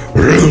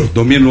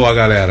 Dominou a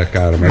galera,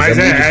 cara. Mas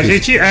a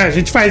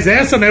gente faz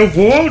essa, né? Eu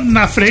vou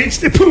na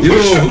frente, depois eu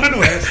vou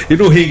chamando essa. E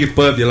no Ring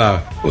Pub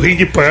lá? O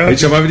Ring Pub. A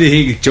gente chamava de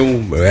Ring,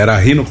 era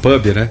Rino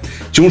Pub, né?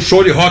 Tinha um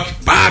show de rock,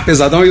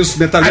 pesadão, e os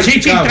metaleiros A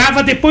gente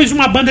entrava depois de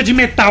uma banda de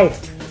metal.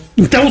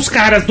 Então os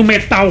caras do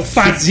metal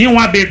faziam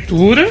a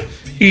abertura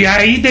e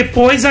aí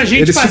depois a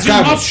gente fazia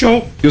o nosso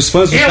show. E os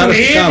fãs do cara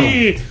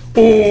ficavam.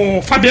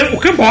 O Fabiano, o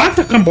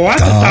Cambota e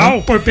tal,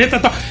 o Porpeta e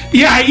tal.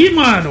 E aí,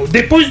 mano,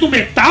 depois do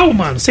metal,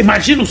 mano, você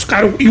imagina os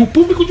caras, e o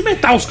público de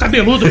metal, os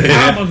cabeludos,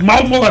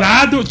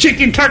 mal-humorados, tinha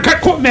que entrar com a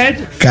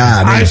comédia.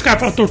 Cara. Aí os caras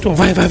falaram, Tortão,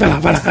 vai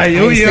lá. Aí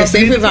eu ia. Você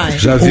sempre vai.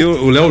 Já viu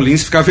o Léo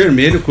Lins ficar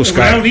vermelho com os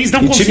caras. Léo Lins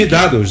não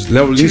intimidado. O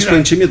Léo Lins ficou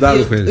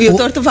intimidado com ele. E o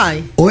Torto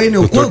vai. Ô,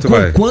 Enio,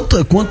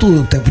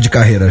 quanto tempo de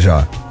carreira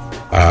já?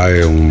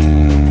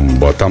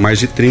 Bota mais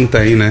de 30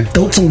 aí, né?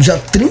 Então são já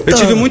 30 Eu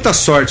tive muita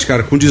sorte,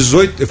 cara. Com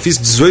 18, eu fiz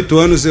 18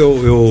 anos,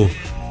 eu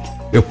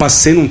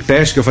passei num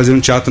teste que eu fazia um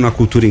teatro na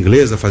cultura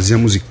inglesa, fazia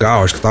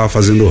musical, acho que tava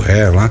fazendo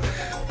Hair lá,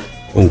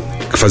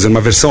 fazendo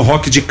uma versão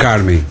rock de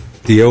Carmen.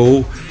 E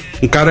um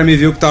cara me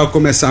viu que tava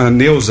começando, a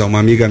Neuza, uma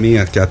amiga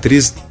minha que é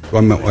atriz,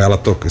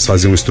 ela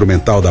fazia um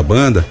instrumental da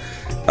banda.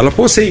 Ela,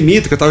 você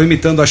imita, que eu tava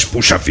imitando as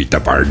puxa vida,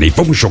 Barney,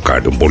 vamos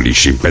chocar um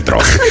boliche em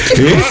Pedrosa.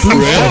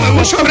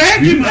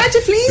 Brad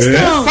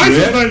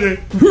Flintstone.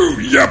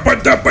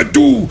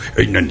 Yabadabadu,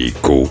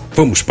 Nanico,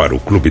 vamos para o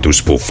Clube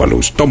dos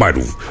Búfalos tomar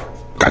um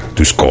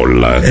cactus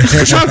cola.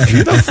 Puxa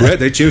vida,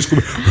 Fred, aí tinha o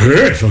Scooby.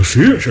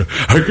 Salsicha,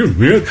 ai que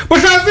medo.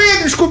 Puxa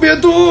vida,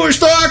 Scooby-Doo,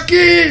 estou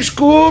aqui,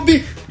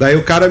 Scooby. Daí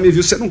o cara me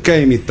viu, você não quer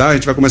imitar? A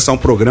gente vai começar um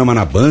programa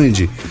na Band.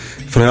 Eu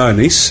falei,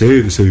 nem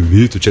sei se eu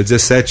imito, eu tinha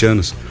 17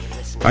 anos.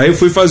 Aí eu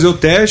fui fazer o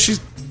teste,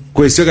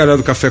 conheci a galera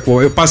do Café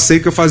com... Eu passei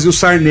que eu fazia o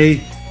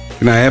Sarney.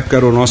 Na época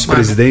era o nosso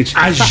presidente.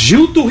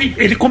 Agildo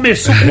Ribeiro. Ele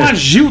começou com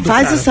Agildo.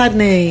 Faz cara. o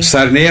Sarney.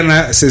 Sarney,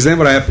 né? Vocês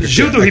lembram a época?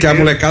 Gildo que a Ribeiro.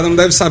 molecada não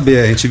deve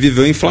saber. A gente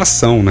viveu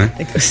inflação, né?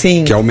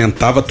 Sim. Que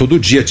aumentava todo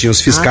dia. Tinha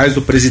os fiscais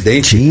do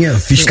presidente. Tinha,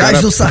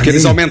 fiscais do Sarney. Porque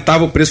eles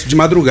aumentavam o preço de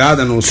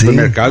madrugada no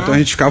supermercado, então a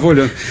gente ficava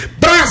olhando.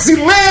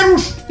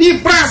 Brasileiros e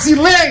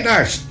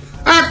brasileiras,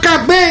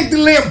 acabei de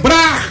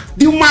lembrar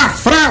de uma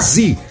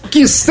frase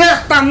que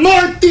certa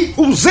noite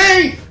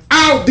usei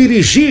ao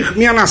dirigir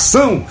minha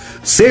nação.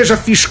 Seja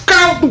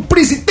fiscal do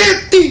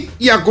presidente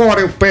e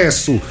agora eu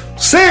peço,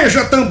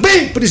 seja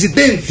também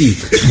presidente.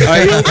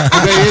 Aí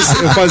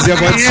eu fazia a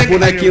voz desse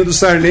bonequinho do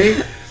Sarney.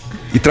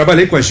 E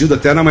trabalhei com a Gilda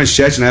até na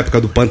Manchete, na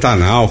época do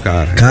Pantanal,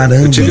 cara. Caramba.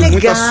 Eu tive Que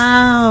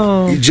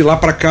legal. E de lá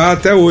pra cá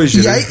até hoje.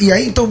 E, né?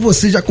 aí, então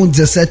você já com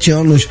 17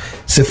 anos,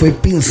 você foi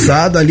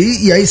pensado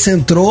ali e aí você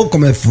entrou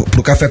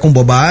pro Café com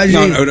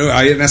Bobagem? Não,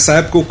 aí nessa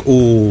época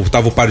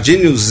tava o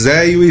Pardini, o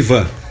Zé e o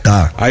Ivan.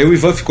 Tá. Aí o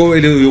Ivan ficou,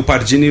 o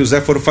Pardini e o Zé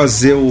foram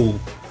fazer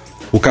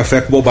o Café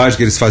com Bobagem,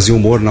 que eles faziam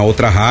humor na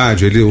outra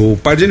rádio. O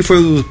Pardini foi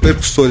um dos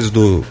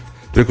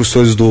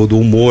precursores do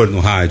humor no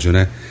rádio,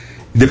 né?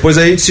 Depois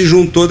a gente se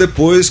juntou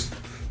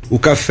o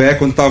Café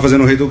quando tava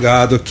fazendo o Rei do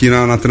Gado aqui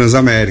na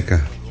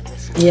Transamérica.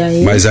 E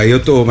aí? Mas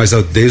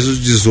desde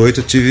os 18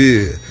 eu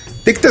tive...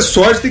 Tem que ter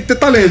sorte, tem que ter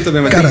talento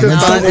também, mas Cara, tem que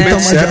ter no momento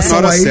certo, na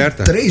hora aí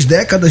certa. 3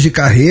 décadas de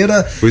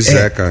carreira. Pois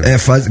cara.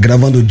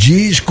 Gravando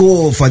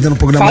disco, fazendo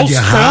programa de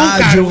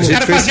rádio. Cara, o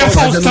cara fazia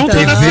Faustão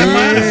toda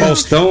semana.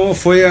 Faustão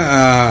foi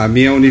a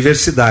minha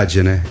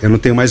universidade, né? Eu não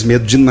tenho mais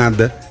medo de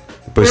nada.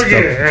 Por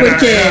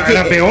quê?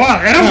 Era BO?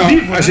 Era ao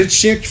vivo, a né? gente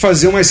tinha que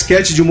fazer uma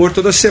esquete de humor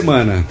toda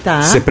semana.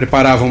 Tá. Você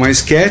preparava uma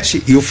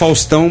esquete e o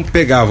Faustão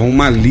pegava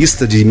uma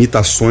lista de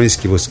imitações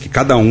que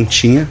cada um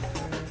tinha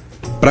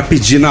pra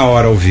pedir na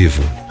hora ao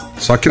vivo.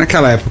 Só que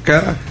naquela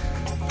época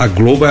a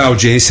Globo, a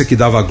audiência que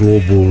dava a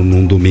Globo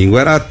num domingo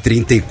era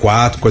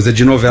 34, coisa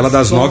de novela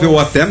das 9 ou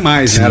até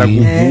mais, né? Era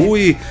Gugu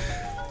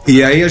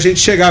e aí a gente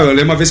chegava. Eu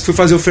lembro uma vez que fui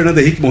fazer o Fernando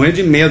Henrique morrendo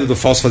de medo do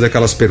Fausto fazer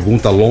aquelas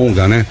perguntas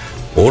longas, né?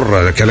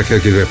 Porra,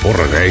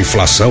 porra,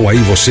 inflação aí,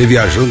 você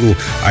viajando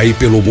aí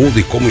pelo mundo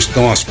e como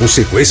estão as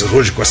consequências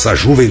hoje com essa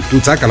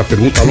juventude, sabe aquela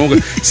pergunta longa?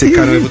 Você,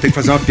 cara, eu vou ter que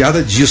fazer uma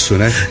piada disso,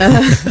 né?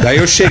 Daí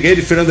eu cheguei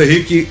de Fernando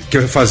Henrique, que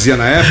eu fazia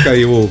na época,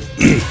 e eu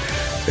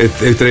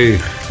entrei.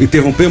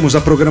 Interrompemos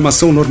a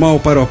programação normal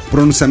para o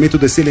pronunciamento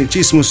do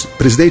excelentíssimo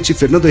presidente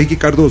Fernando Henrique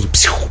Cardoso.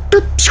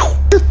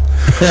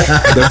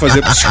 Daí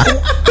fazer.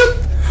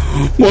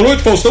 Boa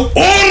noite, Faustão.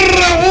 Porra,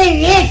 ô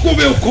louco,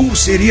 meu! Como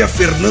seria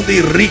Fernando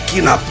Henrique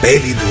na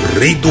pele do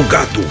Rei do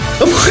Gado?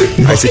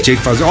 Aí você tinha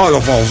que fazer, olha,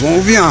 Faustão,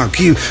 vem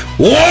aqui.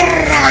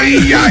 Porra,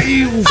 e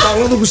aí,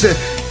 falando com você.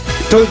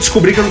 Então eu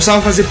descobri que eu não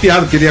precisava fazer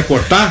piada, porque ele ia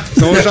cortar,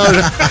 então eu já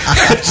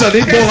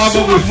nem bolava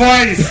muito.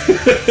 Voz.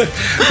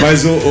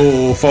 Mas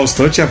o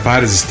Faustão tinha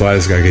várias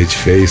histórias que a gente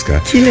fez, cara.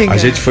 Que legal. A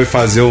gente foi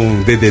fazer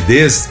um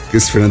DDDs com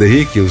esse Fernando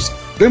Henrique,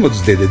 lembra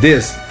dos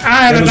DDDs?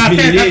 Era da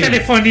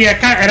telefonia,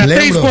 era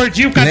 3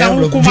 gordinhos, cada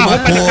um com uma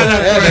roupa de cada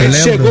cor. A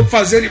gente chegou pra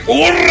fazer ele,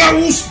 porra,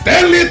 os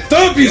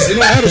Teletubbies! E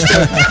não era os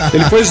Teletubbies.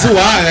 Ele foi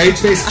zoar, aí a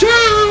gente fez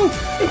tchau!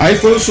 Aí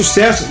foi um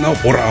sucesso. Não,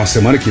 porra,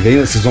 semana que vem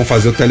vocês vão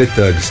fazer o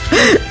Teletubbies.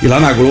 E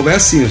lá na Globo é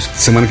assim,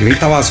 semana que vem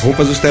tava as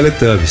roupas dos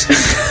Teletubbies.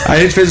 Aí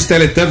a gente fez os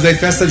Teletubbies, aí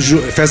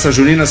festa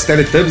junina, os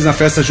Teletubbies na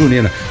festa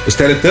junina. Os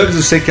Teletubbies,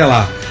 não sei o que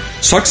lá.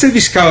 Só que você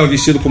ficava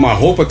vestido com uma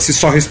roupa que se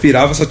só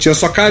respirava, só tinha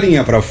sua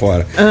carinha pra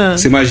fora.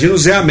 Você imagina o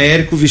Zé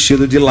Américo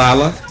vestido de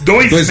Lala,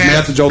 2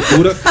 metros de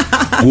altura,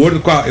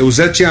 gordo. O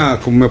Zé tinha,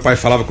 como meu pai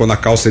falava, quando a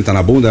calça entra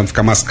na bunda,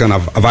 fica mascando,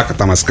 a vaca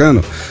tá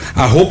mascando,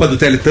 a roupa do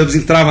Teletubbies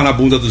entrava na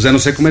bunda do Zé, não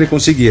sei como ele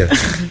conseguia.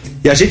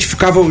 E a gente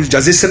ficava,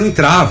 às vezes você não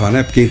entrava,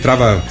 né? Porque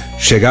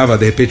chegava,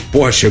 de repente,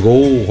 porra, chegou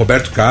o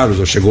Roberto Carlos,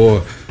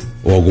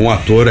 ou algum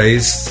ator aí,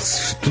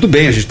 tudo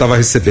bem, a gente tava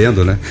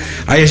recebendo, né?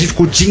 Aí a gente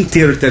ficou o dia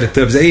inteiro de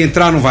Teletubbies, aí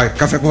entrar não vai,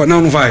 café com...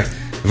 não vai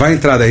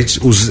entrar, daí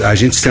a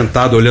gente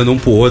sentado olhando um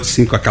pro outro,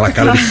 assim, com aquela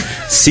cara de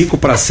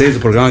 5:06, o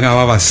programa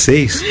acabava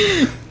 6,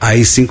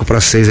 aí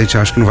 5:06 a gente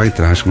acha que não vai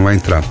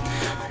entrar.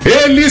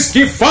 Eles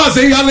que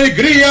fazem a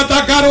alegria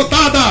da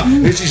garotada!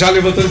 A gente já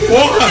levantando,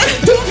 porra!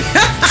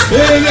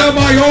 Ele é a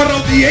maior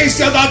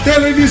audiência da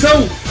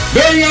televisão!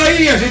 Vem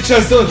aí, a gente já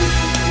está...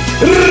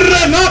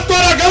 Renato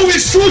Aragão e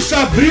Xuxa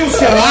abriu o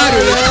cenário.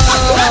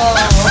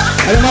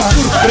 Era uma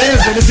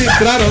surpresa, eles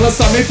entraram no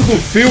lançamento do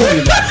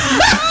filme.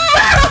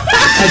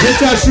 A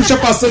gente, a Xuxa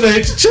passando a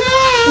gente, tchau,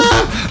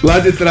 lá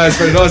de trás.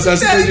 Falei, nossa,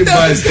 essa foi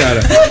demais, cara.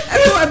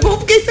 É bom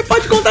porque você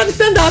pode contar no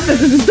stand-up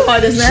essas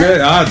histórias, né?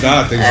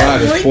 Dá, tem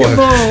várias, muito porra.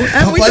 Bom.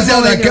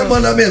 Rapaziada, quer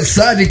mandar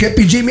mensagem, quer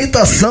pedir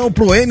imitação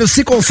pro Enio,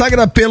 se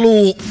consagra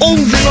pelo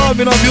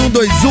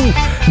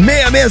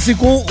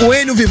 11991216651. O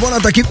Enio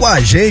Vivona tá aqui com a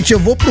gente. Eu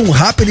vou pra um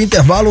rápido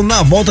intervalo.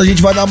 Na volta a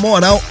gente vai dar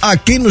moral a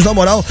quem nos dá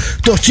moral.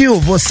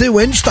 Tortinho, você e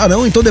o Enio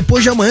estarão, então,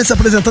 depois de amanhã se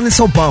apresentando em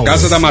São Paulo.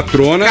 Casa da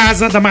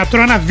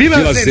Matrona,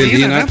 Vila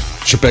Zelina, né?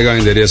 Deixa eu pegar o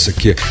endereço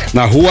aqui.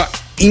 Na rua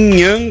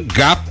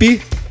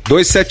Inhangape,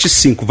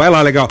 275. Vai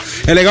lá, legal.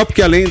 É legal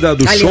porque além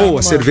do show,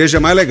 a cerveja é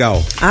mais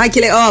legal. Ai, que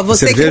legal. Ó,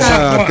 você cerveja que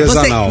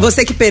artesanal.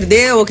 Você que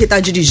perdeu ou que tá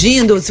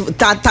dirigindo,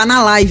 tá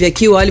na live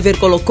aqui, o Oliver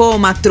colocou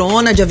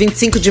Matrona, dia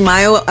 25 de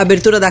maio,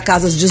 abertura da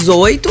casa às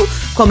 18,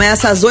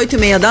 começa às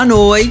 8h30 da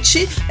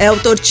noite, é o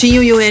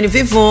Tortinho e o Enio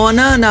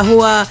Vivona, na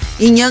rua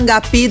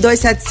Inhangapi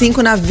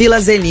 275, na Vila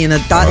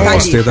Zelina. Tá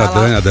gostei ali, da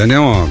Dani. A Dani é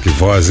uma que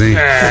voz, hein?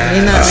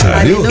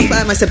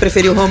 Mas você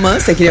preferiu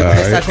romance? Você queria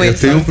conversar com ele? Eu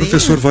tenho um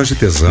professor voz de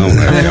tesão,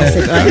 né?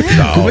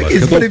 Como é que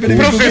isso?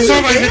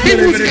 Professor, vai ter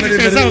música de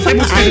tesão? Tem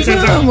música de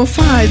tesão? Vamos,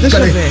 faz, deixa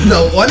eu ver.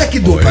 Não, olha que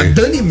dupla.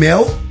 Dani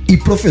Mel e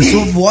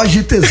professor voz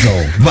de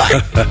tesão.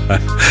 Vai.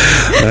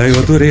 Eu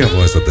adorei a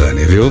voz da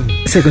Dani, viu?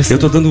 Você gostou? Eu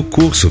tô dando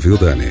curso, viu,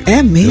 Dani?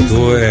 É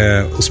mesmo?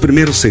 Os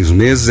primeiros 6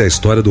 meses é a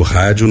história do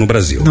rádio no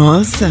Brasil.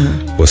 Nossa.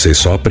 Vocês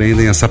só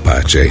aprendem essa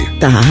parte aí.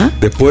 Tá.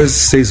 Depois de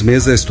 6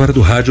 meses é a história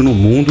do rádio no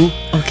mundo.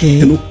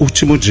 Ok. E no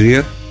último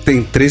dia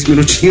tem 3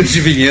 minutinhos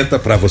de vinheta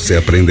pra você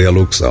aprender a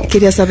locução.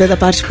 Queria saber da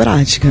parte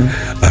prática.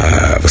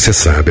 Você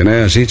sabe,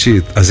 né? A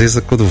gente, às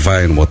vezes, quando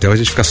vai no motel, a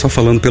gente fica só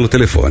falando pelo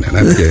telefone,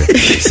 né?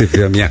 Porque se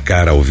vê a minha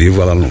cara ao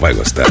vivo, ela não vai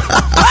gostar.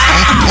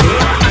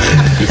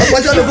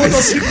 Rapaziada,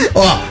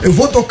 eu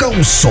vou tocar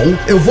um som,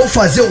 eu vou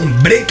fazer um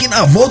break,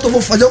 na volta eu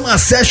vou fazer uma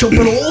session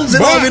pelo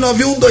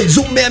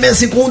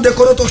 11991216651,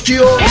 decorou,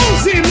 Tortinho?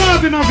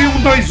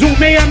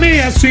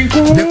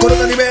 11991216651. Decorou,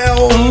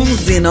 Daniel?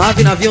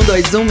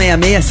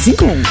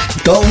 11991216651.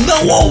 Então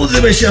não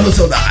ouse mexer no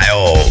seu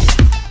dial.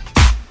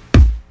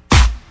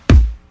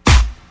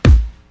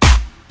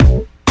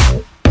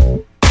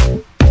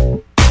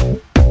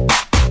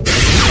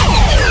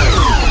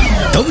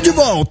 Tamo de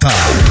volta.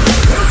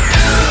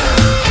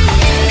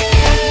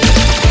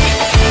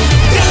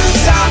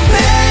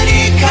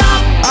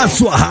 A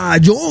sua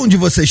rádio, onde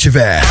você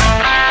estiver.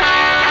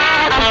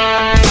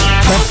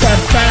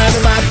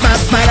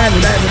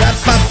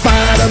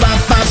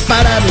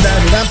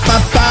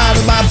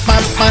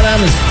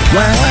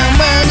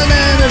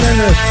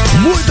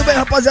 Muito bem,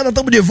 rapaziada,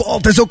 estamos de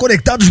volta. Esse é o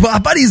Conectados,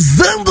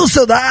 barbarizando o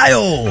seu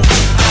dial.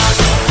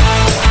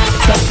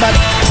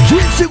 De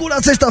segunda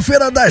a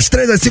sexta-feira, das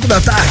 3 às 5 da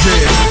tarde.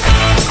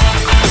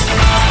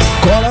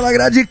 Cola na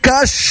grade,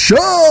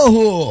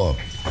 cachorro.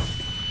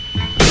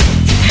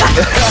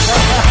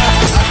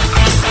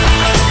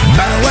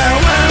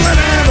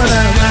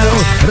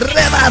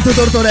 Renato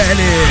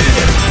Tortorelli,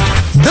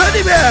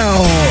 Dani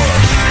Mel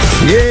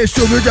e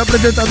este humilde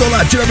apresentador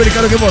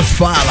latino-americano que vos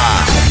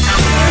fala.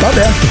 Tá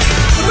aberto.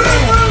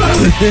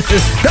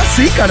 Tá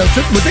sim, cara,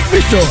 você que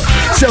fechou,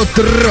 seu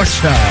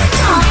trouxa.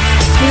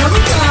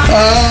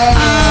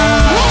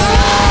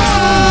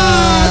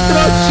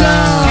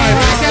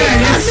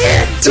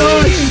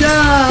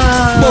 Trouxa.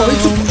 Bom,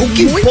 o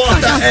que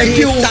importa é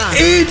que o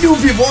Enio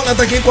Vivona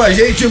tá aqui com a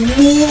gente.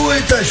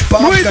 Muitas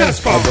palmas. Adoro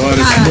esse programa,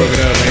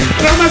 hein?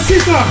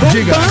 Francisco,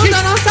 diga.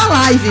 Da nossa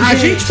live, a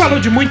gente falou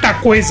de muita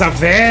coisa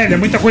velha,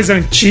 muita coisa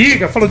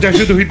antiga, falou de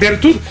Agildo Ribeiro e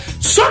tudo.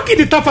 Só que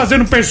ele tá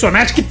fazendo um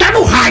personagem que tá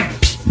no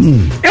hype.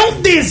 É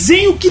um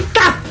desenho que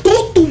tá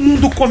todo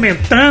mundo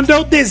comentando, é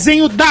o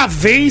desenho da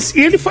vez, e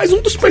ele faz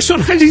um dos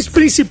personagens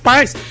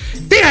principais.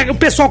 Tem o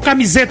pessoal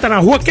camiseta na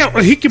rua, que é o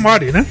Rick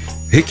Morty, né?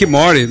 Rick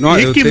Morty, não,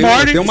 eu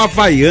tenho uma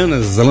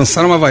Havaianas,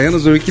 lançaram uma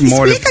Havaianas do Rick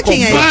Morty. Explica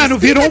quem é. Mano,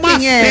 virou uma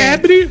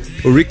febre.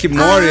 O Rick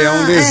Morty é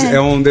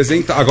um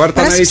desenho, agora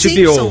tá parece na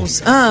HBO.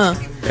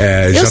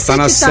 Já tá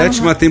na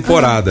 7ª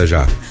temporada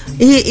já.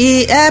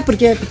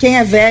 Porque quem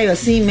é velho,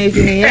 assim, meio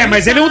que nem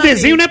mas ele é um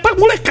desenho, não é pra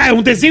molecar, é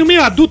um desenho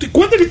meio adulto. E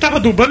quando ele tava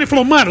dublando, ele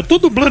falou, mano, tô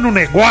dublando um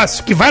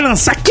negócio que vai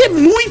lançar, que é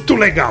muito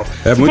legal.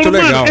 É muito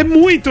legal. Mano, é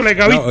muito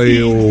legal. Não,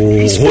 e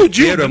o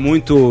roteiro é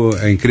muito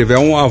incrível. É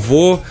um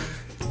avô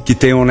que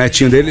tem um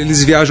netinho dele,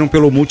 eles viajam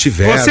pelo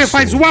multiverso. Você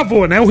faz o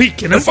avô, né? O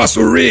Rick, né? Eu faço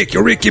o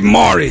Rick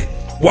Morty.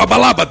 O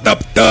abalaba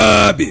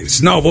tub,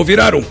 senão eu vou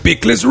virar um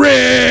Pickles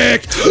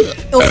Rick.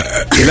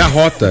 Ele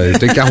arrota, ele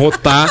tem que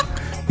arrotar.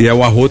 E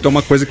o arroto é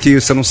uma coisa que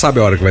você não sabe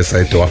a hora que vai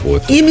sair teu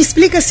arroto. E me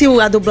explica se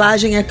a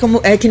dublagem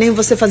é que nem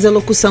você fazer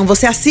locução.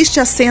 Você assiste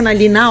a cena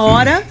ali na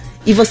hora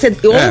e você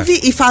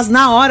ouve e faz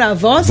na hora a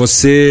voz?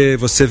 Você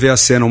vê a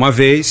cena uma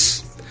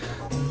vez.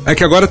 É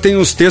que agora tem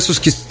os textos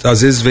que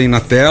às vezes vêm na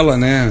tela,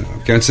 né?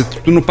 Que antes é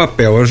tudo no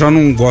papel. Eu já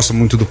não gosto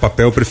muito do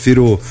papel, eu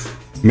prefiro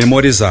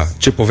memorizar.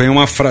 Tipo, vem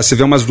uma frase, você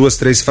vê umas 2,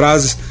 3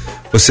 frases,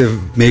 você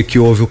meio que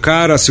ouve o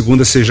cara, a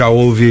segunda você já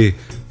ouve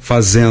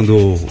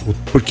fazendo,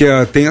 porque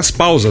tem as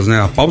pausas,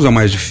 né? A pausa é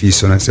mais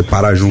difícil, né? Você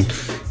parar junto.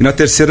 E na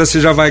terceira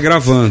você já vai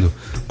gravando.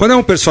 Quando é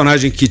um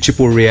personagem que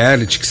tipo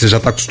reality, que você já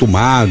tá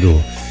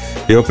acostumado.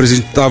 Eu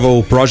apresentava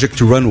o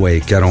Project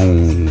Runway, que era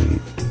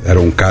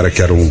um cara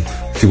que era um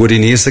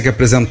figurinista que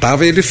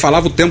apresentava e ele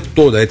falava o tempo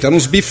todo, aí eram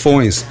uns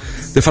bifões.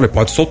 Eu falei,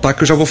 pode soltar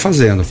que eu já vou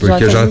fazendo,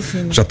 porque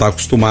já tá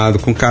acostumado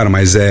com o cara,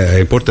 mas é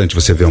importante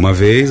você ver uma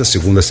vez, a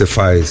segunda você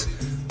faz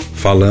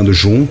falando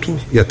junto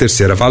e a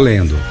terceira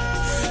valendo.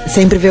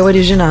 Sempre vê o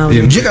original.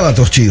 Diga lá,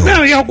 Tortinho.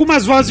 Não, e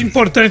algumas vozes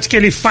importantes que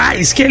ele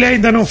faz, que ele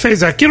ainda não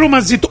fez aquilo,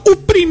 mas o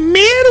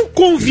primeiro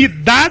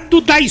convidado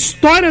da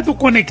história do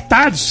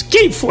Conectados,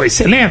 quem foi?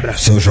 Você lembra?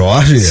 Seu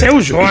Jorge.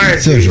 Seu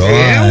Jorge.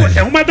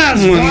 É uma das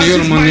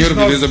vozes Maneiro,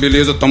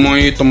 beleza, tamo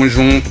aí, tamo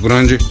junto,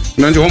 grande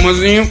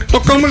romanzinho.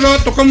 Tocamos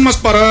umas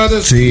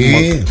paradas.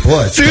 Sim,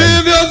 pode.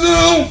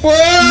 Tivezão,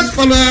 pode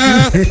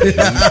falar.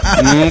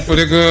 Não, foi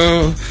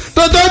legal.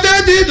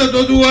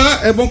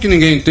 É bom que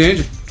ninguém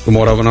entende. Eu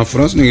morava na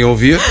França, ninguém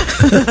ouvia.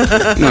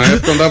 Na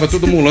época andava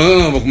tudo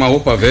mulamba, com uma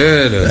roupa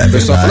velha. O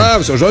pessoal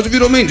falava, seu Jorge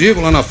virou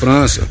mendigo lá na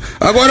França.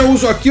 Agora eu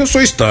uso aqui, eu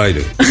sou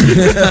style.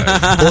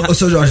 Ô,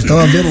 seu Jorge,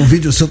 tava vendo um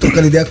vídeo seu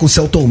trocando ideia com o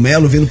Celton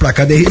Mello vindo pra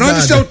cá, dei risada.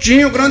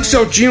 Grande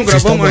Celtinho,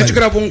 a gente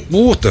gravou um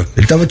curta.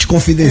 Ele tava te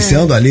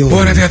confidenciando ali.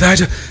 Pô, na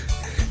verdade,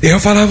 eu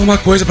falava uma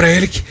coisa pra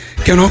ele que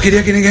eu não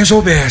queria que ninguém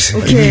soubesse.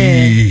 O quê?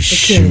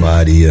 Ixi,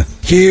 Maria.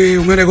 Que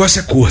o meu negócio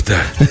é curta.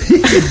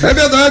 É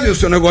verdade, o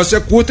seu negócio é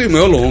curta e o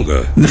meu é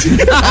longa.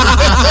 Fica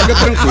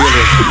tranquilo.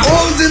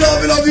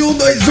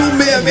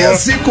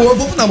 11991216651.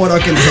 Vamos namorar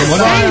aquele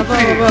namorado?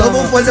 Então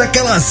vamos fazer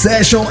aquela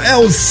session. É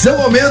o seu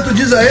momento,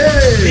 diz aí.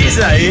 Diz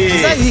aí.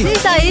 Diz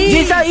aí.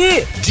 Diz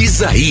aí.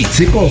 Diz aí.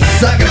 Se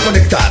consagra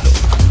conectado.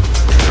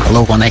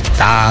 Alô,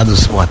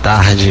 Conectados, boa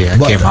tarde.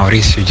 Aqui é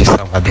Maurício de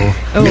Salvador.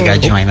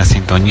 Ligadinho aí na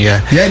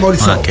sintonia. E aí,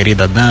 Maurício? Com a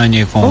querida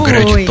Dani, com o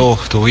grande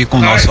Torto e com o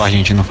nosso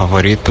argentino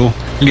favorito,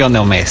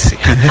 Lionel Messi.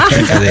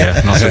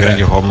 Brincadeira, nosso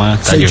grande Roman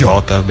tá de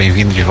volta.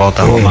 Bem-vindo de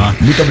volta, Roman.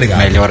 Muito obrigado.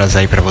 Melhoras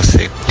aí pra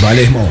você.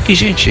 Valeu, irmão. E,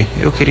 gente,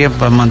 eu queria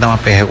mandar uma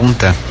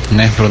pergunta,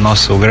 né, pro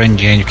nosso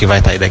grande Enio que vai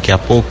estar aí daqui a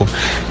pouco,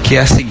 que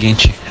é a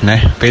seguinte,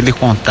 né, pra ele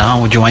contar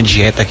de uma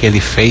dieta que ele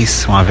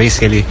fez uma vez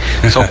que ele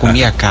só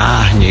comia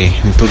carne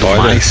e tudo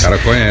mais. O cara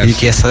conhece. E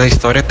que essa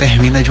história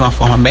termina de uma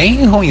forma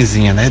bem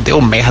ruinzinha, né?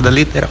 Deu merda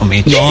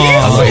literalmente.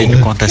 Alô, ele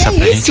conta essa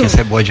pra gente,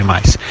 essa é boa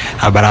demais.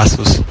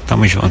 Abraços,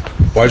 tamo junto.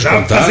 Pode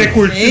contar? Fazer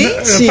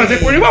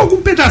curtinho,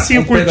 algum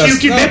pedacinho curtinho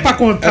que dê pra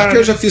contar. É porque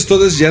eu já fiz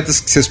todas as dietas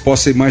que vocês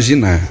possam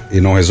imaginar e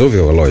não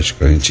resolveu, é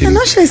lógico. Eu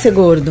não achei ser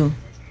gordo.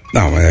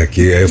 Não, é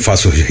que eu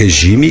faço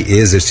regime e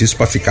exercício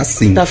pra ficar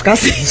assim. Pra ficar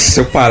assim.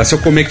 Se eu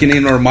comer que nem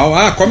normal,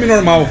 come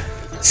normal.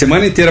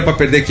 Semana inteira pra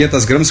perder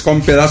 500 gramas, você come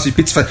um pedaço de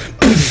pizza e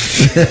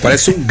faz...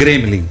 Parece um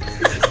gremlin.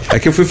 É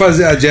que eu fui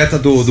fazer a dieta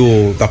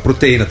da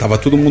proteína, tava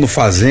todo mundo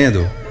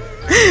fazendo.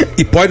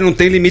 E não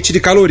tem limite de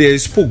caloria.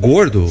 Isso pro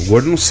gordo, o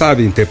gordo não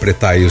sabe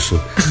interpretar isso.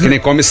 Que nem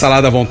come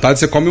salada à vontade,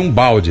 você come um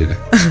balde, né?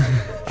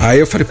 Aí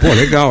eu falei,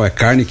 legal, é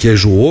carne,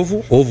 queijo,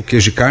 ovo,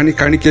 queijo e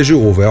carne queijo e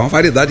ovo. É uma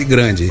variedade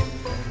grande.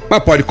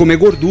 Mas pode comer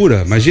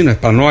gordura, imagina,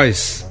 pra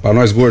nós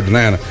gordos,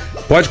 né, Ana?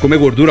 Pode comer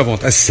gordura à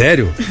vontade. É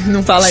sério?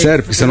 Não fala isso.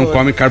 Sério, porque você não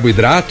come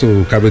carboidrato,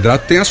 o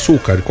carboidrato tem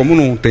açúcar. E como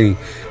não tem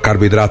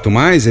carboidrato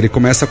mais, ele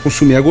começa a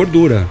consumir a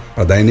gordura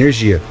pra dar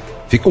energia.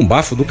 Fica um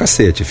bafo do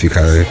cacete.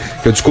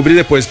 Eu descobri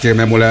depois que a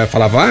minha mulher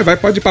falava,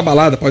 pode ir pra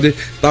balada, pode ir.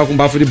 Tava com um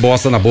bafo de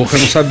bosta na boca, eu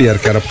não sabia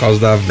que era por causa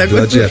da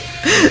dieta.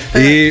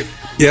 E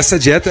essa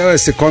dieta,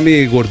 você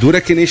come gordura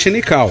que nem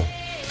xenical.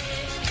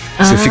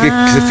 Você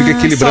fica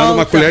equilibrando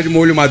uma colher de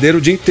molho madeira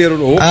o dia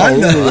inteiro.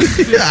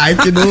 Ai,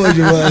 que nojo,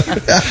 mano.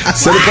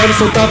 Você não pode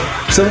soltar.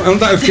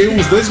 Eu fiquei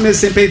uns 2 meses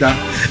sem peidar.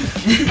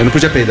 Eu não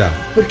podia peidar.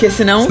 Porque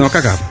senão eu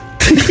cagava.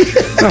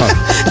 Não,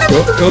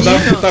 eu dava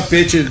pro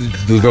tapete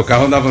do meu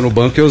carro, andava no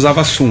banco e eu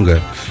usava sunga.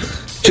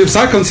 Tipo,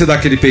 sabe quando você dá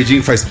aquele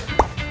peidinho que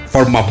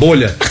forma uma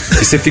bolha?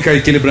 E você fica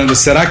equilibrando,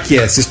 será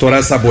que se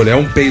estourar essa bolha, é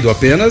um peido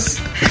apenas?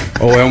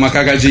 Ou é uma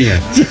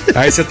cagadinha?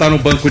 Aí você tá no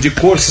banco de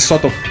cor, você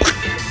solta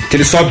que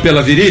ele sobe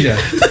pela virilha.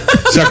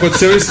 Já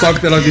aconteceu isso, sobe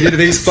pela virilha e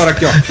vem e estoura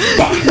aqui, ó.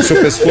 Pá, no seu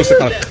pescoço, você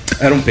fala,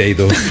 era um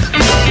peido.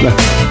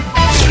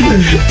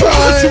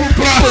 Próximo,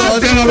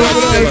 pelo amor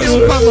de Deus,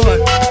 por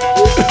favor.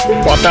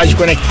 Boa tarde,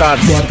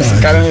 Conectados. Boa tarde.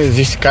 Esse cara não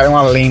existe, esse cara é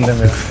uma lenda,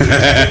 meu.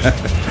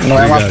 Não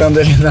é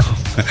matando ele,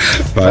 não.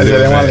 Mas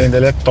ele é uma lenda,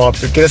 ele é top.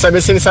 Eu queria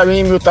saber se ele sabe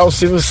imitar o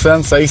Silvio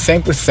Santos aí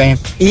 100%.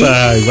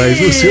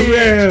 Mas o Silvio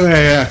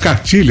é a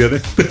cartilha,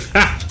 né?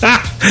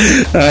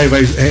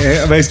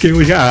 Mas que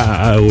hoje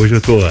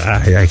eu tô.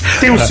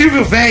 Tem o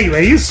Silvio velho,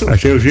 é isso?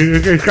 Achei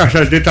que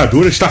a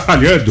dentadura está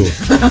falhando.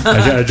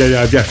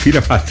 A minha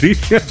filha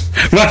Patrícia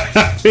vai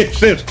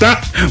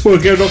apresentar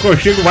porque eu não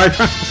consigo mais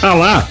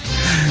falar.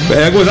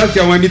 É gozado que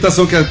é uma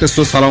imitação que as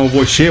pessoas falavam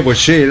você,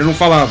 ele não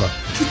falava.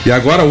 E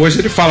agora hoje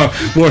ele fala,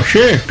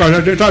 você tá na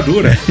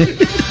dentadura.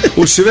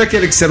 O Silvio é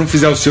aquele que se você não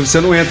fizer o Silvio, você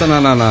não entra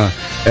na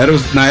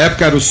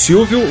época era o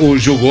Silvio, o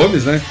Gil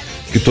Gomes, né?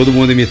 Que todo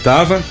mundo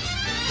imitava.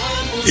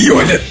 E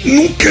olha,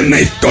 nunca na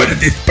história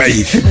desse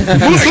país.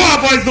 Mudou a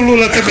voz do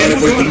Lula também. Agora a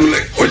voz do Lula,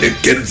 olha, eu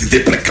quero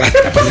dizer pra classe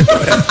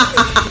trabalhadora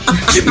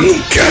que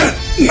nunca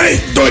na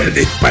história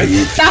desse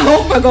país. Tá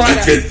roupa agora.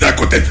 Às vezes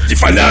acontece de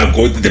falhar uma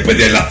coisa, depois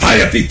ela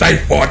sai assim, sai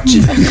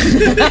forte.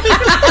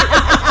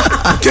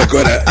 Porque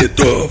agora eu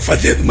tô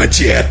fazendo uma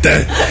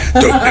dieta.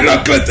 Não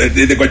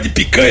negócio de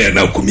picanha,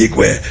 não.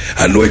 Comigo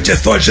à noite é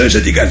só janja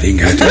de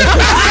galinha.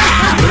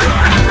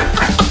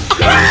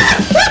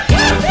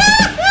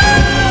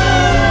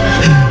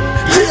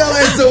 Diga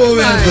lá esse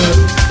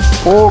momento.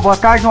 Boa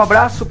tarde, um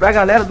abraço pra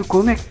galera do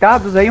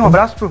Conectados aí, um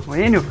abraço pro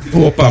Enio.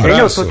 Opa, abraço.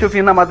 Enio, eu tô te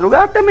ouvindo na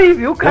madrugada também,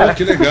 viu, cara?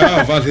 Que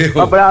legal, valeu.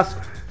 Um abraço.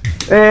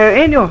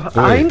 Enio,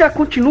 ainda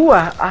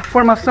continua a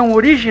formação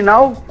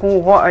original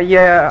e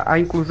a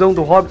inclusão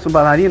do Robson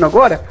Bailarino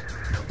agora?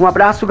 Um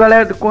abraço,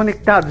 galera do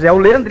Conectados. É o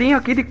Leandrinho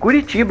aqui de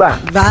Curitiba.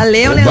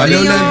 Valeu, Leandrinho.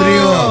 Valeu,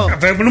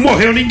 Leandrinho. Não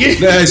morreu ninguém.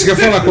 Isso que eu ia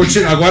falar,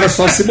 continua. Agora é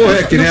só se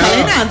morrer, que nem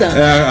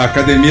a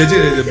Academia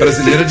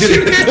Brasileira de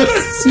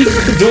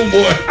do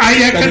Humor.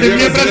 Aí a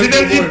Academia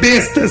Brasileira de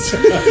Bestas.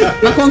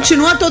 Mas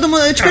continua todo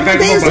mundo. Eu te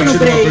perguntei isso no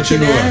break,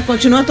 né?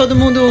 Continua todo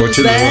mundo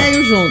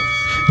sério junto.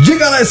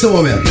 Diga lá esse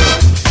momento.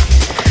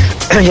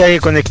 E aí,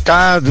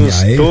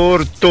 Conectados,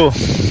 Torto,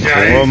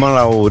 Roma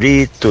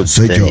Laurito,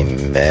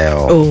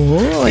 Daniel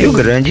e o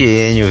grande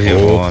Enio,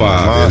 viu?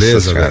 Opa, nossa,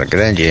 beleza, cara, velho.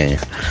 grande Enio.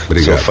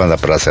 Obrigado. Sou fã da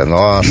Praça é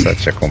Nossa,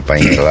 te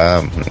acompanhei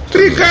lá.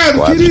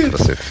 Obrigado, querido.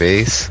 Que você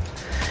fez.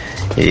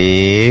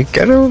 E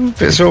quero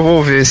ver se eu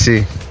vou ver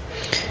essa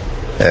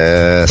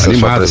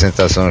sua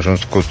apresentação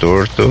junto com o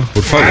Torto.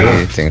 Por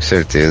favor. E tenho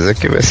certeza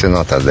que vai ser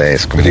nota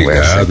 10 como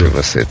essa que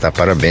você tá.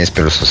 Parabéns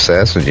pelo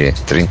sucesso de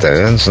 30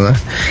 anos, né?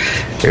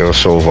 Eu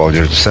sou o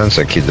Valdir dos Santos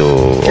aqui do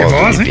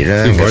Alto de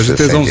Ipiranga,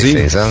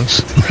 66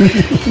 anos.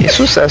 E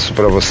sucesso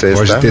pra vocês,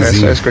 tá? É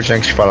só isso que eu tinha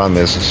que te falar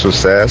mesmo.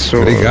 Sucesso.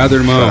 Obrigado,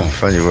 irmão.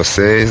 Fã de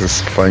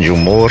vocês, fã de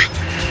humor.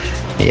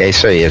 E é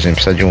isso aí, a gente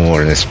precisa de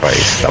humor nesse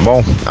país, tá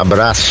bom?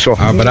 Abraço.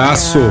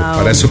 Abraço.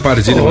 Parece o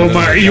Pardilho.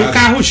 E o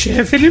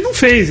carro-chefe ele não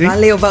fez, hein?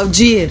 Valeu,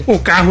 Valdir. O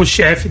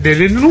carro-chefe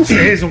dele ele não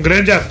fez. Um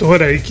grande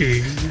ator aí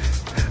que...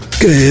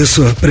 Que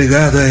isso,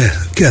 obrigado aí.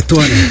 Que é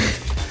Tony.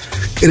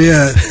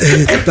 Queria...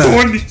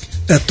 Tony.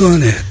 É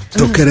Tony.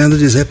 Tô querendo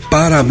dizer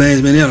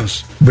parabéns,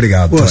 meninos.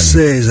 Obrigado, Tony.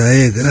 Vocês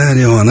aí,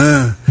 grande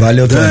Ronan.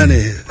 Valeu, Dani,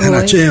 Tony.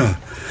 Renatinho.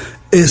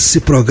 Esse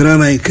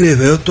programa é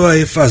incrível. Eu tô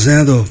aí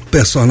fazendo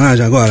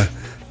personagem agora.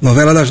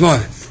 Novela das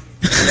 9.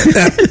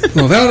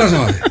 Novela das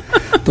 9.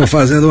 Tô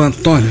fazendo o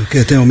Antônio,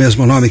 que tem o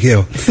mesmo nome que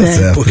eu.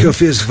 Certo. Porque eu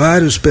fiz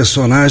vários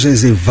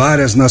personagens em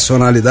várias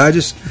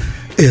nacionalidades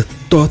e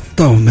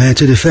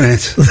totalmente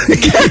diferentes.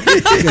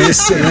 Quem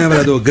se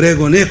lembra do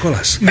Grego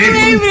Nicolas?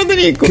 Lembro do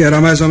Nico. Que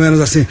era mais ou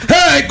menos assim.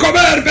 Ei,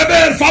 comer,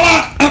 beber,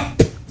 falar!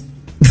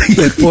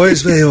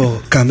 Depois veio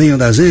o Caminho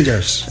das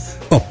Índias,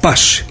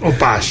 Opache.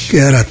 Que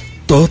era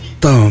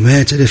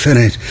totalmente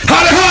diferente.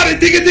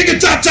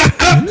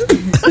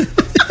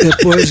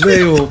 Depois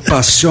veio o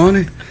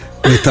Passione,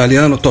 o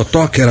italiano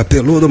Totò, que era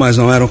peludo, mas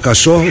não era um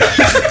cachorro.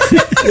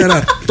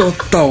 Era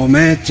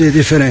totalmente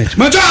diferente.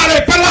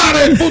 Mangiare,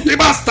 parlare, puto e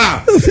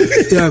basta!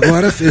 E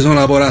agora fiz um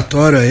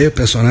laboratório aí, o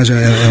personagem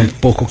é um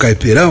pouco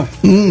caipirão.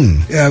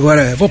 E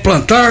agora vou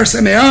plantar,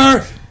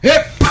 semear.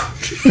 Epa!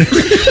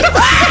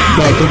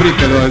 Não, tô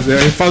brincando,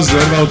 ele faz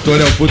zoando, o autor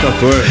é um puta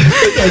ator.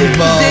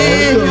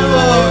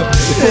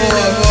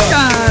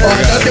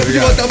 Dá tempo de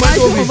botar mais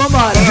ouvinte.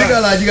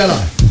 Diga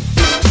lá.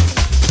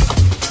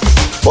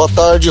 Boa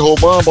tarde,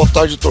 Romã. Boa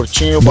tarde,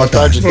 Tortinho. Boa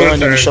tarde,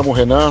 Dani. Me chamo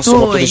Renan, sou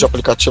motorista de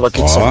aplicativo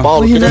aqui de São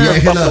Paulo. Queria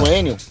perguntar pro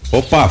Enio.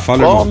 Opa,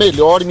 fala, qual a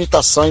melhor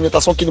imitação, a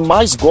imitação que ele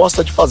mais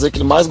gosta de fazer, que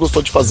ele mais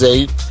gostou de fazer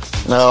aí,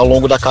 né, ao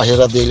longo da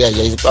carreira dele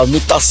aí. A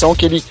imitação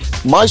que ele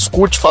mais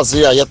curte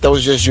fazer aí até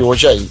os dias de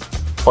hoje aí.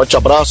 Forte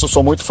abraço,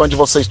 sou muito fã de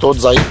vocês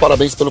todos aí.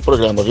 Parabéns pelo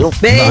programa, viu?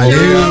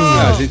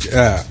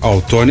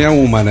 O Tony é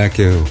uma, né?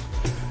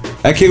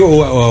 É que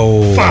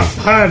o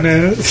Fafá,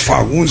 né?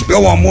 Fagundes,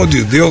 pelo amor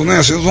de Deus, né?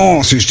 Vocês vão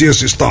assistir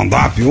esse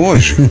stand-up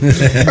hoje?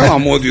 Pelo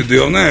amor de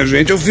Deus, né,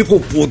 gente? Eu fico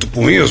puto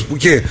com isso,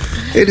 porque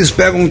eles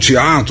pegam um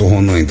teatro,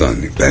 Ronan e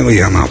Dani, pegam e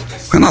Renato.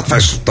 O Renato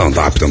faz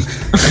stand-up também.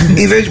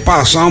 Em vez de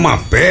passar uma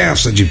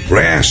peça de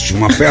preste,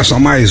 uma peça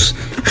mais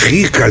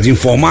rica de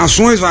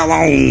informações, vai lá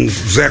um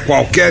Zé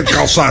qualquer, de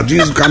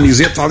calçadinhos,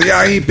 camiseta, fala, e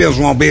aí,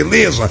 pessoal,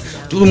 beleza?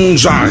 Todo mundo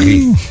já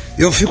ri.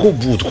 Eu fico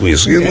puto com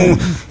isso.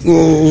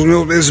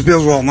 Esse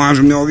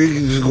personagem meu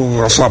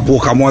ficou essa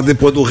boca mole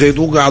depois do Rei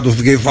do Gado. Eu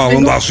fiquei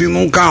falando assim,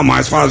 nunca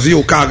mais fazia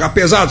o cargo.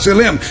 Apesar de, você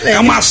lembra? É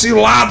uma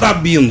cilada,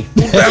 Bino.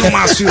 Tudo era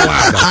uma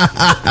cilada.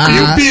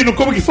 E o Bino,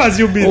 como que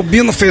fazia o Bino? O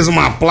Bino fez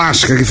uma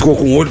plástica que ficou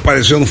com o olho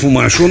parecendo um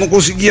fumanchu. Eu não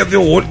conseguia ver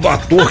o olho do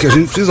ator, que a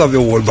gente precisa ver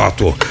o olho do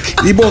ator.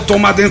 E botou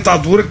uma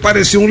dentadura que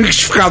parecia um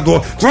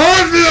liquidificador.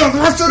 Vai, Deus,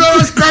 você não é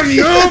esse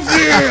caminhão,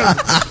 filho!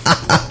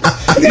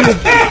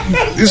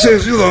 E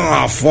vocês viram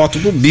a foto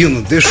do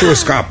Bino? Deixou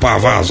escapar,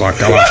 vazar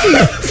aquela.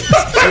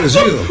 Vocês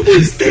viram? O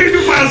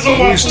Estênio vazou.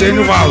 O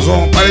Estênio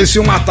vazou.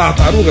 Parecia uma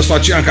tartaruga, só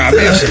tinha a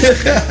cabeça.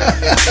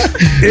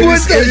 Ele, em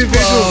vez de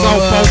usar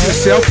o pau de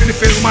selfie, ele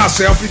fez uma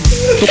selfie.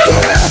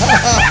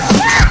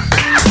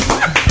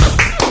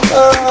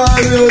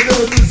 Ai, meu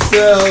Deus do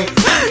céu.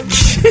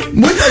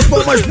 Muitas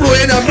palmas pro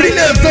Enio,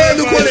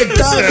 brilhantando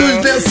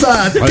Conectados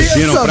nessa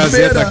Imagina, um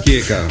prazer estar terça-feira.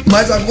 aqui, cara.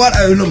 Mas agora,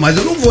 eu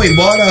não vou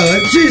embora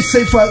antes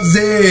sem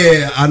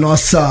fazer a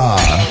nossa...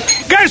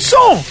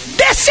 Garçom,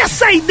 desce a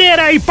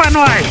saideira aí pra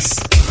nós.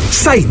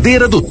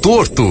 Saideira do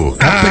Torto.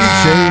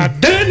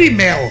 Dani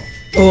Mel.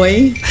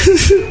 Oi.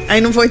 Aí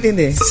não vou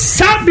entender.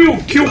 Sabe o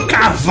que o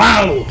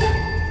cavalo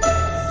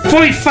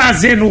foi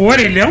fazer no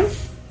orelhão?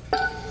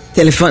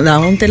 Dá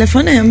um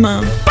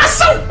telefonema.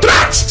 Passar um trato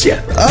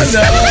hóstia. Ah,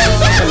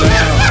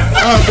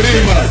 não.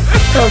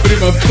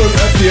 Prima, toda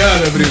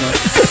piada, prima.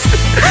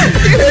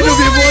 Enio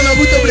Vivona,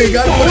 muito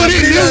obrigado por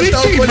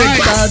brilhantar o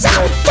Conectado.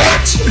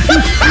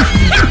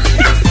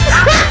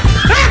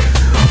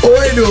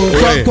 Ô,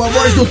 Enio, com a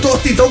voz do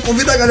torto, então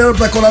convida a galera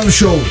pra colar no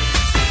show.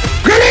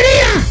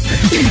 Galerinha,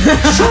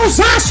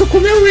 showzaço com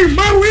meu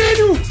irmão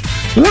Enio,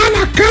 lá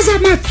na Casa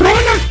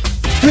Matrona,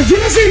 em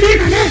Vila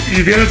Zenina, né?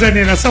 Em Vila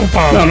Zenina, São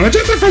Paulo. Não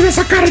adianta fazer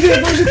essa cara de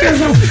voz de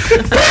tesão.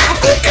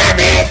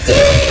 Praticamente!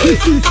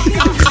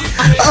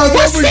 Vamos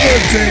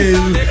vocês!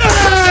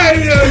 Ai,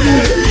 meu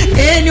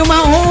Deus! Enio,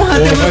 uma honra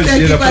ter você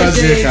aqui com a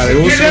gente. Cara.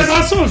 Ele é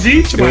nosso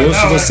ouvinte, mano. Eu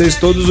ouço vocês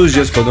todos os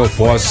dias quando eu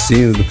posso,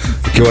 sim.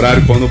 Que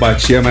horário quando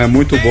batia, mas é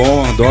muito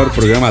bom. Adoro o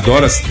programa,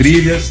 adoro as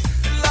trilhas.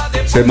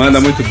 Você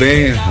manda muito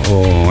bem,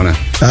 Ana.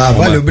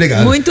 Valeu,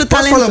 obrigado. Muito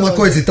talentoso. Posso falar uma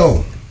coisa,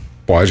 então?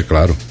 Pode,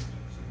 claro.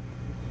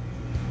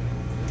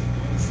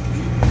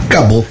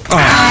 Acabou.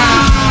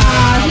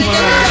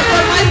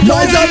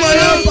 Mas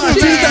amanhã, a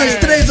partir das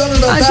 3 horas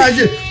da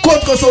tarde,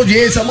 conto com a sua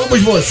audiência.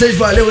 Amamos vocês,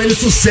 valeu, ele,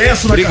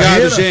 sucesso na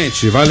carreira. Obrigado,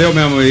 gente, valeu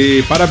mesmo.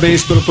 E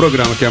parabéns pelo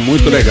programa, que é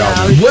muito legal.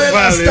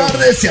 Buenas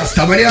tardes,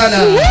 hasta Mariana.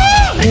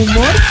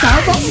 Humor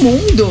salva o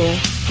mundo.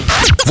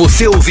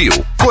 Você ouviu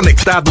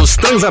Conectados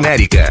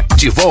Transamérica.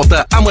 De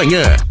volta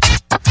amanhã.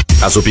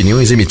 As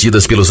opiniões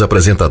emitidas pelos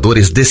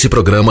apresentadores desse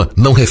programa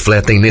não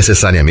refletem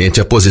necessariamente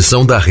a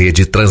posição da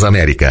Rede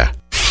Transamérica.